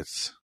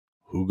pockets?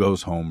 Who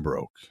goes home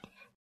broke?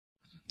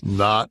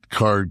 Not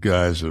card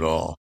guys at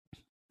all.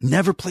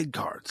 Never played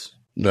cards.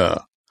 No.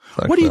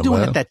 What are you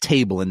doing at that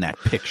table in that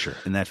picture,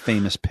 in that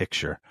famous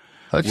picture?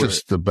 That's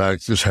just the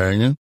back, just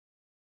hanging.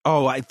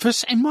 Oh,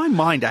 in my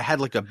mind, I had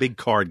like a big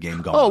card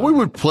game going. Oh, we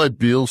would play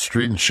Beale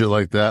Street and shit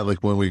like that,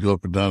 like when we go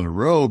up and down the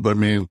road. But I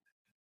mean,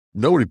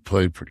 nobody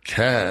played for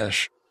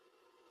cash.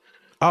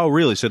 Oh,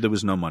 really? So there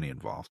was no money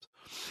involved?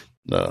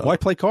 No. Why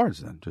play cards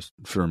then? Just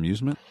for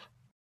amusement?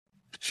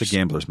 It's a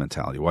gambler's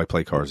mentality. Why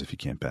play cards if you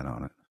can't bet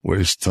on it?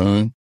 Waste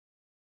time.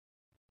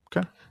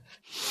 Okay.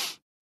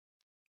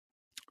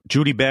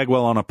 Judy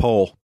Bagwell on a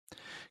poll.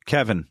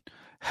 Kevin,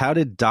 how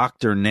did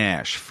Dr.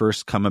 Nash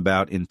first come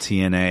about in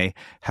TNA?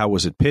 How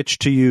was it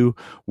pitched to you?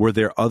 Were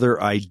there other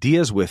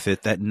ideas with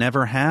it that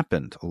never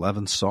happened?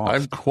 11 soft.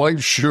 I'm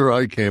quite sure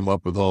I came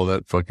up with all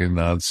that fucking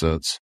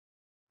nonsense.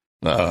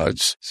 No,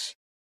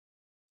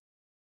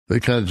 they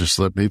kind of just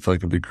let me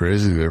fucking be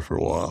crazy there for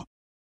a while.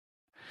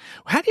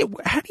 How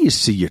do you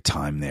see your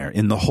time there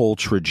in the whole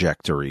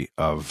trajectory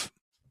of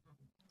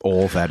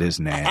all that is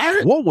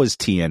Nash? What was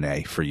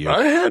TNA for you?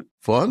 I had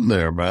fun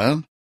there,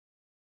 man.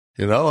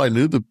 You know, I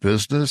knew the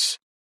business.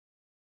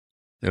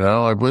 You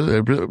know, I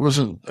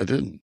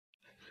didn't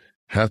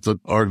have to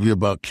argue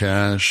about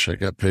cash. I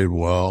got paid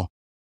well.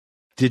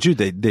 Did you?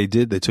 They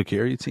did? They took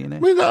care of you, TNA? I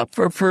mean, not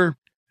for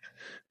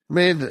I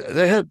mean,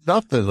 they had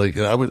nothing. Like,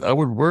 I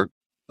would work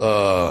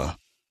 5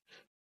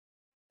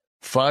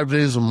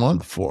 days a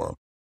month for them.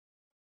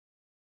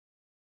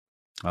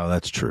 Oh,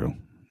 that's true.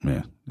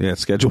 Yeah. Yeah,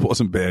 schedule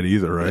wasn't bad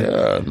either, right?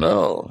 Yeah,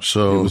 no.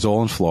 So it was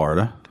all in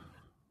Florida.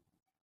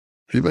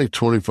 If you make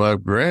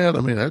 $25,000,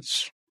 I mean,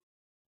 that's,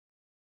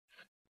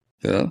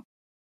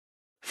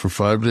 for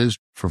 5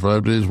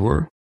 days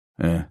work.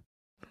 Yeah.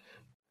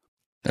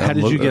 How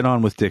did you get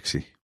on with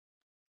Dixie?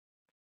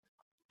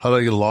 How did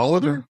I get along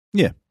with her?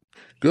 Yeah.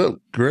 Good.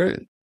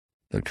 Great.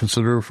 I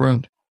consider her a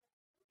friend.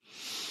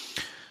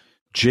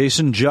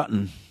 Jason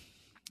Jutton.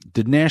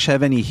 Did Nash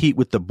have any heat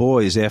with the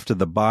boys after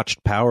the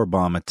botched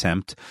powerbomb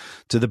attempt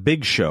to the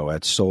Big Show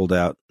at Sold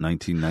Out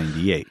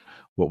 1998?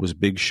 What was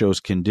Big Show's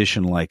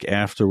condition like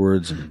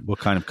afterwards, and what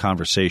kind of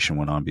conversation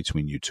went on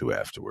between you two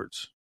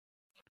afterwards?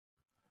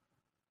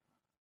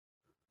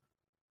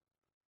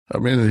 I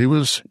mean, he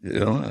was,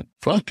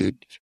 fuck it.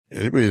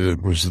 Anybody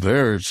that was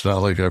there, it's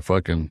not like I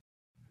fucking,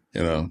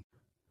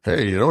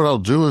 hey, you know what I'll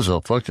do is I'll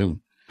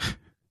fucking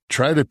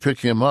try to pick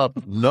him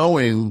up,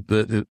 knowing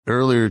that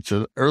earlier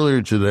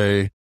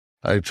today,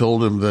 I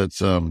told him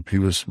that he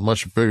was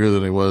much bigger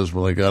than he was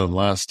when I got him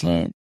last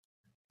time,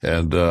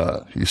 and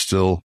he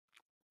still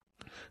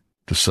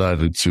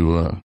decided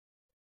to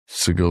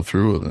go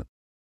through with it.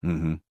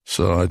 Mm-hmm.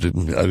 So I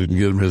didn't get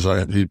him his.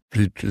 He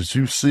as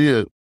you see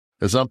it,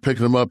 as I'm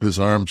picking him up, his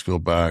arms go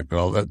back and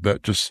all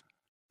that. Just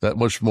that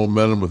much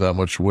momentum with that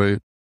much weight.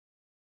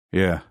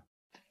 Yeah.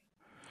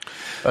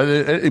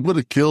 It would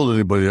have killed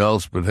anybody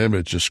else, but him,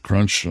 it just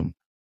crunched him.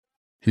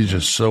 He's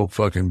just so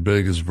fucking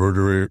big. His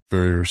vertebrae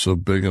are so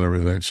big and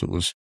everything. So it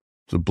was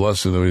a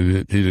blessing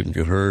that he didn't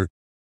get hurt.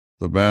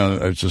 But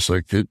man, it's just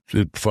like it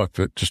fucked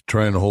it. Just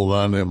trying to hold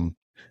on to him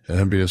and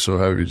him being so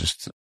heavy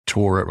just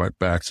tore at my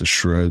back to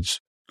shreds.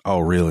 Oh,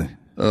 really?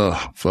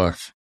 Oh, fuck.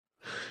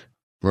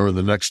 Remember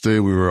the next day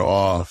we were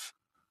off.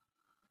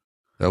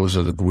 We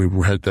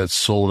had that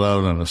Sold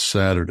Out on a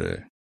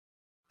Saturday.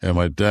 And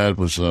my dad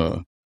was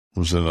in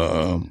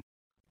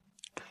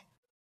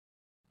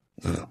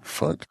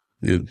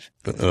he had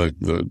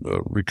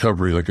the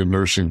recovery, like a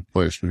nursing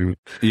place. But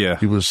he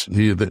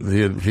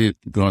had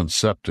gone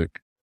septic.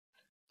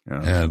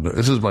 Yeah. And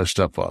this is my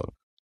stepfather.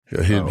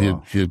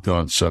 He had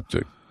gone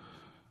septic.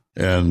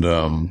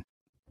 And,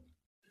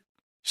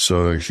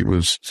 so he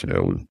was,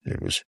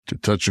 it was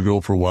touch and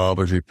go for a while,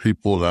 but he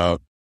pulled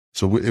out.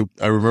 So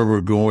I remember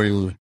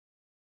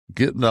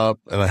getting up,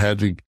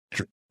 and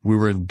we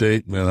were in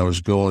Dayton, and I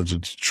was going to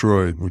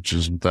Detroit, which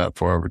isn't that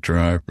far of a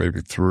drive, maybe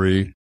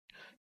 3.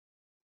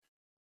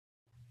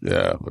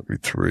 Yeah, maybe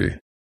 3.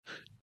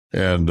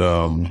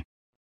 And,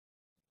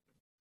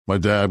 my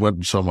dad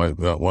went and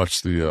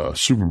watched the,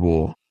 Super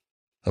Bowl.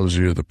 That was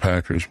the year the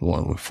Packers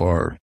won with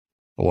Favre.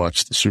 I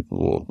watched the Super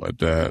Bowl with my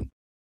dad.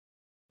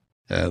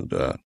 And,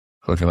 I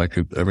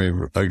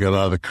got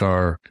out of the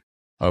car.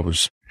 I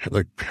was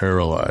like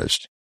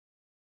paralyzed.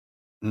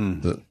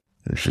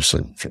 It's just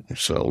like,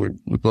 so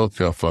we both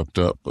got fucked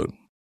up, but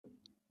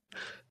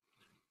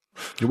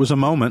it was a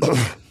moment.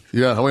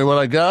 Yeah. I mean, when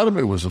I got him,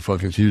 it was a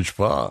fucking huge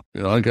pop.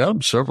 I got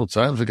him several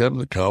times. I got him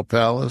to Cow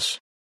Palace.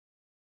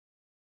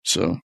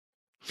 So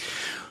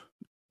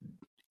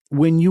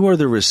when you are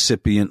the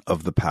recipient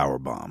of the power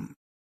bomb,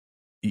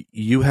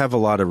 you have a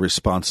lot of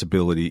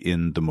responsibility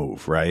in the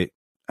move, right?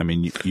 I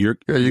mean, you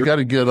got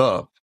to get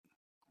up.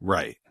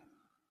 Right.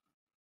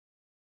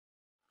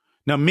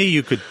 Now,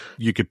 you could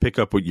pick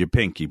up with your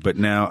pinky, but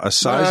now a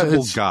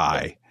sizable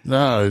guy.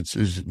 No,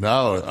 it's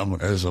now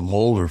as I'm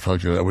older,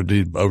 fucking, I would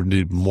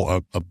need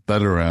more, a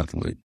better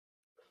athlete.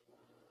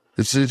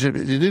 You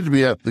need to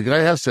be the guy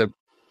has to,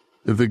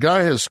 if the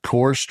guy has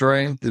core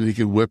strength and he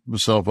can whip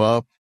himself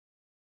up,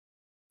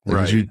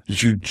 right?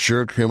 You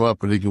jerk him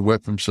up and he can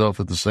whip himself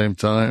at the same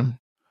time.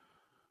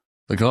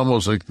 Like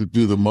almost like to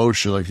do the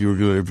motion, like if you're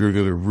going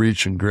to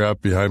reach and grab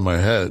behind my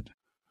head,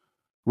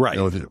 right?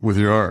 With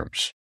your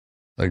arms,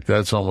 like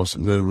that's almost.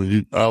 And then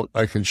when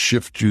I can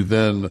shift you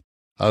then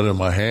out of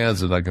my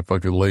hands, and I can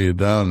fucking lay you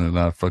down and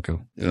not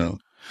fucking,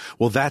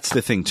 Well, that's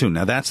the thing too.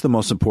 Now that's the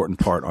most important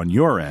part on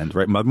your end,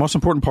 right? The most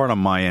important part on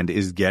my end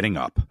is getting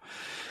up.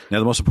 Now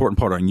the most important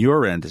part on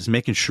your end is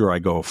making sure I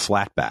go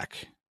flat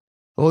back.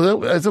 Well,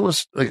 that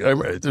was like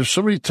there's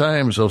so many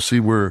times I'll see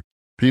where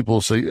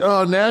people say,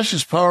 "Oh,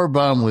 Nash's power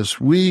bomb was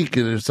weak,"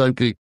 and it's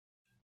like,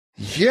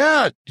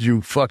 yeah,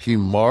 you fucking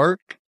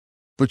mark,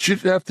 but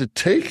you'd have to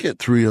take it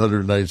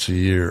 300 nights a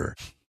year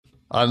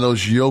on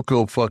those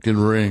Yoko fucking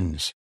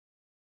rings.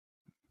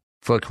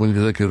 Fuck, when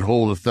they could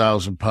hold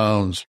 1,000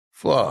 pounds.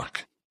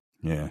 Fuck.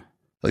 Yeah.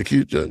 Like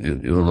you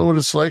don't know what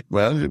it's like,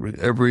 man.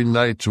 Every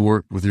night to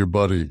work with your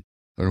buddy,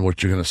 and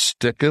what you're gonna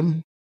stick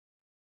him.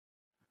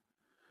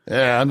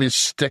 Yeah, I mean,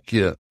 stick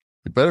you.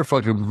 You better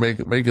fucking make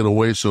it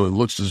away so it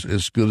looks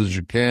as good as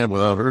you can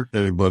without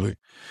hurting anybody.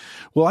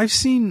 Well, I've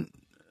seen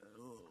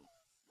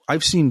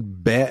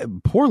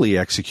poorly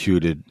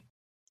executed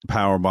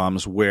power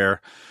bombs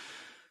where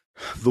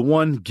the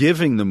one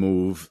giving the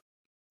move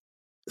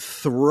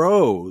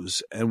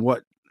throws, and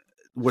what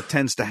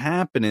tends to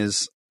happen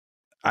is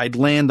I'd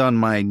land on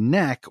my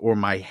neck or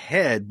my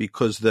head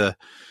because the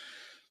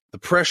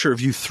pressure of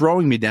you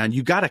throwing me down.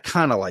 You got to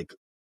kind of like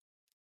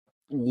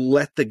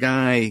let the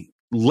guy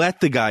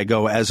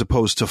go as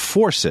opposed to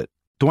force it.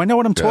 Do I know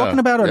what I'm talking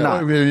about or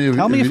not? I mean,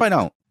 tell me if I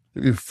don't.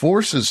 If you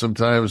force it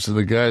sometimes and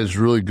the guy's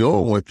really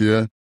going with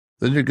you,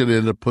 then you're going to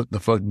end up putting the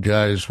fucking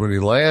guys, when he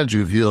lands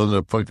you, he'll end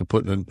up fucking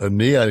putting a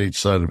knee on each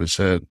side of his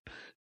head.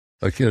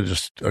 Like,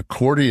 just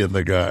accordion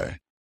the guy.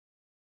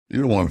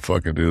 You don't want to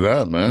fucking do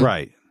that, man.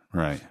 Right.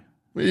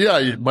 Yeah,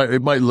 it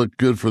might look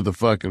good for the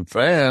fucking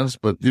fans,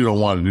 but you don't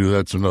want to do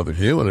that to another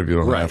human if you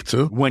don't have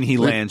to. When he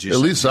lands, you at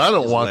least I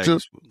don't want to.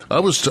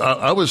 I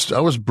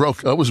was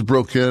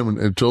broke in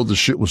and told the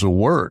shit was a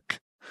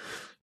work.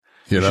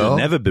 You know,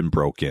 never been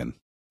broke in.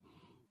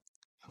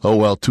 Oh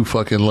well, too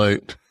fucking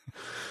late.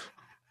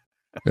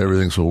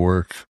 Everything's a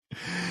work.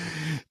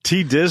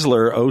 T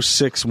Dizzler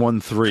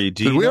 0613.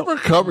 Did we ever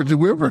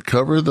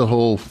cover the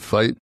whole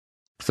fight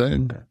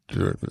thing?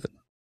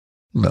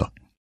 No.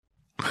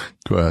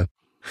 Go ahead.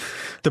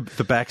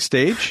 The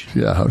backstage?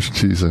 Yeah, I was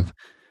teasing.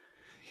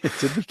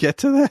 Did we get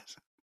to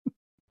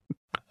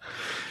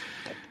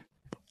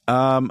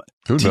that?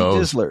 Who T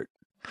knows? Dizzler,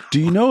 do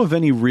you know of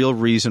any real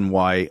reason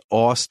why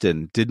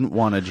Austin didn't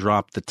want to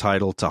drop the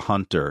title to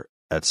Hunter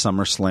at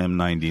SummerSlam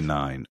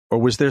 99? Or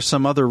was there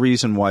some other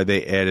reason why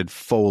they added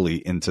Foley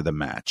into the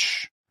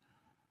match?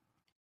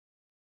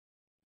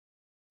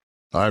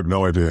 I have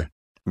no idea.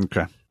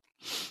 Okay.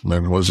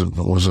 Man, it wasn't.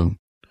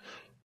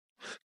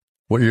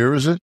 What year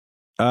is it?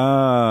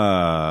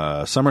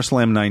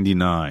 SummerSlam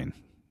 99.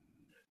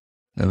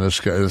 And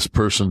this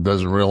person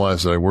doesn't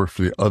realize that I worked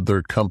for the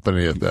other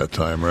company at that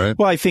time, right?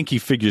 Well, I think he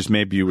figures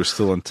maybe you were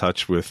still in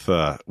touch with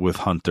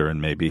Hunter,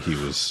 and maybe he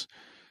was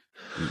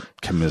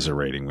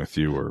commiserating with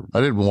you. Or I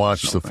didn't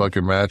watch the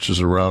fucking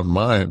matches around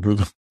mine.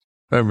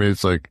 I mean,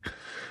 it's like,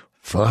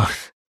 fuck.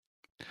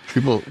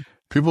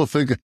 People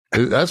think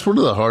that's one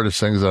of the hardest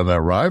things on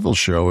that Rival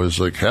show is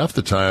like half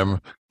the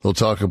time they'll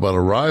talk about a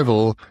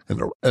rival,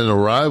 and a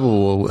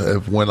rival will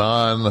have went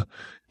on,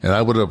 and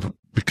I would have,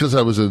 because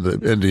I was in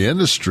the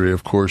industry,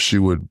 of course,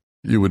 you would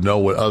you would know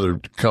what other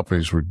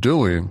companies were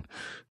doing,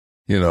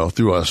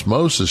 through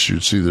osmosis.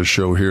 You'd see their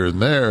show here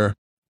and there,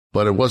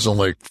 but it wasn't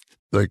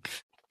like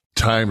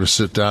time to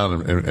sit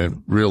down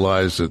and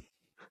realize that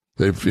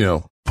they've,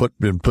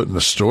 been putting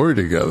a story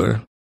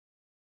together.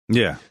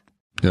 Yeah.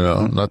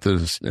 Not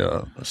that it's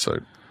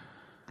like.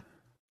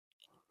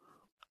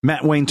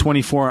 Matt Wayne,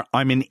 24.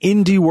 I'm an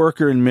indie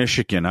worker in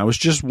Michigan. I was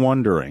just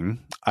wondering,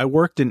 I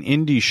worked an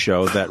indie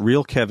show that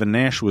real Kevin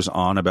Nash was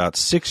on about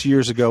 6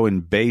 years ago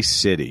in Bay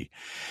City.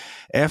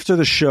 After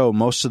the show,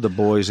 most of the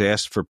boys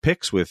asked for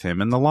pics with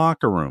him in the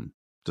locker room.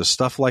 Does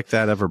stuff like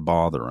that ever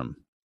bother him?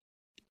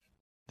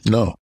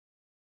 No.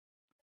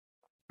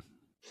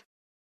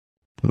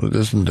 It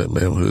isn't that,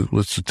 man.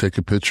 Let's take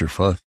a picture.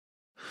 Fuck.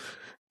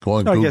 Go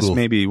on Google. I guess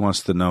maybe he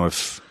wants to know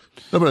if...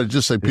 No, but I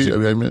just say,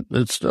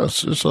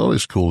 it's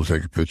always cool to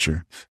take a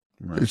picture.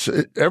 Right.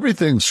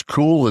 Everything's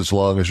cool as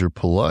long as you're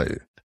polite.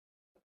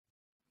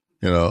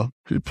 If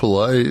you're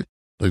polite,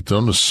 like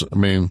don't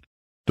assume,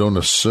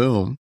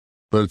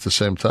 but at the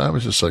same time,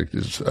 it's just like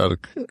it's out of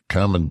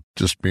common,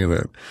 just being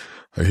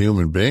a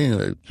human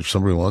being. If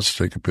somebody wants to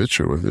take a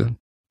picture with you,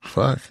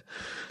 fuck.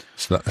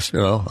 It's not,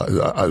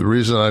 the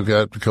reason I've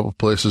got a couple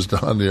places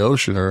down the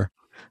ocean are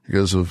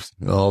because of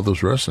all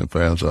those wrestling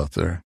fans out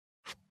there,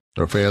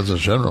 or fans in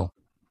general.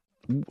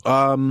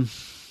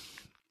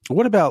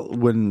 What about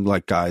when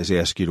guys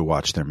ask you to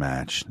watch their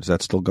match? Does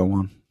that still go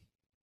on?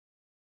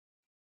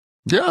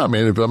 Yeah, I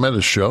mean, if I'm at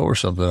a show or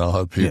something, I'll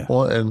have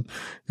people, and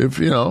if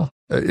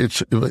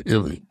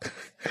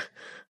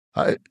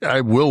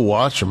I will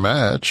watch a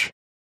match,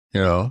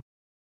 but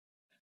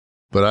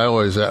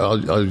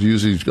I'll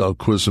usually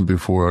quiz them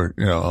before,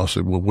 I'll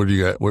say, well, what do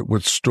you got?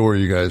 What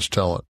story you guys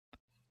telling?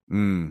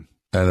 Mm.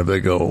 And if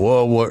they go,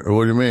 well, what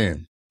do you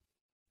mean?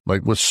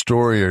 Like, what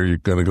story are you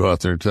going to go out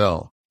there and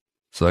tell?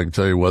 So I can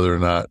tell you whether or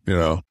not,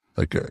 we're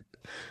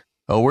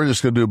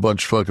just going to do a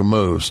bunch of fucking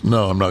moves.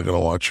 No, I'm not going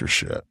to watch your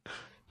shit.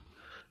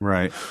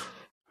 Right.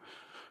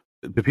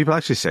 Do people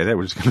actually say that?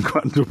 We're just going to go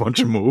out and do a bunch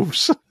of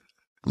moves?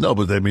 No,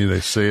 but they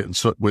say it in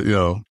so,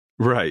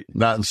 right.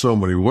 Not in so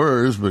many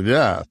words, but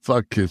yeah,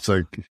 fuck, it's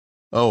like,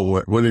 oh,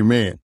 what do you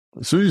mean?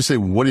 As soon as you say,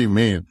 what do you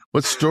mean?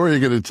 What story are you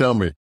going to tell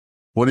me?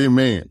 What do you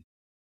mean?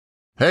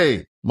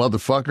 Hey,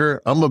 motherfucker,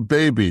 I'm a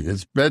baby.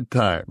 It's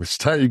bedtime. It's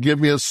time you give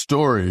me a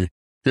story.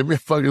 Give me a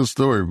fucking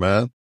story,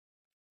 man.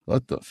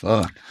 What the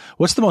fuck?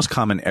 What's the most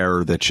common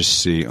error that you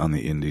see on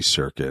the indie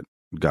circuit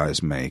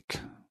guys make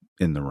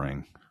in the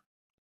ring?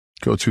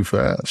 Go too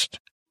fast.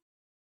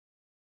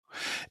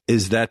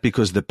 Is that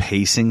because the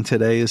pacing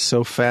today is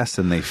so fast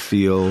and they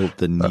feel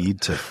the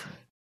need to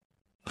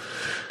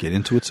get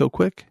into it so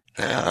quick?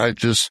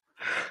 It's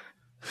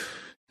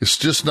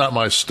just not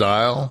my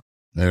style.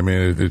 I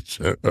mean,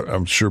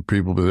 I'm sure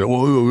people be like,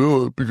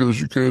 well, because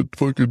you can't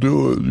fucking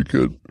do it. You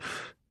can't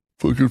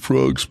fucking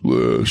frog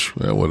splash.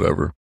 Yeah,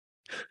 whatever.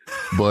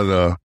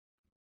 But,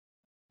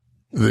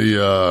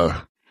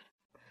 it's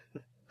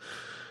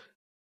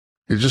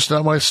just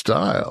not my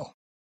style.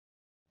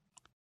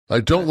 I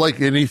don't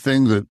like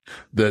anything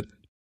that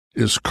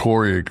is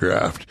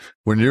choreographed.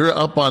 When you're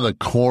up on a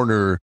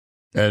corner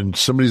and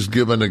somebody's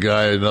giving a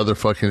guy another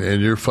fucking,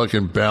 and you're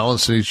fucking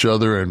balancing each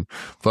other and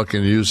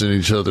fucking using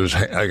each other's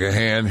like a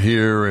hand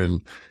here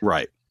and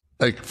right.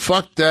 Like,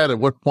 fuck that. At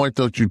what point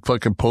don't you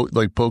fucking poke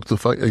the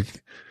fuck?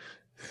 Like,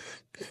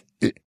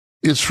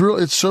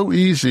 it's so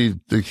easy.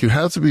 Like, you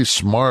have to be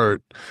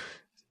smart.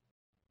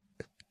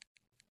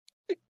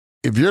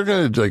 If you're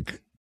going to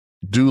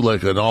do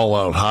an all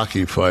out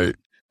hockey fight,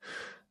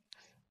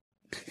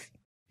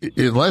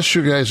 unless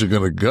you guys are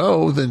going to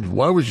go, then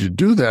why would you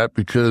do that?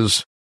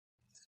 Because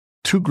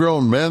two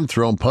grown men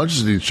throwing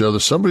punches at each other,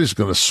 somebody's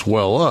going to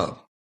swell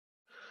up.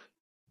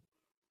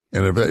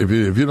 And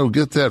if you don't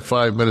get that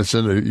 5 minutes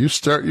in, you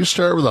start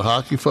with a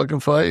hockey fucking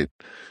fight,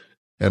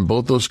 and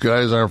both those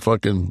guys aren't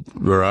fucking,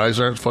 their eyes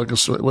aren't fucking,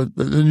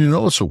 then you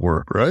know it's a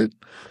work, right?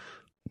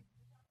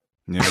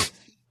 Yeah.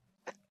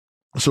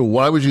 So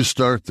why would you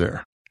start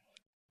there?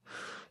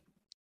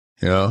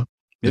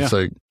 It's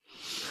like,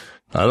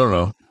 I don't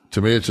know.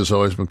 To me, it's just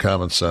always been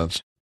common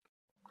sense.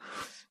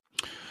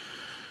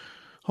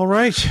 All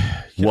right.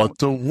 What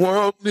the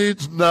world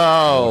needs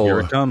now. Here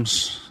it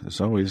comes. As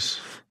always.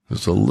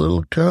 It's a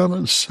little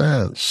common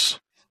sense.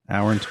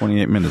 Hour and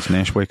 28 minutes.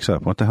 Nash wakes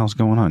up. What the hell's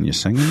going on? You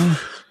singing now?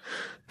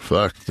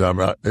 Fuck.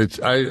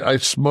 I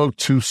smoked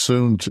too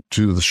soon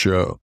to the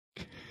show.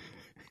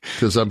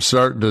 Because I'm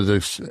starting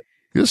to...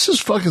 This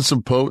is fucking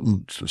some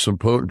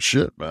potent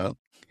shit, man.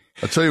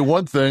 I'll tell you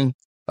one thing.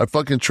 I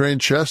fucking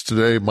trained chest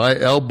today. My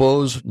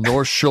elbows,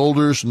 nor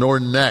shoulders, nor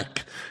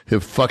neck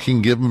have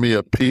fucking given me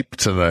a peep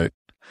tonight.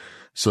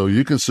 So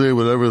you can say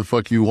whatever the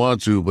fuck you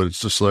want to, but it's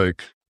just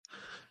like...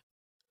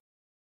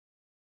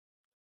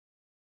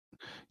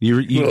 Do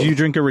you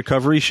drink a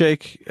recovery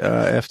shake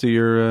after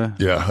your...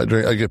 Yeah,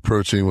 I get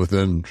protein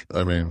within,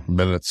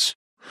 minutes.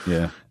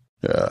 Yeah.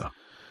 Yeah.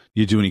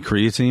 You do any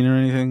creatine or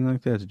anything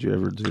like that? Did you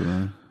ever do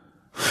that?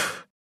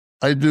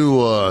 I do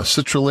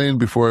citrulline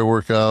before I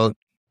work out.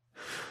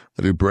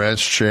 I do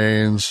branch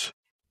chains.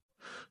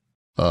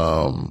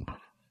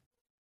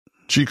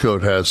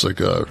 G-Code has like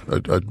a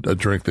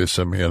drink they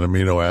sent me, an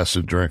amino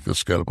acid drink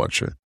that's got a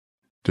bunch of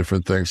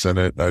different things in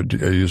it. I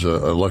use a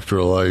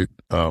electrolyte.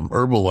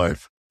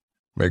 Herbalife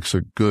makes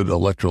a good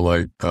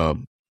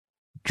electrolyte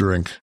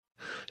drink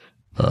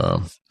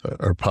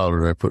or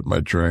powder I put in my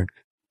drink.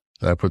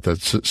 And I put that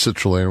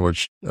citrulline,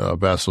 which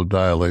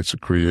vasodilates.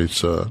 It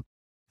creates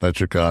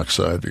nitric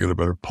oxide to get a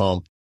better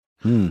pump.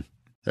 And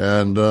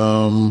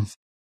I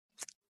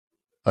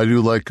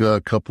do like a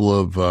couple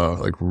of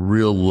like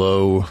real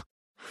low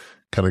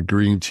kind of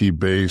green tea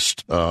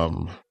based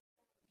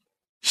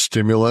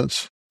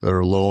stimulants that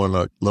are low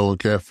in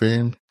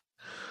caffeine.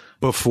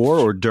 Before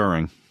or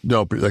during?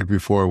 No, like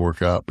before I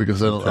work out,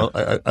 because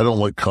I don't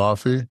like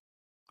coffee.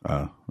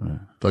 Right.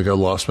 Like I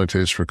lost my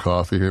taste for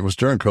coffee. It was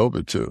during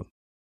COVID too.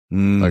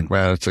 Like,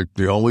 man, it's like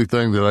the only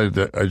thing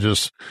that I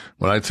just,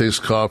 when I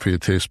taste coffee,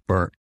 it tastes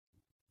burnt.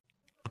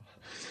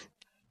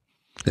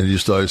 And you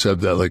used to always have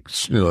that, like,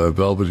 that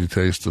velvety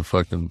taste of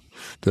fucking,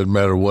 doesn't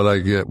matter what I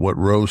get, what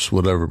roast,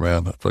 whatever,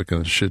 man.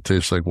 Fucking shit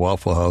tastes like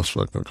Waffle House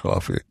fucking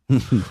coffee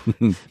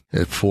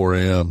at 4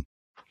 a.m.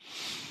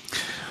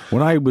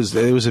 When it was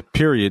a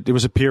period,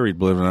 believe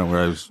it or not,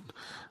 where I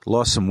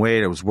lost some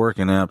weight. I was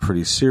working out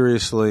pretty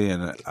seriously,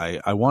 and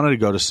I wanted to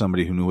go to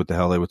somebody who knew what the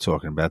hell they were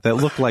talking about. That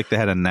looked like they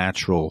had a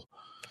natural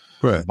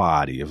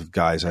body of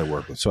guys I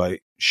work with. So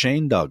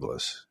Shane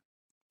Douglas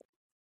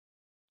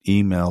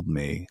emailed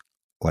me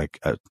like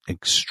an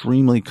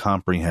extremely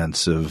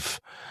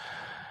comprehensive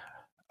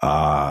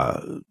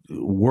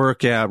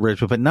workout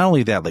ritual, but not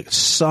only that, like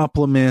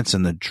supplements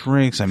and the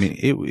drinks. I mean,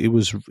 it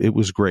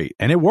was great,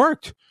 and it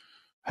worked.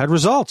 Had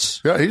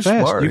results. Yeah, he's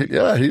smart.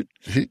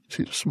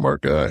 He's a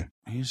smart guy.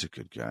 He's a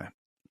good guy.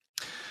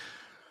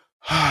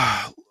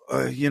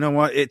 You know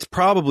what? It's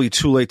probably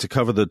too late to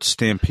cover the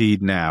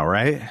Stampede now,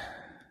 right?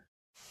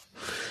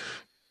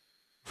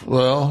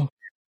 Well,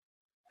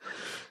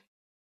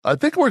 I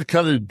think we're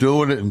kind of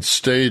doing it in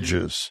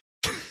stages.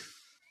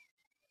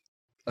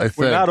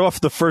 We're not off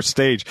the first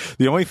stage.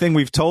 The only thing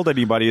we've told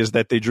anybody is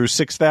that they drew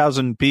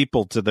 6,000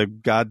 people to the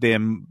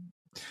goddamn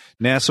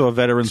Nassau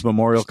Veterans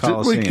Memorial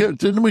Coliseum.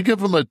 Didn't we give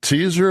them a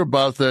teaser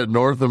about that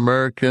North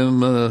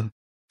American?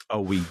 Oh,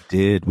 we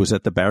did. Was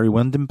that the Barry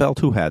Windham belt?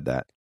 Who had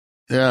that?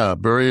 Yeah,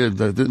 Barry.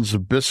 Didn't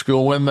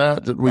Zbyszko win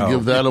that? Didn't we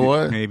give that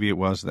away? Maybe it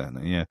was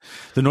then. Yeah,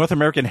 the North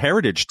American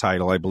Heritage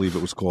title, I believe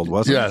it was called,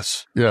 wasn't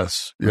it?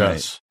 Yes.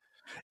 Right.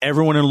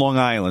 Everyone in Long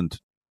Island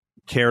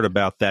cared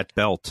about that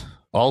belt.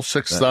 All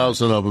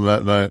 6,000 of them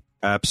that night.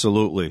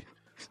 Absolutely.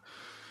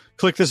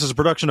 Click This is a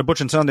production of Butch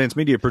and Sundance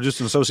Media, produced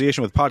in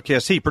association with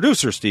Podcast Heat.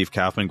 Producer Steve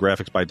Kaufman,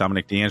 graphics by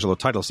Dominic D'Angelo,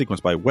 title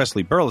sequence by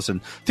Wesley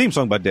Burleson, theme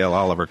song by Dale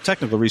Oliver,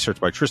 technical research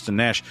by Tristan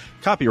Nash,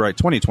 copyright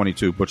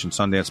 2022 Butch and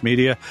Sundance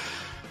Media.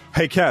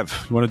 Hey,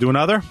 Kev, you want to do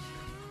another?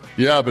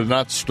 Yeah, but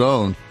not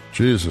Stone.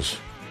 Jesus,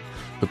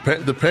 the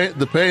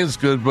pain's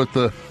good, but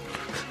the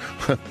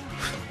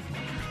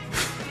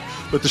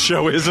but the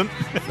show isn't.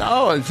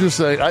 No, it's just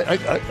like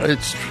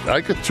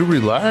I get too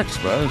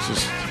relaxed, man. It's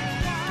just.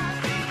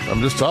 I'm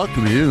just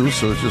talking to you,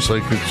 so it's just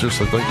like talking to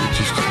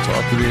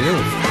you.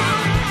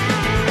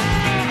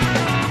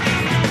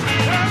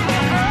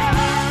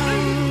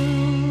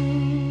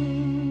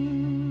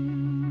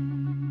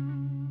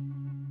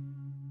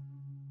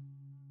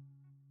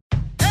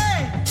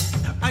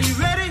 Are you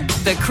ready?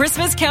 The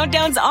Christmas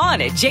countdown's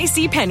on at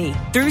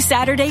JCPenney. Through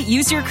Saturday,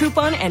 use your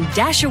coupon and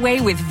dash away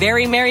with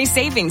very merry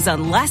savings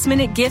on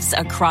last-minute gifts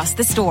across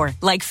the store.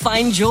 Like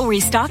fine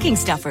jewelry stocking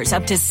stuffers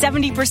up to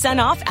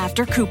 70% off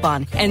after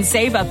coupon. And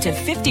save up to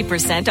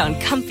 50% on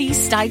comfy,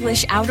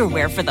 stylish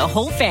outerwear for the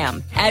whole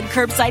fam. Add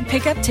curbside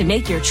pickup to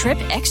make your trip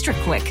extra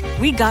quick.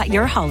 We got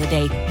your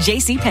holiday.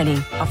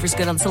 JCPenney. Offers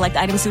good on select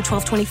items through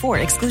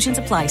 12/24. Exclusions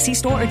apply. See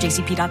store or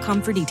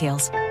jcp.com for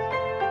details.